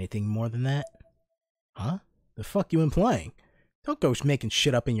 Anything more than that? Huh? The fuck you implying? Don't go making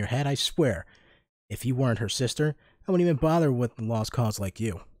shit up in your head, I swear. If you weren't her sister, I wouldn't even bother with a lost cause like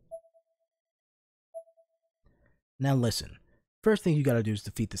you. Now listen, first thing you gotta do is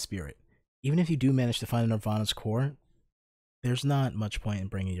defeat the spirit. Even if you do manage to find Nirvana's core, there's not much point in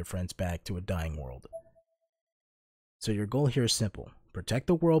bringing your friends back to a dying world. So your goal here is simple. Protect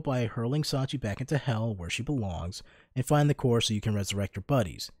the world by hurling Sachi back into hell where she belongs, and find the core so you can resurrect your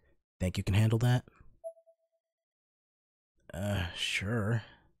buddies. Think you can handle that? Sure.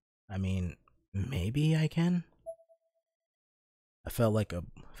 I mean, maybe I can? I felt like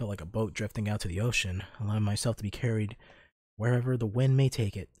a boat drifting out to the ocean, allowing myself to be carried wherever the wind may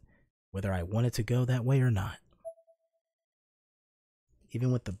take it, whether I wanted to go that way or not.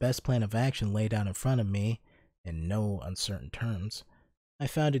 even with the best plan of action laid out in front of me in no uncertain terms, I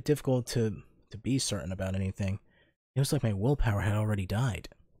found it difficult to be certain about anything. It was like my willpower had already died.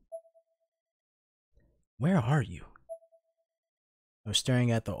 Where are you? I was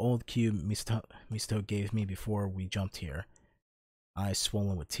staring at the old cube Misato gave me before we jumped here, eyes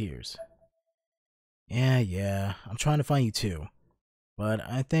swollen with tears. Yeah, I'm trying to find you too, but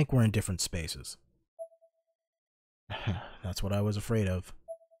I think we're in different spaces. That's what I was afraid of.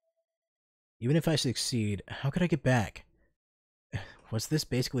 Even if I succeed, how could I get back? Was this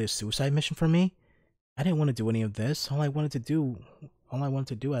basically a suicide mission for me? I didn't want to do any of this. All I wanted to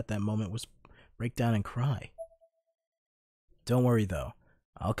do at that moment was break down and cry. Don't worry though.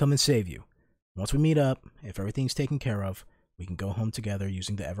 I'll come and save you. Once we meet up, if everything's taken care of, we can go home together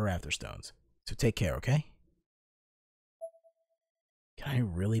using the Ever After Stones. So take care, okay? Can I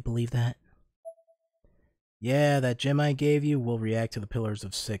really believe that? Yeah, that gem I gave you will react to the Pillars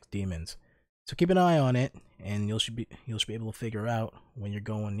of 6 demons. So keep an eye on it, and you'll should be able to figure out when you're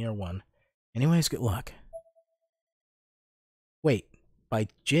going near one. Anyways, good luck. Wait, by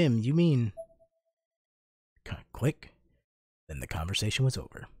gem, you mean... Click. Then the conversation was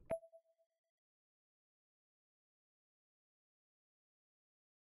over.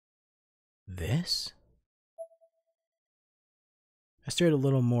 This? I stared a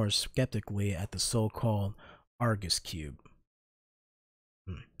little more skeptically at the so-called Argus Cube.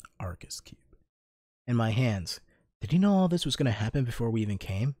 Argus Cube. In my hands. Did he know all this was going to happen before we even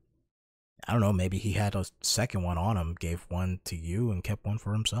came? I don't know, maybe he had a second one on him, gave one to you, and kept one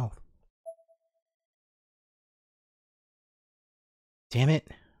for himself. Damn it.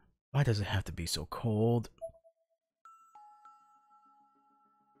 Why does it have to be so cold?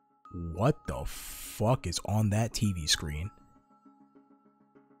 What the fuck is on that TV screen?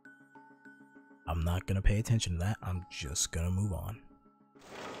 I'm not gonna pay attention to that. I'm just gonna move on.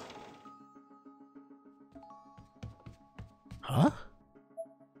 Huh?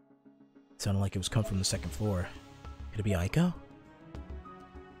 It sounded like it was coming from the second floor. Could it be Aiko?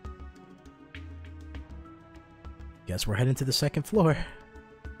 Guess we're heading to the second floor.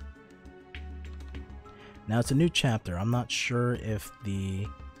 Now it's a new chapter. I'm not sure if the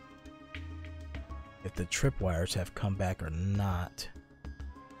tripwires have come back or not.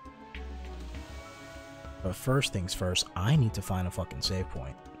 But first things first, I need to find a fucking save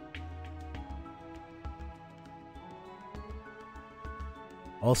point.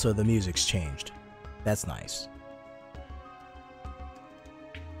 Also, the music's changed. That's nice.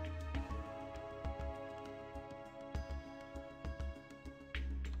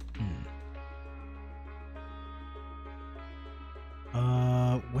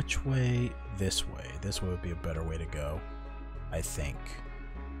 Which way? This way. This way would be a better way to go, I think.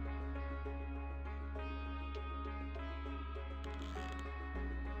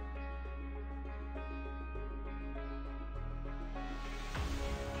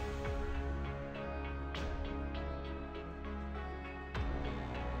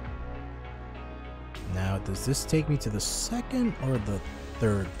 Now, does this take me to the second or the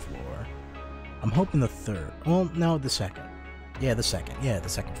third floor? I'm hoping the third. Well, no, the second. Yeah, the second. Yeah, the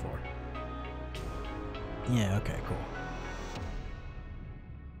second floor. Yeah, okay, cool.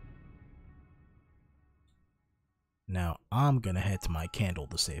 Now, I'm gonna head to my candle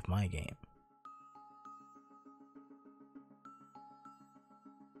to save my game.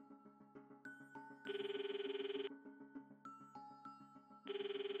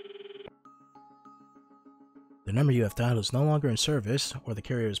 The number you have dialed is no longer in service, or the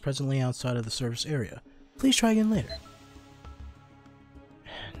carrier is presently outside of the service area. Please try again later.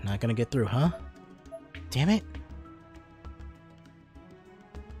 Not gonna get through, huh? Damn it.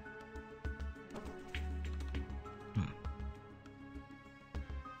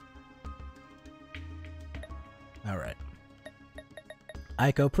 Alright.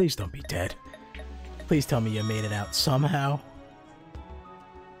 Aiko, please don't be dead. Please tell me you made it out somehow.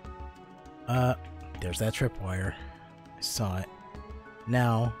 There's that tripwire. I saw it.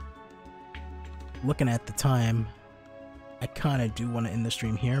 Now, looking at the time, I kind of do want to end the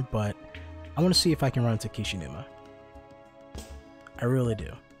stream here, but I want to see if I can run to Kishinuma. I really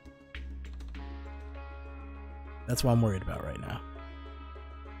do. That's what I'm worried about right now.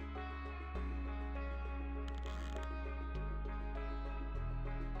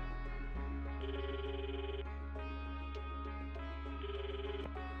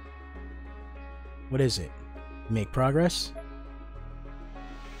 What is it? You make progress?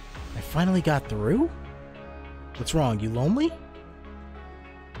 I finally got through? What's wrong? You lonely?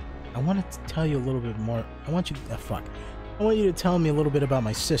 I wanted to tell you a little bit more. I want you to tell me a little bit about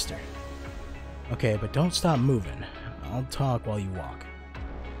my sister. Okay, but don't stop moving. I'll talk while you walk.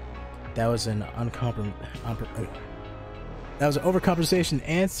 That was an that was an overcompensation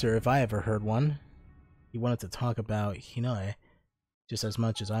answer if I ever heard one. He wanted to talk about Hinoe just as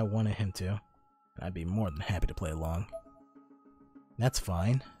much as I wanted him to, and I'd be more than happy to play along. That's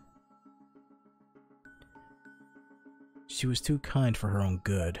fine. She was too kind for her own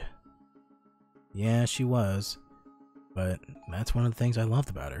good. Yeah, she was, but that's one of the things I loved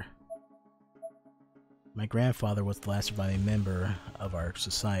about her. My grandfather was the last surviving member of our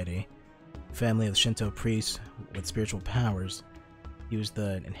society, a family of Shinto priests with spiritual powers. He was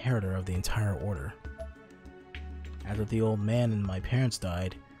the inheritor of the entire order. After the old man and my parents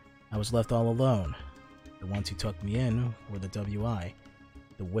died, I was left all alone. The ones who took me in were the WI,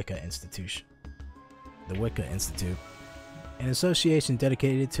 the Wicca Institute. The Wicca Institute, an association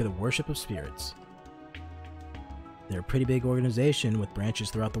dedicated to the worship of spirits. They're a pretty big organization with branches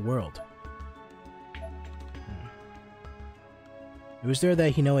throughout the world. It was there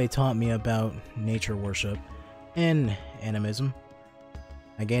that Hinoe taught me about nature worship and animism.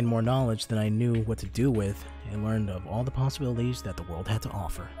 I gained more knowledge than I knew what to do with, and learned of all the possibilities that the world had to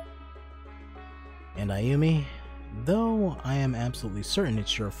offer. And Ayumi, though I am absolutely certain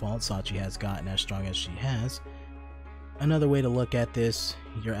it's your fault Sachi has gotten as strong as she has, another way to look at this,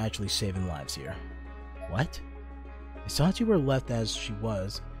 you're actually saving lives here. What? If Sachi were left as she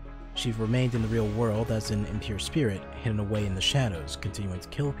was, she'd remained in the real world as an impure spirit, hidden away in the shadows, continuing to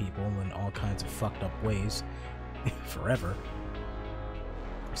kill people in all kinds of fucked up ways forever.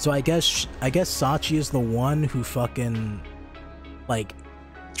 So I guess Sachi is the one who fucking, like,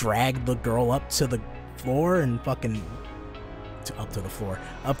 dragged the girl up to the floor and fucking up to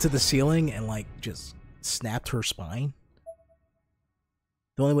the ceiling and, like, just snapped her spine.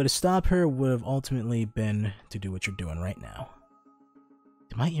 The only way to stop her would have ultimately been to do what you're doing right now.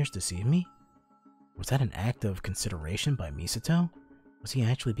 Did my ears deceive me? Was that an act of consideration by Misato? Was he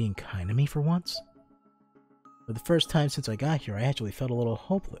actually being kind to me for once? For the first time since I got here, I actually felt a little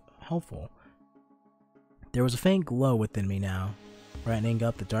helpful. There was a faint glow within me now, brightening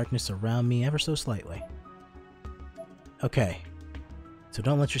up the darkness around me ever so slightly. Okay, so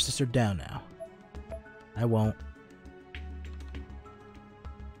don't let your sister down now. I won't.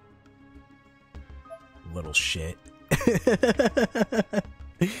 Little shit.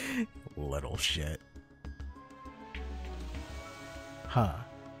 Little shit. Huh.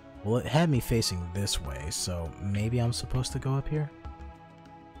 Well, it had me facing this way, so maybe I'm supposed to go up here?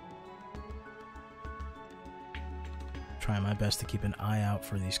 Trying my best to keep an eye out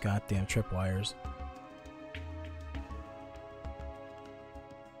for these goddamn tripwires.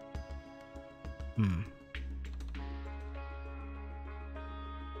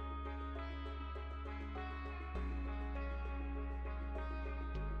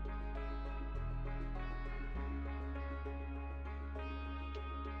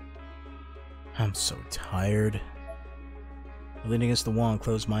 I'm so tired. I leaned against the wall and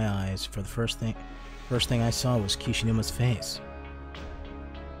closed my eyes. For the first thing I saw was Kishinuma's face.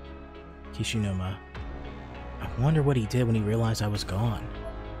 Kishinuma. I wonder what he did when he realized I was gone.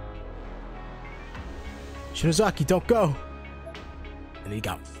 Shinozaki, don't go! And he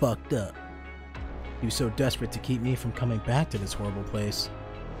got fucked up. He was so desperate to keep me from coming back to this horrible place.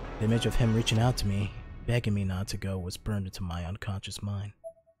 The image of him reaching out to me, begging me not to go, was burned into my unconscious mind.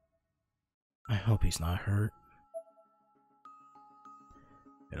 I hope he's not hurt.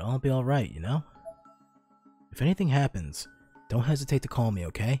 It'll all be alright, you know? If anything happens, don't hesitate to call me,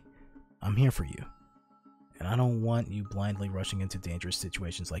 okay? I'm here for you. And I don't want you blindly rushing into dangerous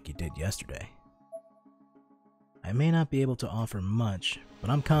situations like you did yesterday. I may not be able to offer much, but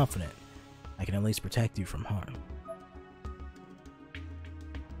I'm confident I can at least protect you from harm.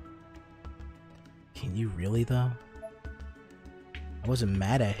 Can you really, though? I wasn't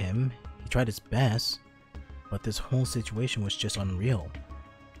mad at him. He tried his best, but this whole situation was just unreal.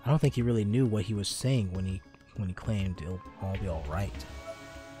 I don't think he really knew what he was saying when he claimed it'll all be alright.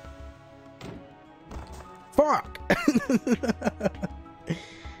 Fuck!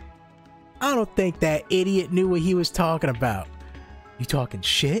 I don't think that idiot knew what he was talking about. You talking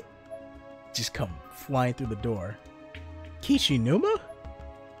shit? Just come flying through the door. Kishinuma?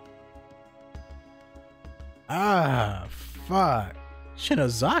 Ah, fuck.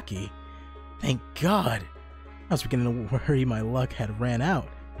 Shinozaki? Thank God. I was beginning to worry my luck had ran out,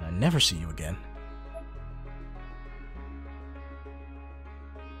 and I'd never see you again.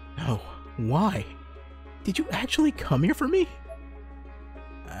 No, why? Did you actually come here for me?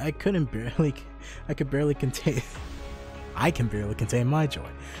 I can barely contain my joy.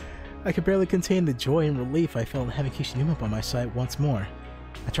 I could barely contain the joy and relief I felt having Kishinuma by my side once more.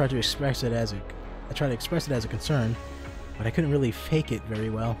 I tried to express it as a concern, but I couldn't really fake it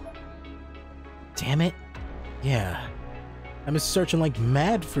very well. Damn it. Yeah. I've been searching like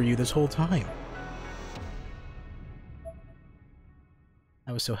mad for you this whole time.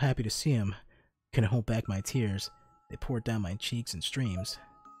 I was so happy to see him. Couldn't hold back my tears. They poured down my cheeks in streams.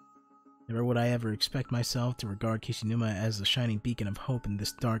 Never would I ever expect myself to regard Kishinuma as a shining beacon of hope in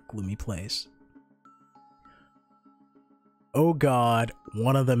this dark, gloomy place. Oh god,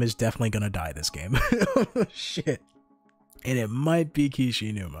 one of them is definitely gonna die this game. Shit. And it might be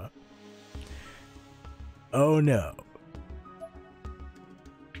Kishinuma. Oh no.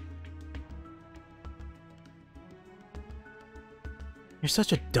 You're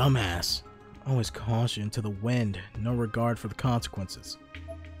such a dumbass. Always caution to the wind, no regard for the consequences.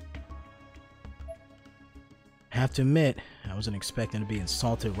 I have to admit, I wasn't expecting to be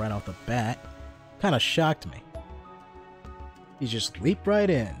insulted right off the bat. Kinda shocked me. You just leap right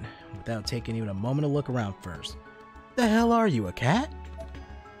in, without taking even a moment to look around first. The hell are you, a cat?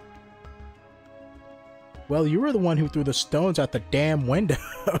 Well, you were the one who threw the stones out the damn window.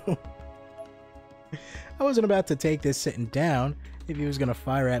 I wasn't about to take this sitting down. If he was gonna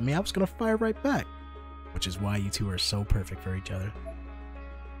fire at me, I was gonna fire right back. Which is why you two are so perfect for each other.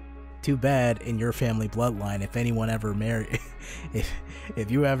 Too bad in your family bloodline, if anyone ever marry,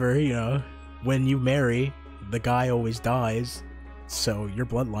 if you ever, you know, when you marry, the guy always dies, so your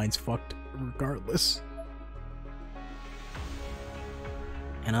bloodline's fucked regardless.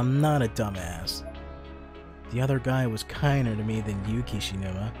 And I'm not a dumbass. The other guy was kinder to me than you,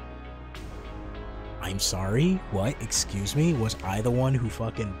 Kishinuma. I'm sorry? What? Excuse me? Was I the one who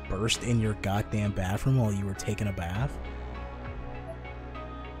fucking burst in your goddamn bathroom while you were taking a bath?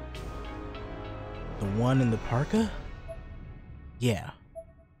 The one in the parka? Yeah.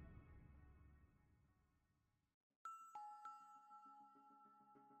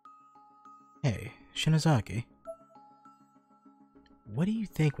 Hey, Shinozaki. What do you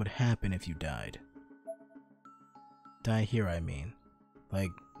think would happen if you died? Die here, I mean. Like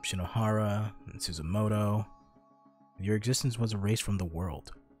Shinohara and Suzumoto. If your existence was erased from the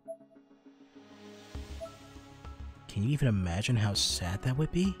world. Can you even imagine how sad that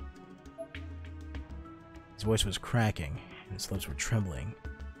would be? His voice was cracking, and his lips were trembling.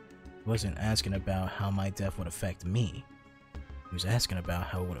 He wasn't asking about how my death would affect me. He was asking about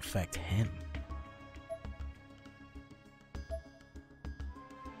how it would affect him.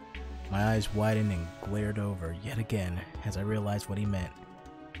 My eyes widened and glared over yet again as I realized what he meant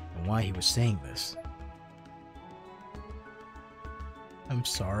and why he was saying this. I'm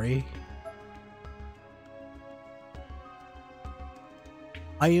sorry.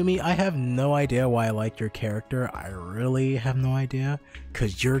 Ayumi, I have no idea why I like your character. I really have no idea.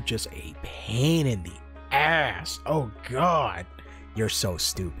 Because you're just a pain in the ass. Oh god. You're so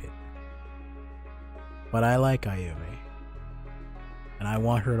stupid. But I like Ayumi. And I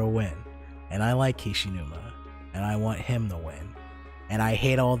want her to win. And I like Kishinuma. And I want him to win. And I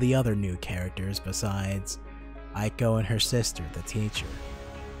hate all the other new characters besides Aiko and her sister, the teacher.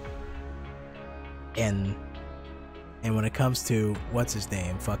 And when it comes to, what's his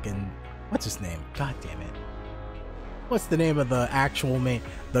name? What's his name? God damn it. What's the name of the actual main,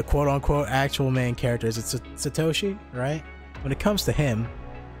 the quote-unquote actual main character? Is it Satoshi, right? When it comes to him,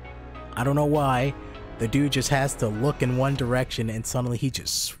 I don't know why, the dude just has to look in one direction and suddenly he's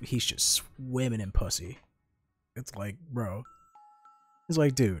just swimming in pussy. It's like, bro. It's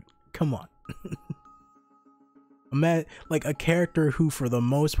like, dude, come on. Like a character who, for the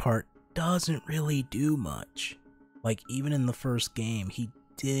most part, doesn't really do much. Like, even in the first game, he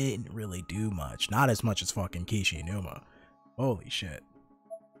didn't really do much. Not as much as fucking Kishinuma. Holy shit.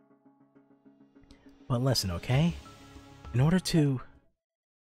 But listen, okay? In order to...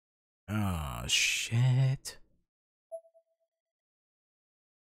 Oh, shit.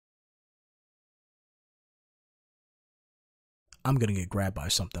 I'm gonna get grabbed by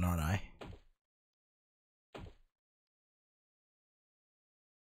something, aren't I?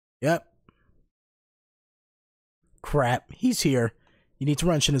 Yep. Crap, he's here. You need to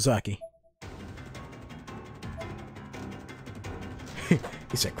run, Shinozaki.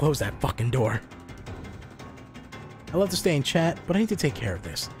 He said, close that fucking door. I love to stay in chat, but I need to take care of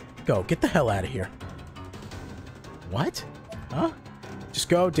this. Go, get the hell out of here. What? Huh? Just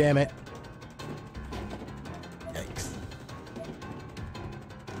go, damn it. Yikes.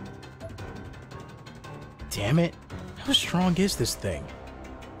 Damn it. How strong is this thing?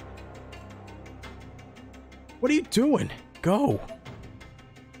 What are you doing? Go.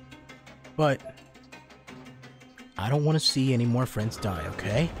 But I don't want to see any more friends die,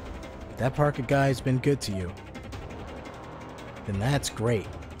 okay? If that Parker guy's been good to you, then that's great.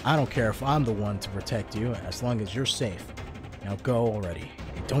 I don't care if I'm the one to protect you, as long as you're safe. Now go already,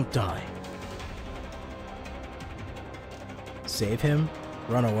 and don't die. Save him?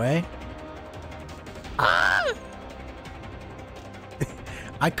 Run away? Ah!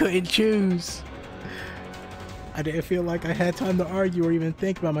 I couldn't choose. I didn't feel like I had time to argue or even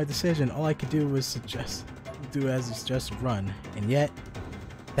think about my decision. All I could do was just run. And yet,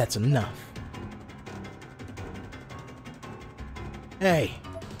 that's enough. Hey,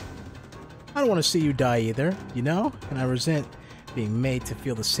 I don't want to see you die either, you know? And I resent being made to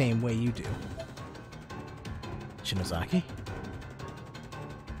feel the same way you do. Shinozaki?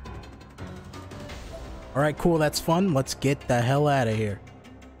 Alright, cool, that's fun. Let's get the hell out of here.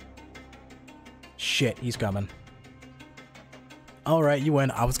 Shit, he's coming. Alright, you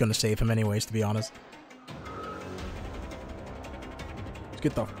win. I was gonna save him anyways, to be honest. Let's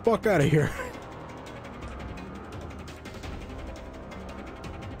get the fuck out of here.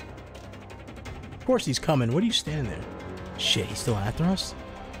 Of course he's coming. What are you standing there? Shit, he's still after us?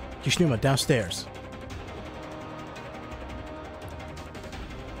 Kishinuma, downstairs.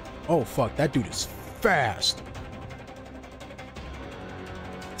 Oh fuck, that dude is fast.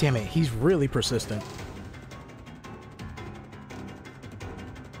 Damn it, he's really persistent.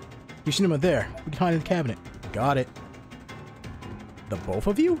 Kishinuma, there. Behind the cabinet. Got it. The both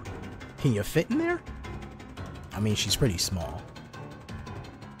of you? Can you fit in there? I mean, she's pretty small.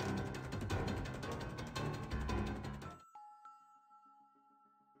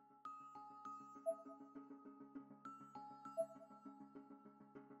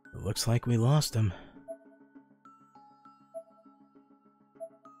 It looks like we lost him.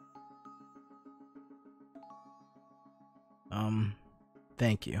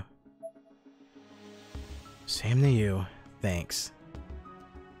 Thank you. Same to you. Thanks.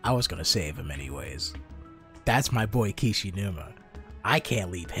 I was gonna save him anyways. That's my boy Kishinuma. I can't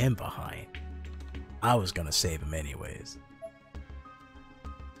leave him behind. I was gonna save him anyways.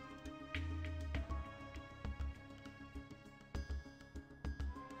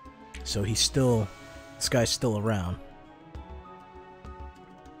 So this guy's still around.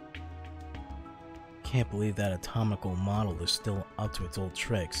 Can't believe that atomical model is still up to its old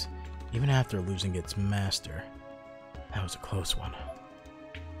tricks, even after losing its master. That was a close one.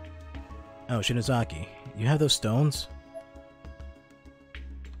 Oh, Shinozaki, you have those stones?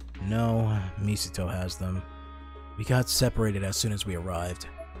 No, Misato has them. We got separated as soon as we arrived.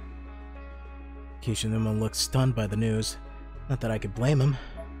 Kishinuma looked stunned by the news. Not that I could blame him.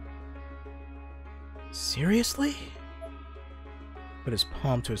 Seriously? Put his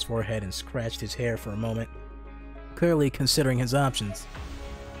palm to his forehead and scratched his hair for a moment, clearly considering his options.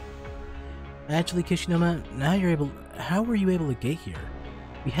 Actually, Kishinuma, how were you able to get here?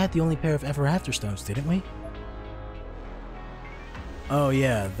 We had the only pair of Ever After stones, didn't we? Oh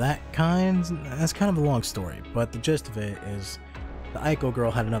yeah, that's kind of a long story, but the gist of it is the Aiko girl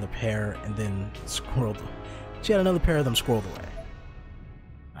had another pair and then she had another pair of them squirreled away.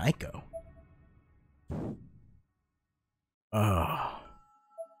 Aiko? Oh,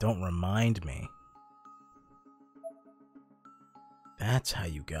 don't remind me. That's how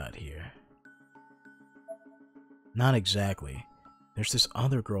you got here. Not exactly. There's this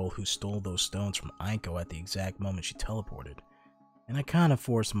other girl who stole those stones from Aiko at the exact moment she teleported, and I kind of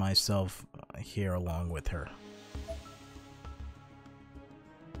forced myself here along with her.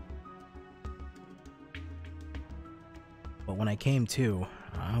 But when I came to,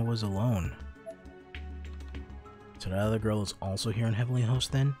 I was alone. So that other girl is also here in Heavenly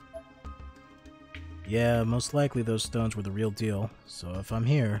Host then? Yeah, most likely those stones were the real deal, so if I'm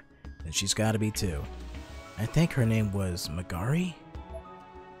here, then she's gotta be too. I think her name was Magari?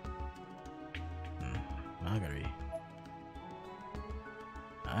 Magari.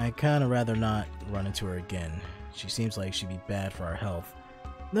 I'd kinda rather not run into her again. She seems like she'd be bad for our health.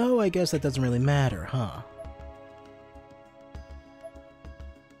 Though I guess that doesn't really matter, huh?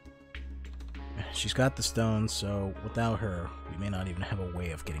 She's got the stones, so without her, we may not even have a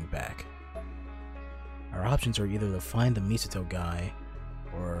way of getting back. Our options are either to find the Misato guy,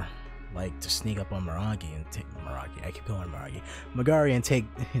 or like to sneak up on Maragi and take I keep calling her Maragi. Magari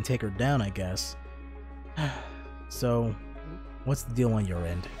and take her down, I guess. So, what's the deal on your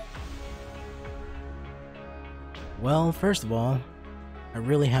end? Well, first of all, I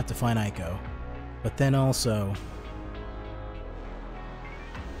really have to find Aiko, but then also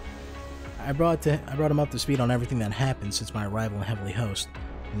I brought him up to speed on everything that happened since my arrival in Heavenly Host,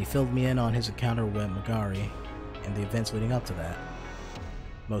 and he filled me in on his encounter with Magari and the events leading up to that.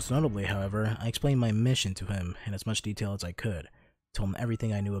 Most notably, however, I explained my mission to him in as much detail as I could, told him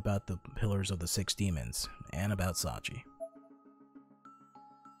everything I knew about the Pillars of the Six Demons, and about Sachi.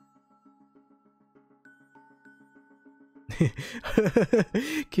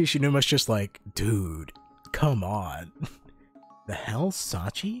 Kishinuma's just like, dude, come on. The hell,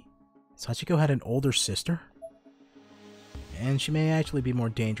 Sachi? Sachiko had an older sister? And she may actually be more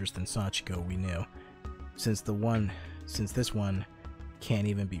dangerous than Sachiko we knew, since this one can't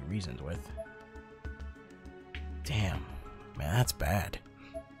even be reasoned with. Damn, man, that's bad.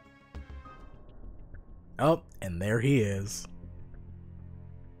 Oh, and there he is.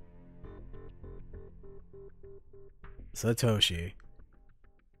 Satoshi.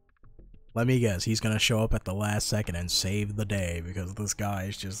 Let me guess, he's gonna show up at the last second and save the day because this guy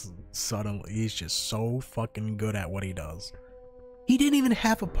is just he's just so fucking good at what he does. He didn't even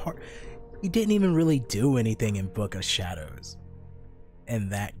have a part, he didn't even really do anything in Book of Shadows in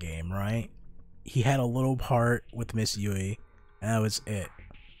that game, right? He had a little part with Miss Yui, and that was it,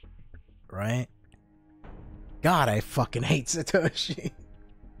 right? God, I fucking hate Satoshi.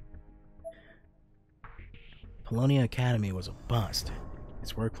 Polonia Academy was a bust.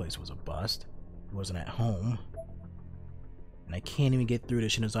 His workplace was a bust. He wasn't at home. And I can't even get through to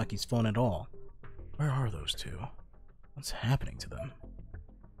Shinozaki's phone at all. Where are those two? What's happening to them?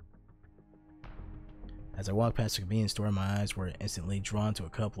 As I walked past the convenience store, my eyes were instantly drawn to a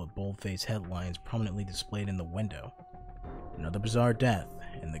couple of bold-faced headlines prominently displayed in the window. Another bizarre death,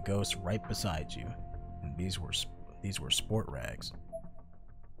 and the ghost right beside you. And these were sport rags.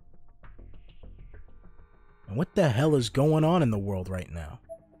 And what the hell is going on in the world right now?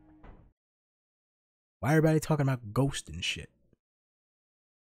 Why everybody talking about ghosts and shit?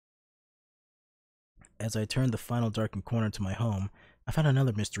 As I turned the final darkened corner to my home, I found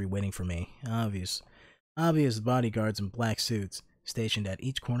another mystery waiting for me. Obvious bodyguards in black suits stationed at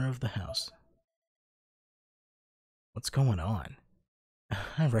each corner of the house. What's going on?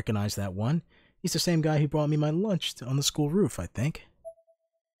 I recognize that one. He's the same guy who brought me my lunch on the school roof, I think.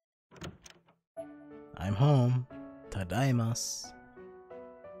 I'm home. Tadaimasu.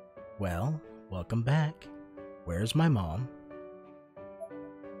 Well, welcome back. Where's my mom?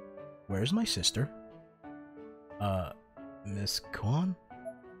 Where's my sister? Miss Kwan?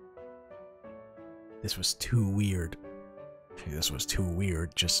 This was too weird. This was too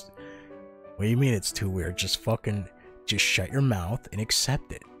weird. Just... What do you mean it's too weird? Just shut your mouth and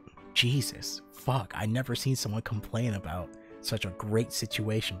accept it. Jesus. Fuck, I never seen someone complain about such a great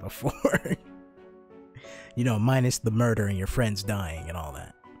situation before. You know, minus the murder and your friends dying and all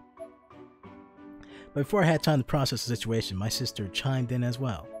that. But before I had time to process the situation, my sister chimed in as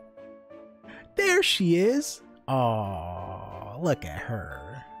well. There she is! Aww, look at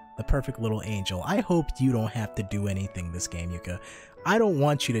her. The perfect little angel. I hope you don't have to do anything this game, Yuka. I don't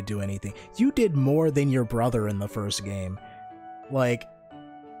want you to do anything. You did more than your brother in the first game. Like,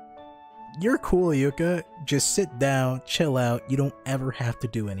 you're cool, Yuka. Just sit down, chill out. You don't ever have to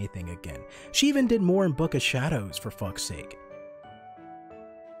do anything again. She even did more in Book of Shadows, for fuck's sake.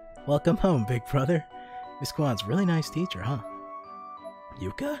 Welcome home, big brother. Miss Kwan's a really nice teacher, huh?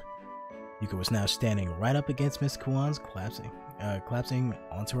 Yuka? Yuka was now standing right up against Miss Kwan's, collapsing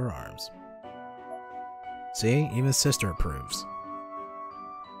onto her arms. See? Even sister approves.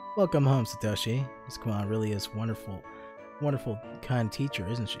 Welcome home, Satoshi. Miss Kwan really is wonderful, kind teacher,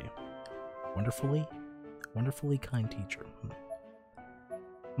 isn't she? Wonderfully kind teacher.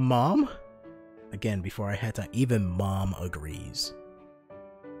 Mom? Again, before I had time, even Mom agrees.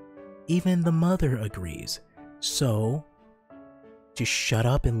 Even the mother agrees. So, just shut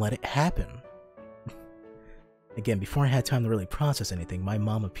up and let it happen. Again, before I had time to really process anything, my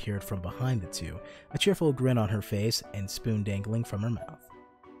mom appeared from behind the two, a cheerful grin on her face and spoon dangling from her mouth.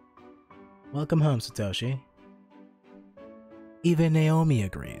 Welcome home, Satoshi. Even Naomi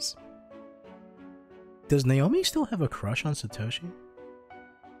agrees. Does Naomi still have a crush on Satoshi?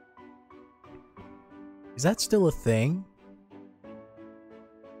 Is that still a thing?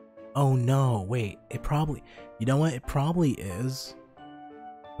 Oh no, wait, it probably... You know what? It probably is.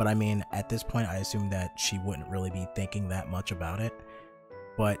 But I mean, at this point, I assume that she wouldn't really be thinking that much about it.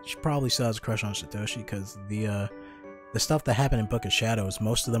 But she probably still has a crush on Satoshi, because the stuff that happened in Book of Shadows,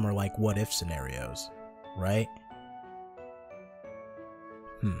 most of them are like what-if scenarios, right?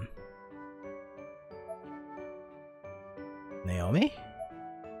 Naomi?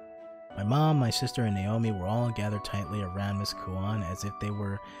 My mom, my sister, and Naomi were all gathered tightly around Miss Kwan as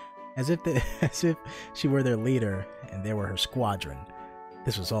if she were their leader and they were her squadron.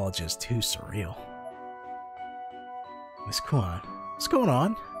 This was all just too surreal. Miss Kwan, what's going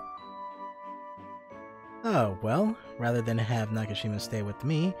on? Oh, well, rather than have Nakashima stay with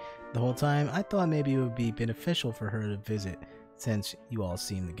me the whole time, I thought maybe it would be beneficial for her to visit, since you all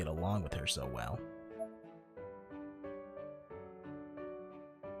seem to get along with her so well.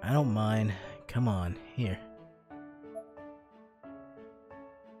 I don't mind. Come on, here.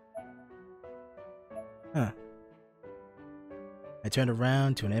 Huh. turned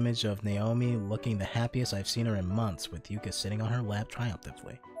around to an image of Naomi looking the happiest I've seen her in months, with Yuka sitting on her lap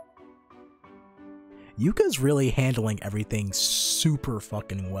triumphantly. Yuka's really handling everything super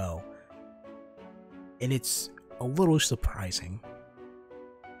fucking well. And it's a little surprising.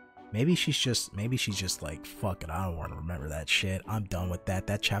 Maybe she's just like, fuck it, I don't want to remember that shit. I'm done with that.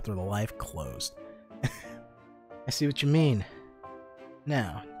 That chapter of the life closed. I see what you mean.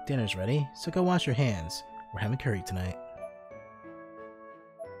 Now, dinner's ready, so go wash your hands. We're having curry tonight.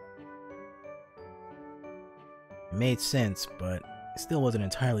 It made sense, but I still wasn't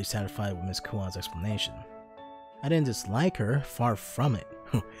entirely satisfied with Miss Kuon's explanation. I didn't dislike her, far from it.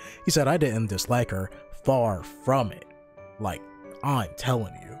 He said I didn't dislike her, far from it. Like, I'm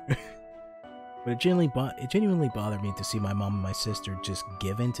telling you. But it genuinely bothered me to see my mom and my sister just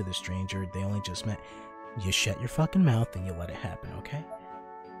give in to the stranger they only just met. You shut your fucking mouth and you let it happen, okay?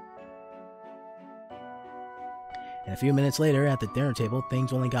 And a few minutes later, at the dinner table,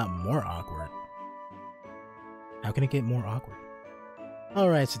 things only got more awkward. How can it get more awkward?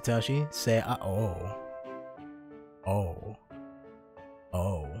 Alright, Satoshi, say oh.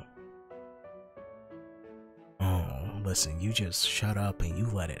 Listen, you just shut up and you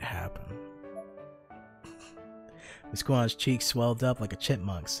let it happen. Miss Kuon's cheeks swelled up like a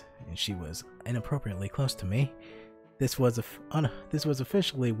chipmunk's, and she was inappropriately close to me. This was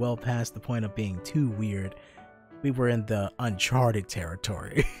officially well past the point of being too weird. We were in the uncharted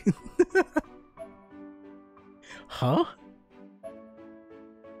territory. Huh?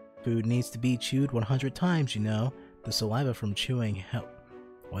 Food needs to be chewed 100 times, you know. The saliva from chewing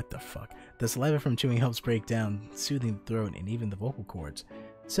What the fuck? The saliva from chewing helps break down, soothing the throat and even the vocal cords.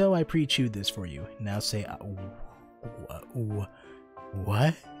 So I pre-chewed this for you. Now say,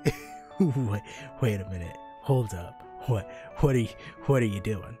 what? Wait a minute. Hold up. What are you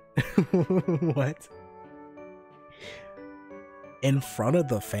doing? What? In front of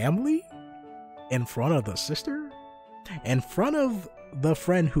the family? In front of the sister? In front of the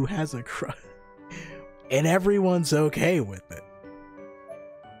friend who has a crush? And everyone's okay with it.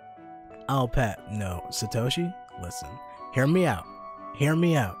 Oh, Pat, no. Satoshi, listen. Hear me out. Hear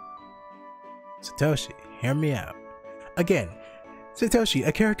me out. Satoshi, hear me out. Again, Satoshi,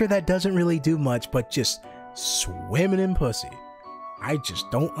 a character that doesn't really do much but just swimming in pussy. I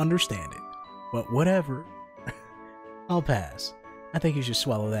just don't understand it. But whatever. I'll pass. I think you should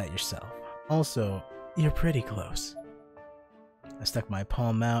swallow that yourself. Also, you're pretty close. I stuck my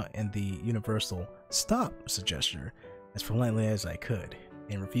palm out in the universal stop gesture as politely as I could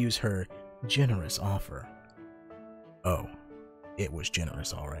and refused her generous offer. Oh, it was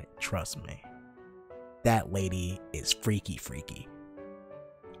generous, alright, trust me. That lady is freaky.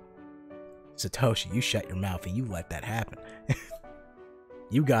 Satoshi, you shut your mouth and you let that happen.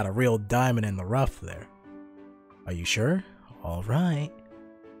 You got a real diamond in the rough there. Are you sure? Alright.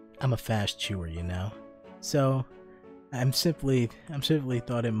 I'm a fast chewer, you know. So, I'm simply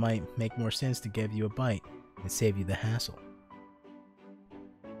thought it might make more sense to give you a bite and save you the hassle.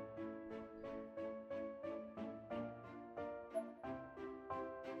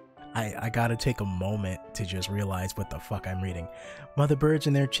 I gotta take a moment to just realize what the fuck I'm reading. Mother birds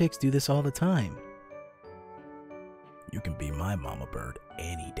and their chicks do this all the time. You can be my mama bird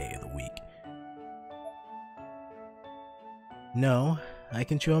any day of the week. No, I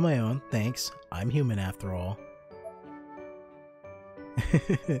can chew on my own, thanks. I'm human after all.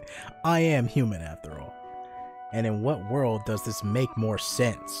 I am human after all. And in what world does this make more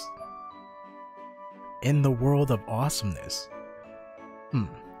sense? In the world of awesomeness.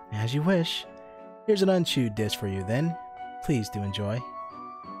 As you wish. Here's an unchewed dish for you then. Please do enjoy.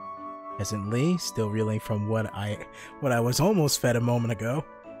 Hesitantly, still reeling from what I was almost fed a moment ago,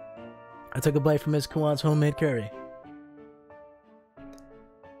 I took a bite from Miss Kuon's homemade curry.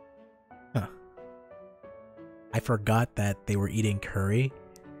 Huh. I forgot that they were eating curry.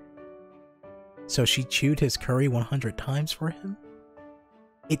 So she chewed his curry 100 times for him?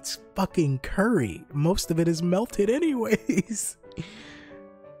 It's fucking curry. Most of it is melted anyways.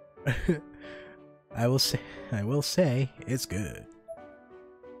 I will say, it's good.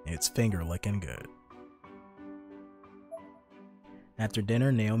 It's finger-licking good. After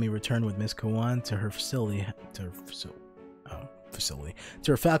dinner, Naomi returned with Miss Kuon to her to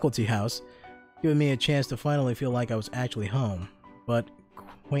her faculty house, giving me a chance to finally feel like I was actually home. But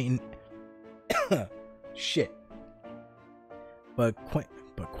shit. But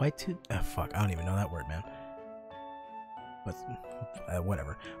quite too. Fuck, I don't even know that word, man. But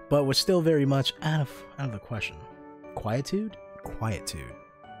whatever. But was still very much out of the question. Quietude? Quietude.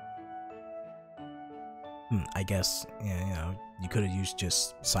 I guess, yeah, you know, you could have used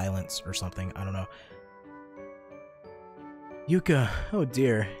just silence or something. I don't know. Yuka, oh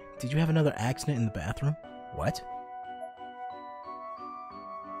dear. Did you have another accident in the bathroom? What?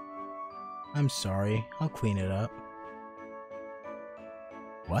 I'm sorry. I'll clean it up.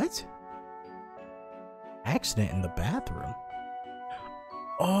 What? Accident in the bathroom?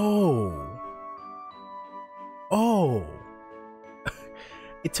 Oh. Oh.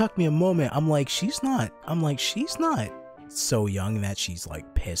 It took me a moment. I'm like, she's not so young that she's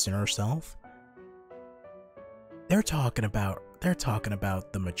like pissing herself. They're talking about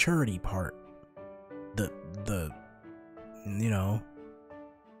the maturity part. The you know,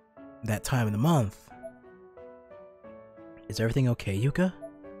 that time of the month. Is everything okay, Yuka?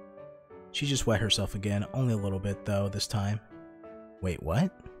 She just wet herself again, only a little bit though this time. Wait,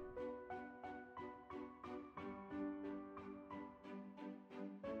 what?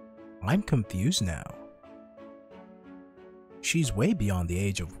 I'm confused now. She's way beyond the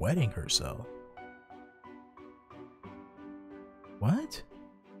age of wetting herself. What?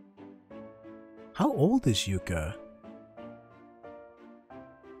 How old is Yuka?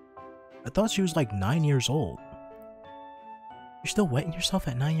 I thought she was like 9 years old. You're still wetting yourself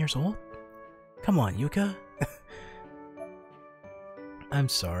at 9 years old? Come on, Yuka. I'm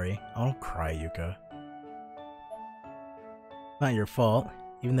sorry. I don't cry, Yuka. Not your fault.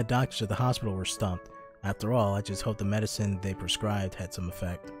 Even the doctors at the hospital were stumped. After all, I just hope the medicine they prescribed had some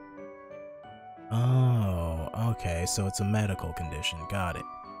effect. Oh, okay, so it's a medical condition. Got it.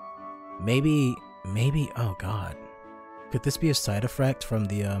 Maybe, oh god. Could this be a side effect from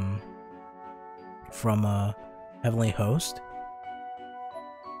the, Heavenly Host?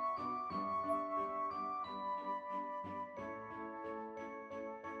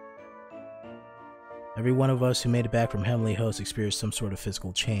 Every one of us who made it back from Heavenly Host experienced some sort of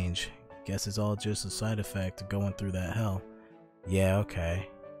physical change. Guess it's all just a side effect of going through that hell. Yeah, okay.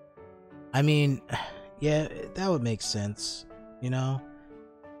 I mean, yeah, that would make sense, you know?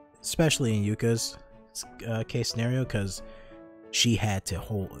 Especially in Yuka's case scenario, because she had to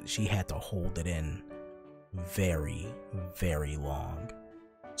hold it in very, very long.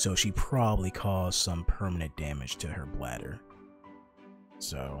 So she probably caused some permanent damage to her bladder.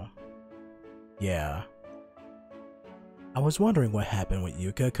 So, yeah. I was wondering what happened with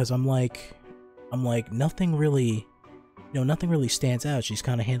Yuka, because I'm like, nothing really, nothing really stands out. She's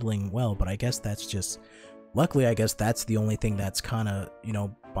kind of handling well, but I guess that's just, luckily, I guess that's the only thing that's kind of,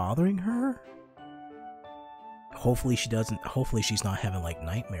 bothering her. Hopefully she's not having like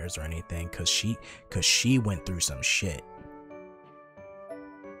nightmares or anything, because she went through some shit.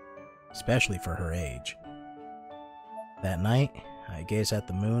 Especially for her age. That night, I gazed at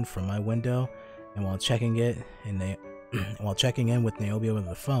the moon from my window, and while checking in with Naomi over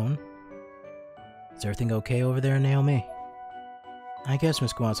the phone, is everything okay over there, Naomi? I guess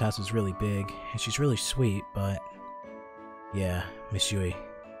Miss Guan's house is really big, and she's really sweet, but yeah, Miss Yui,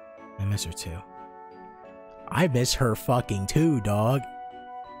 I miss her too. I miss her fucking too, dog.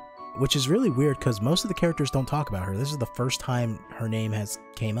 Which is really weird, because most of the characters don't talk about her. This is the first time her name has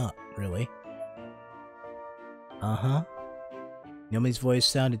came up, really. Uh-huh. Naomi's voice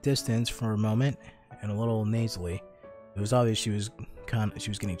sounded distant for a moment, and a little nasally. It was obvious she was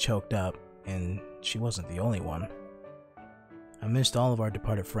getting choked up, and she wasn't the only one. I missed all of our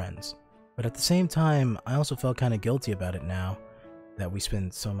departed friends, but at the same time, I also felt kind of guilty about it now that we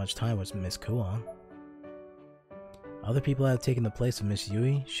spent so much time with Miss Kuon. Other people have taken the place of Miss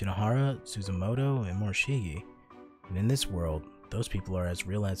Yui, Shinohara, Suzumoto, and Morishige, and in this world, those people are as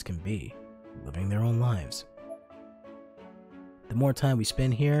real as can be, living their own lives. The more time we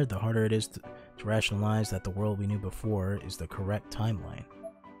spend here, the harder it is to rationalize that the world we knew before is the correct timeline.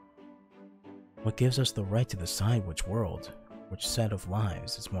 What gives us the right to decide which world, which set of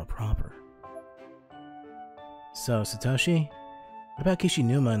lives is more proper? So, Satoshi, what about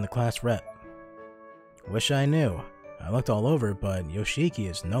Kishinuma and the class rep? Wish I knew. I looked all over, but Yoshiki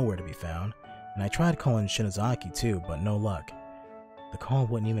is nowhere to be found, and I tried calling Shinozaki too, but no luck. The call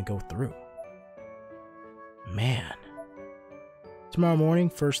wouldn't even go through. Man. Tomorrow morning,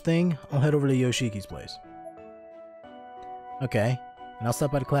 first thing, I'll head over to Yoshiki's place. Okay, and I'll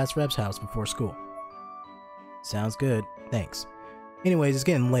stop by the class rep's house before school. Sounds good, thanks. Anyways, it's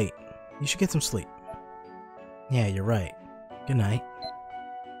getting late. You should get some sleep. Yeah, you're right. Good night.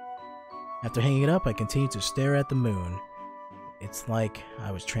 After hanging it up, I continued to stare at the moon. It's like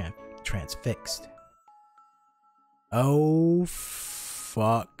I was transfixed. Oh,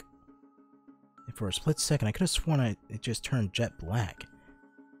 fuck. And for a split second, I could have sworn it just turned jet black,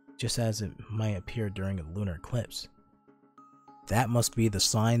 just as it might appear during a lunar eclipse. That must be the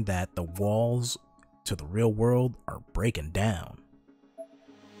sign that the walls to the real world are breaking down.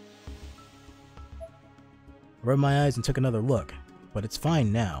 rubbed my eyes and took another look, but it's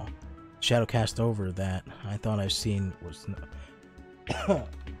fine now. The shadow cast over that I thought I've seen was the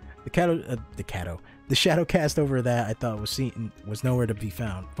shadow cast over that I thought was seen was nowhere to be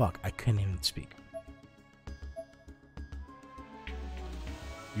found. Fuck, I couldn't even speak.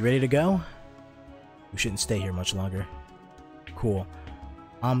 You ready to go? We shouldn't stay here much longer. Cool.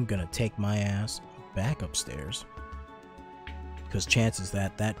 I'm gonna take my ass back upstairs, because chances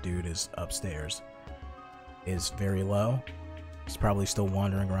that that dude is upstairs is very low. He's probably still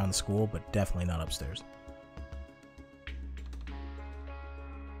wandering around the school, but definitely not upstairs.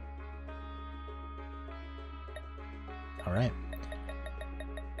 Alright.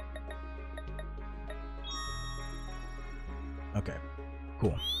 Okay,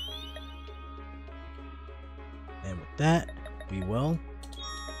 cool. And with that, we will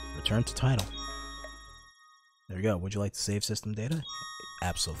return to title. There you go. Would you like to save system data?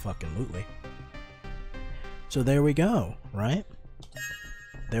 Absolutely. So there we go, right?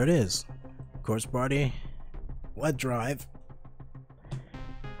 There it is. Corpse Party, Blood Drive.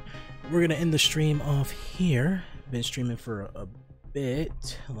 We're gonna end the stream off here. Been streaming for a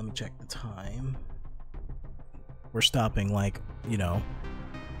bit. Let me check the time. We're stopping, like, you know,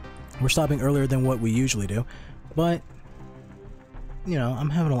 we're stopping earlier than what we usually do, but you know, I'm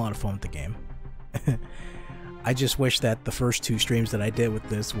having a lot of fun with the game. I just wish that the first 2 streams that I did with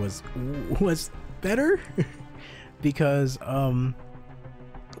this was better because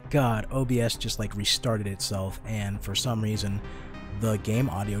God, OBS just like restarted itself, and for some reason the game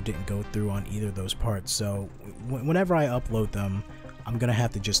audio didn't go through on either of those parts. So whenever I upload them, I'm gonna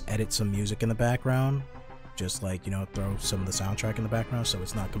have to just edit some music in the background, just like, you know, throw some of the soundtrack in the background so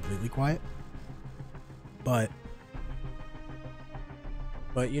it's not completely quiet. But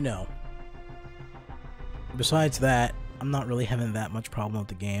you know, besides that, I'm not really having that much problem with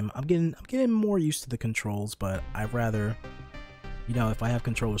the game. I'm getting more used to the controls, but I'd rather, you know, if I have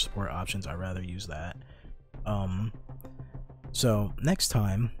controller support options, I'd rather use that. So next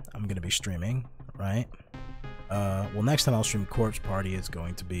time I'm gonna be streaming, right? Well, next time I'll stream Corpse Party is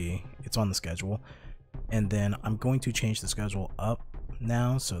going to be, it's on the schedule, and then I'm going to change the schedule up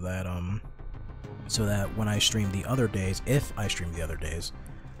now so that when I stream the other days, if I stream the other days,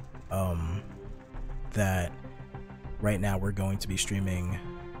 that right now we're going to be streaming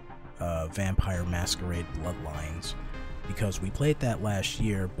Vampire Masquerade Bloodlines, because we played that last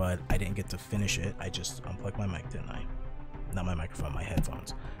year, but I didn't get to finish it. I just unplugged my mic, didn't I? Not my microphone, my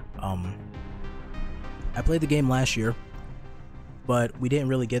headphones. I played the game last year, but we didn't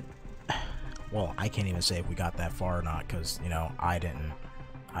really get, well, I can't even say if we got that far or not, because, you know, I didn't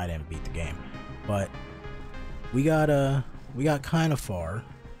beat the game, but we got kind of far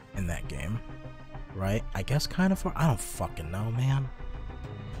in that game, right? I guess kind of far. I don't fucking know, man.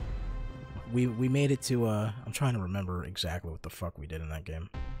 We made it to I'm trying to remember exactly what the fuck we did in that game,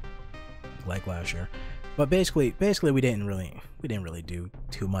 like last year. But basically we didn't really do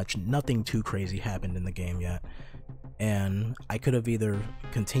too much. Nothing too crazy happened in the game yet, and I could have either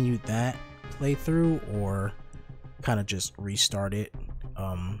continued that playthrough or kind of just restart it,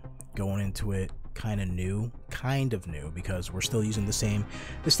 going into it kind of new, because we're still using the same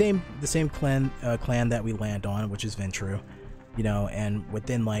clan that we land on, which is Ventru, you know. And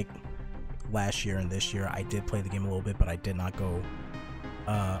within like last year and this year, I did play the game a little bit, but I did not go.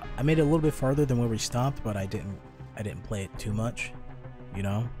 I made it a little bit farther than where we stopped, but I didn't play it too much, you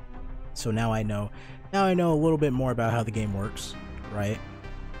know. So now I know a little bit more about how the game works, right?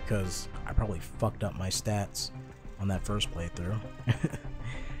 Because I probably fucked up my stats on that first playthrough.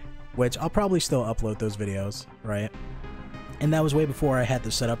 Which I'll probably still upload those videos, right? And that was way before I had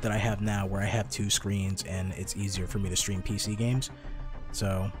the setup that I have now, where I have 2 screens and it's easier for me to stream PC games.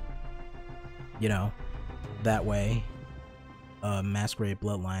 So, you know, that way Masquerade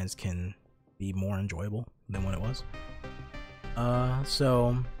Bloodlines can be more enjoyable than what it was.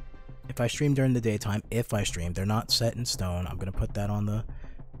 So if I stream during the daytime, they're not set in stone. I'm gonna put that on the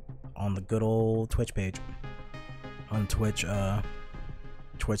good old Twitch page, on Twitch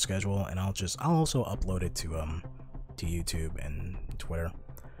schedule, and I'll also upload it to YouTube and Twitter,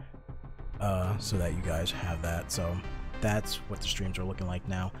 so that you guys have that. So that's what the streams are looking like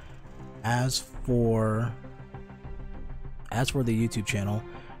now. As for the YouTube channel,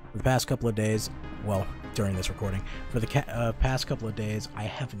 for the past couple of days, well, during this recording, for the past couple of days, I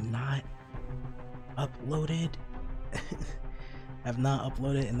have not uploaded. Have not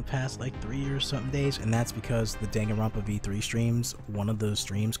uploaded in the past like 3 or something days, and that's because the Danganronpa V3 streams, one of those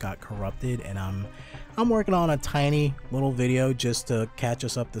streams got corrupted, and I'm working on a tiny little video just to catch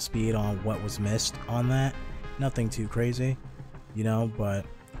us up to speed on what was missed on that. Nothing too crazy, you know, but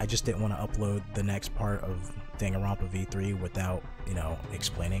I just didn't want to upload the next part of Danganronpa V3 without, you know,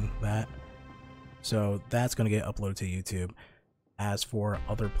 explaining that. So that's going to get uploaded to YouTube. As for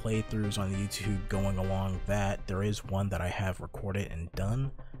other playthroughs on YouTube going along that, there is one that I have recorded and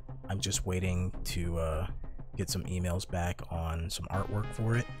done. I'm just waiting to get some emails back on some artwork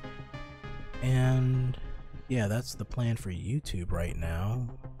for it. And yeah, that's the plan for YouTube right now.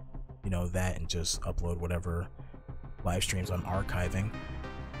 You know, that and just upload whatever live streams I'm archiving.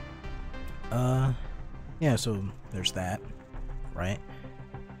 Yeah, so there's that, right?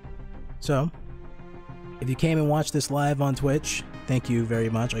 So, if you came and watched this live on Twitch, thank you very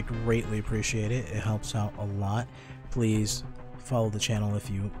much. I greatly appreciate it. It helps out a lot. Please follow the channel if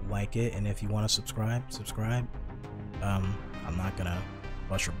you like it, and if you want to subscribe. I'm not gonna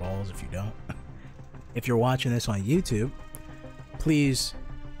bust your balls if you don't. If you're watching this on YouTube, please,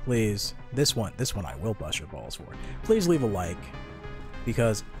 this one I will bust your balls for. Please leave a like,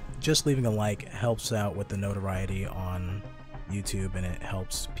 because just leaving a like helps out with the notoriety on YouTube, and it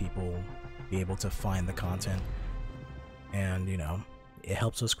helps people be able to find the content, and you know, it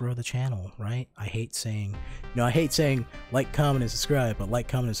helps us grow the channel, right? I hate saying like, comment, and subscribe, but like,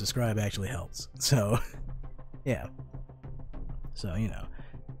 comment, and subscribe actually helps. So yeah, so you know,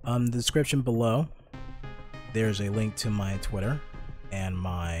 the description below there's a link to my Twitter and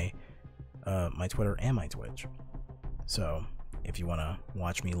my Twitter and my Twitch. So if you want to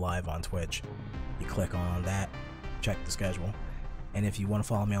watch me live on Twitch, you click on that, check the schedule. And if you want to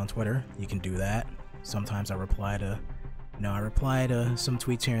follow me on Twitter, you can do that. Sometimes I reply to, some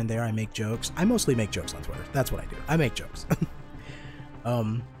tweets here and there. I make jokes. I mostly make jokes on Twitter. That's what I do. I make jokes.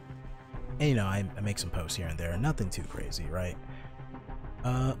 And you know, I make some posts here and there. Nothing too crazy, right?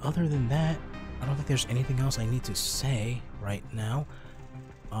 Other than that, I don't think there's anything else I need to say right now.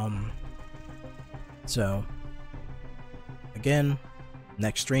 So again,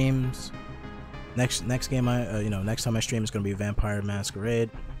 next streams, next game next time I stream is going to be Vampire Masquerade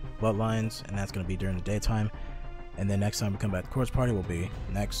Bloodlines, and that's going to be during the daytime. And then next time we come back to Corpse Party will be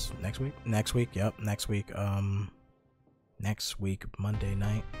next week, Monday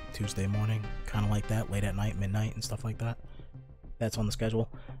night, Tuesday morning, kind of like that, late at night, midnight, and stuff like that. That's on the schedule.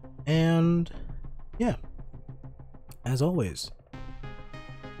 And yeah, as always,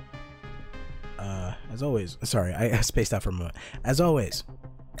 sorry, I spaced out for a moment. As always,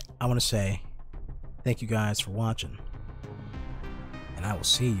 I want to say thank you guys for watching, and I will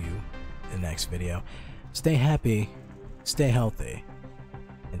see you in the next video. Stay happy, stay healthy,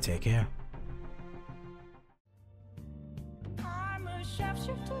 and take care. I'm a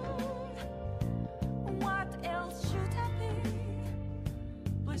sharpshooter. What else should I be?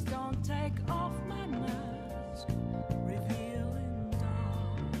 Please don't take all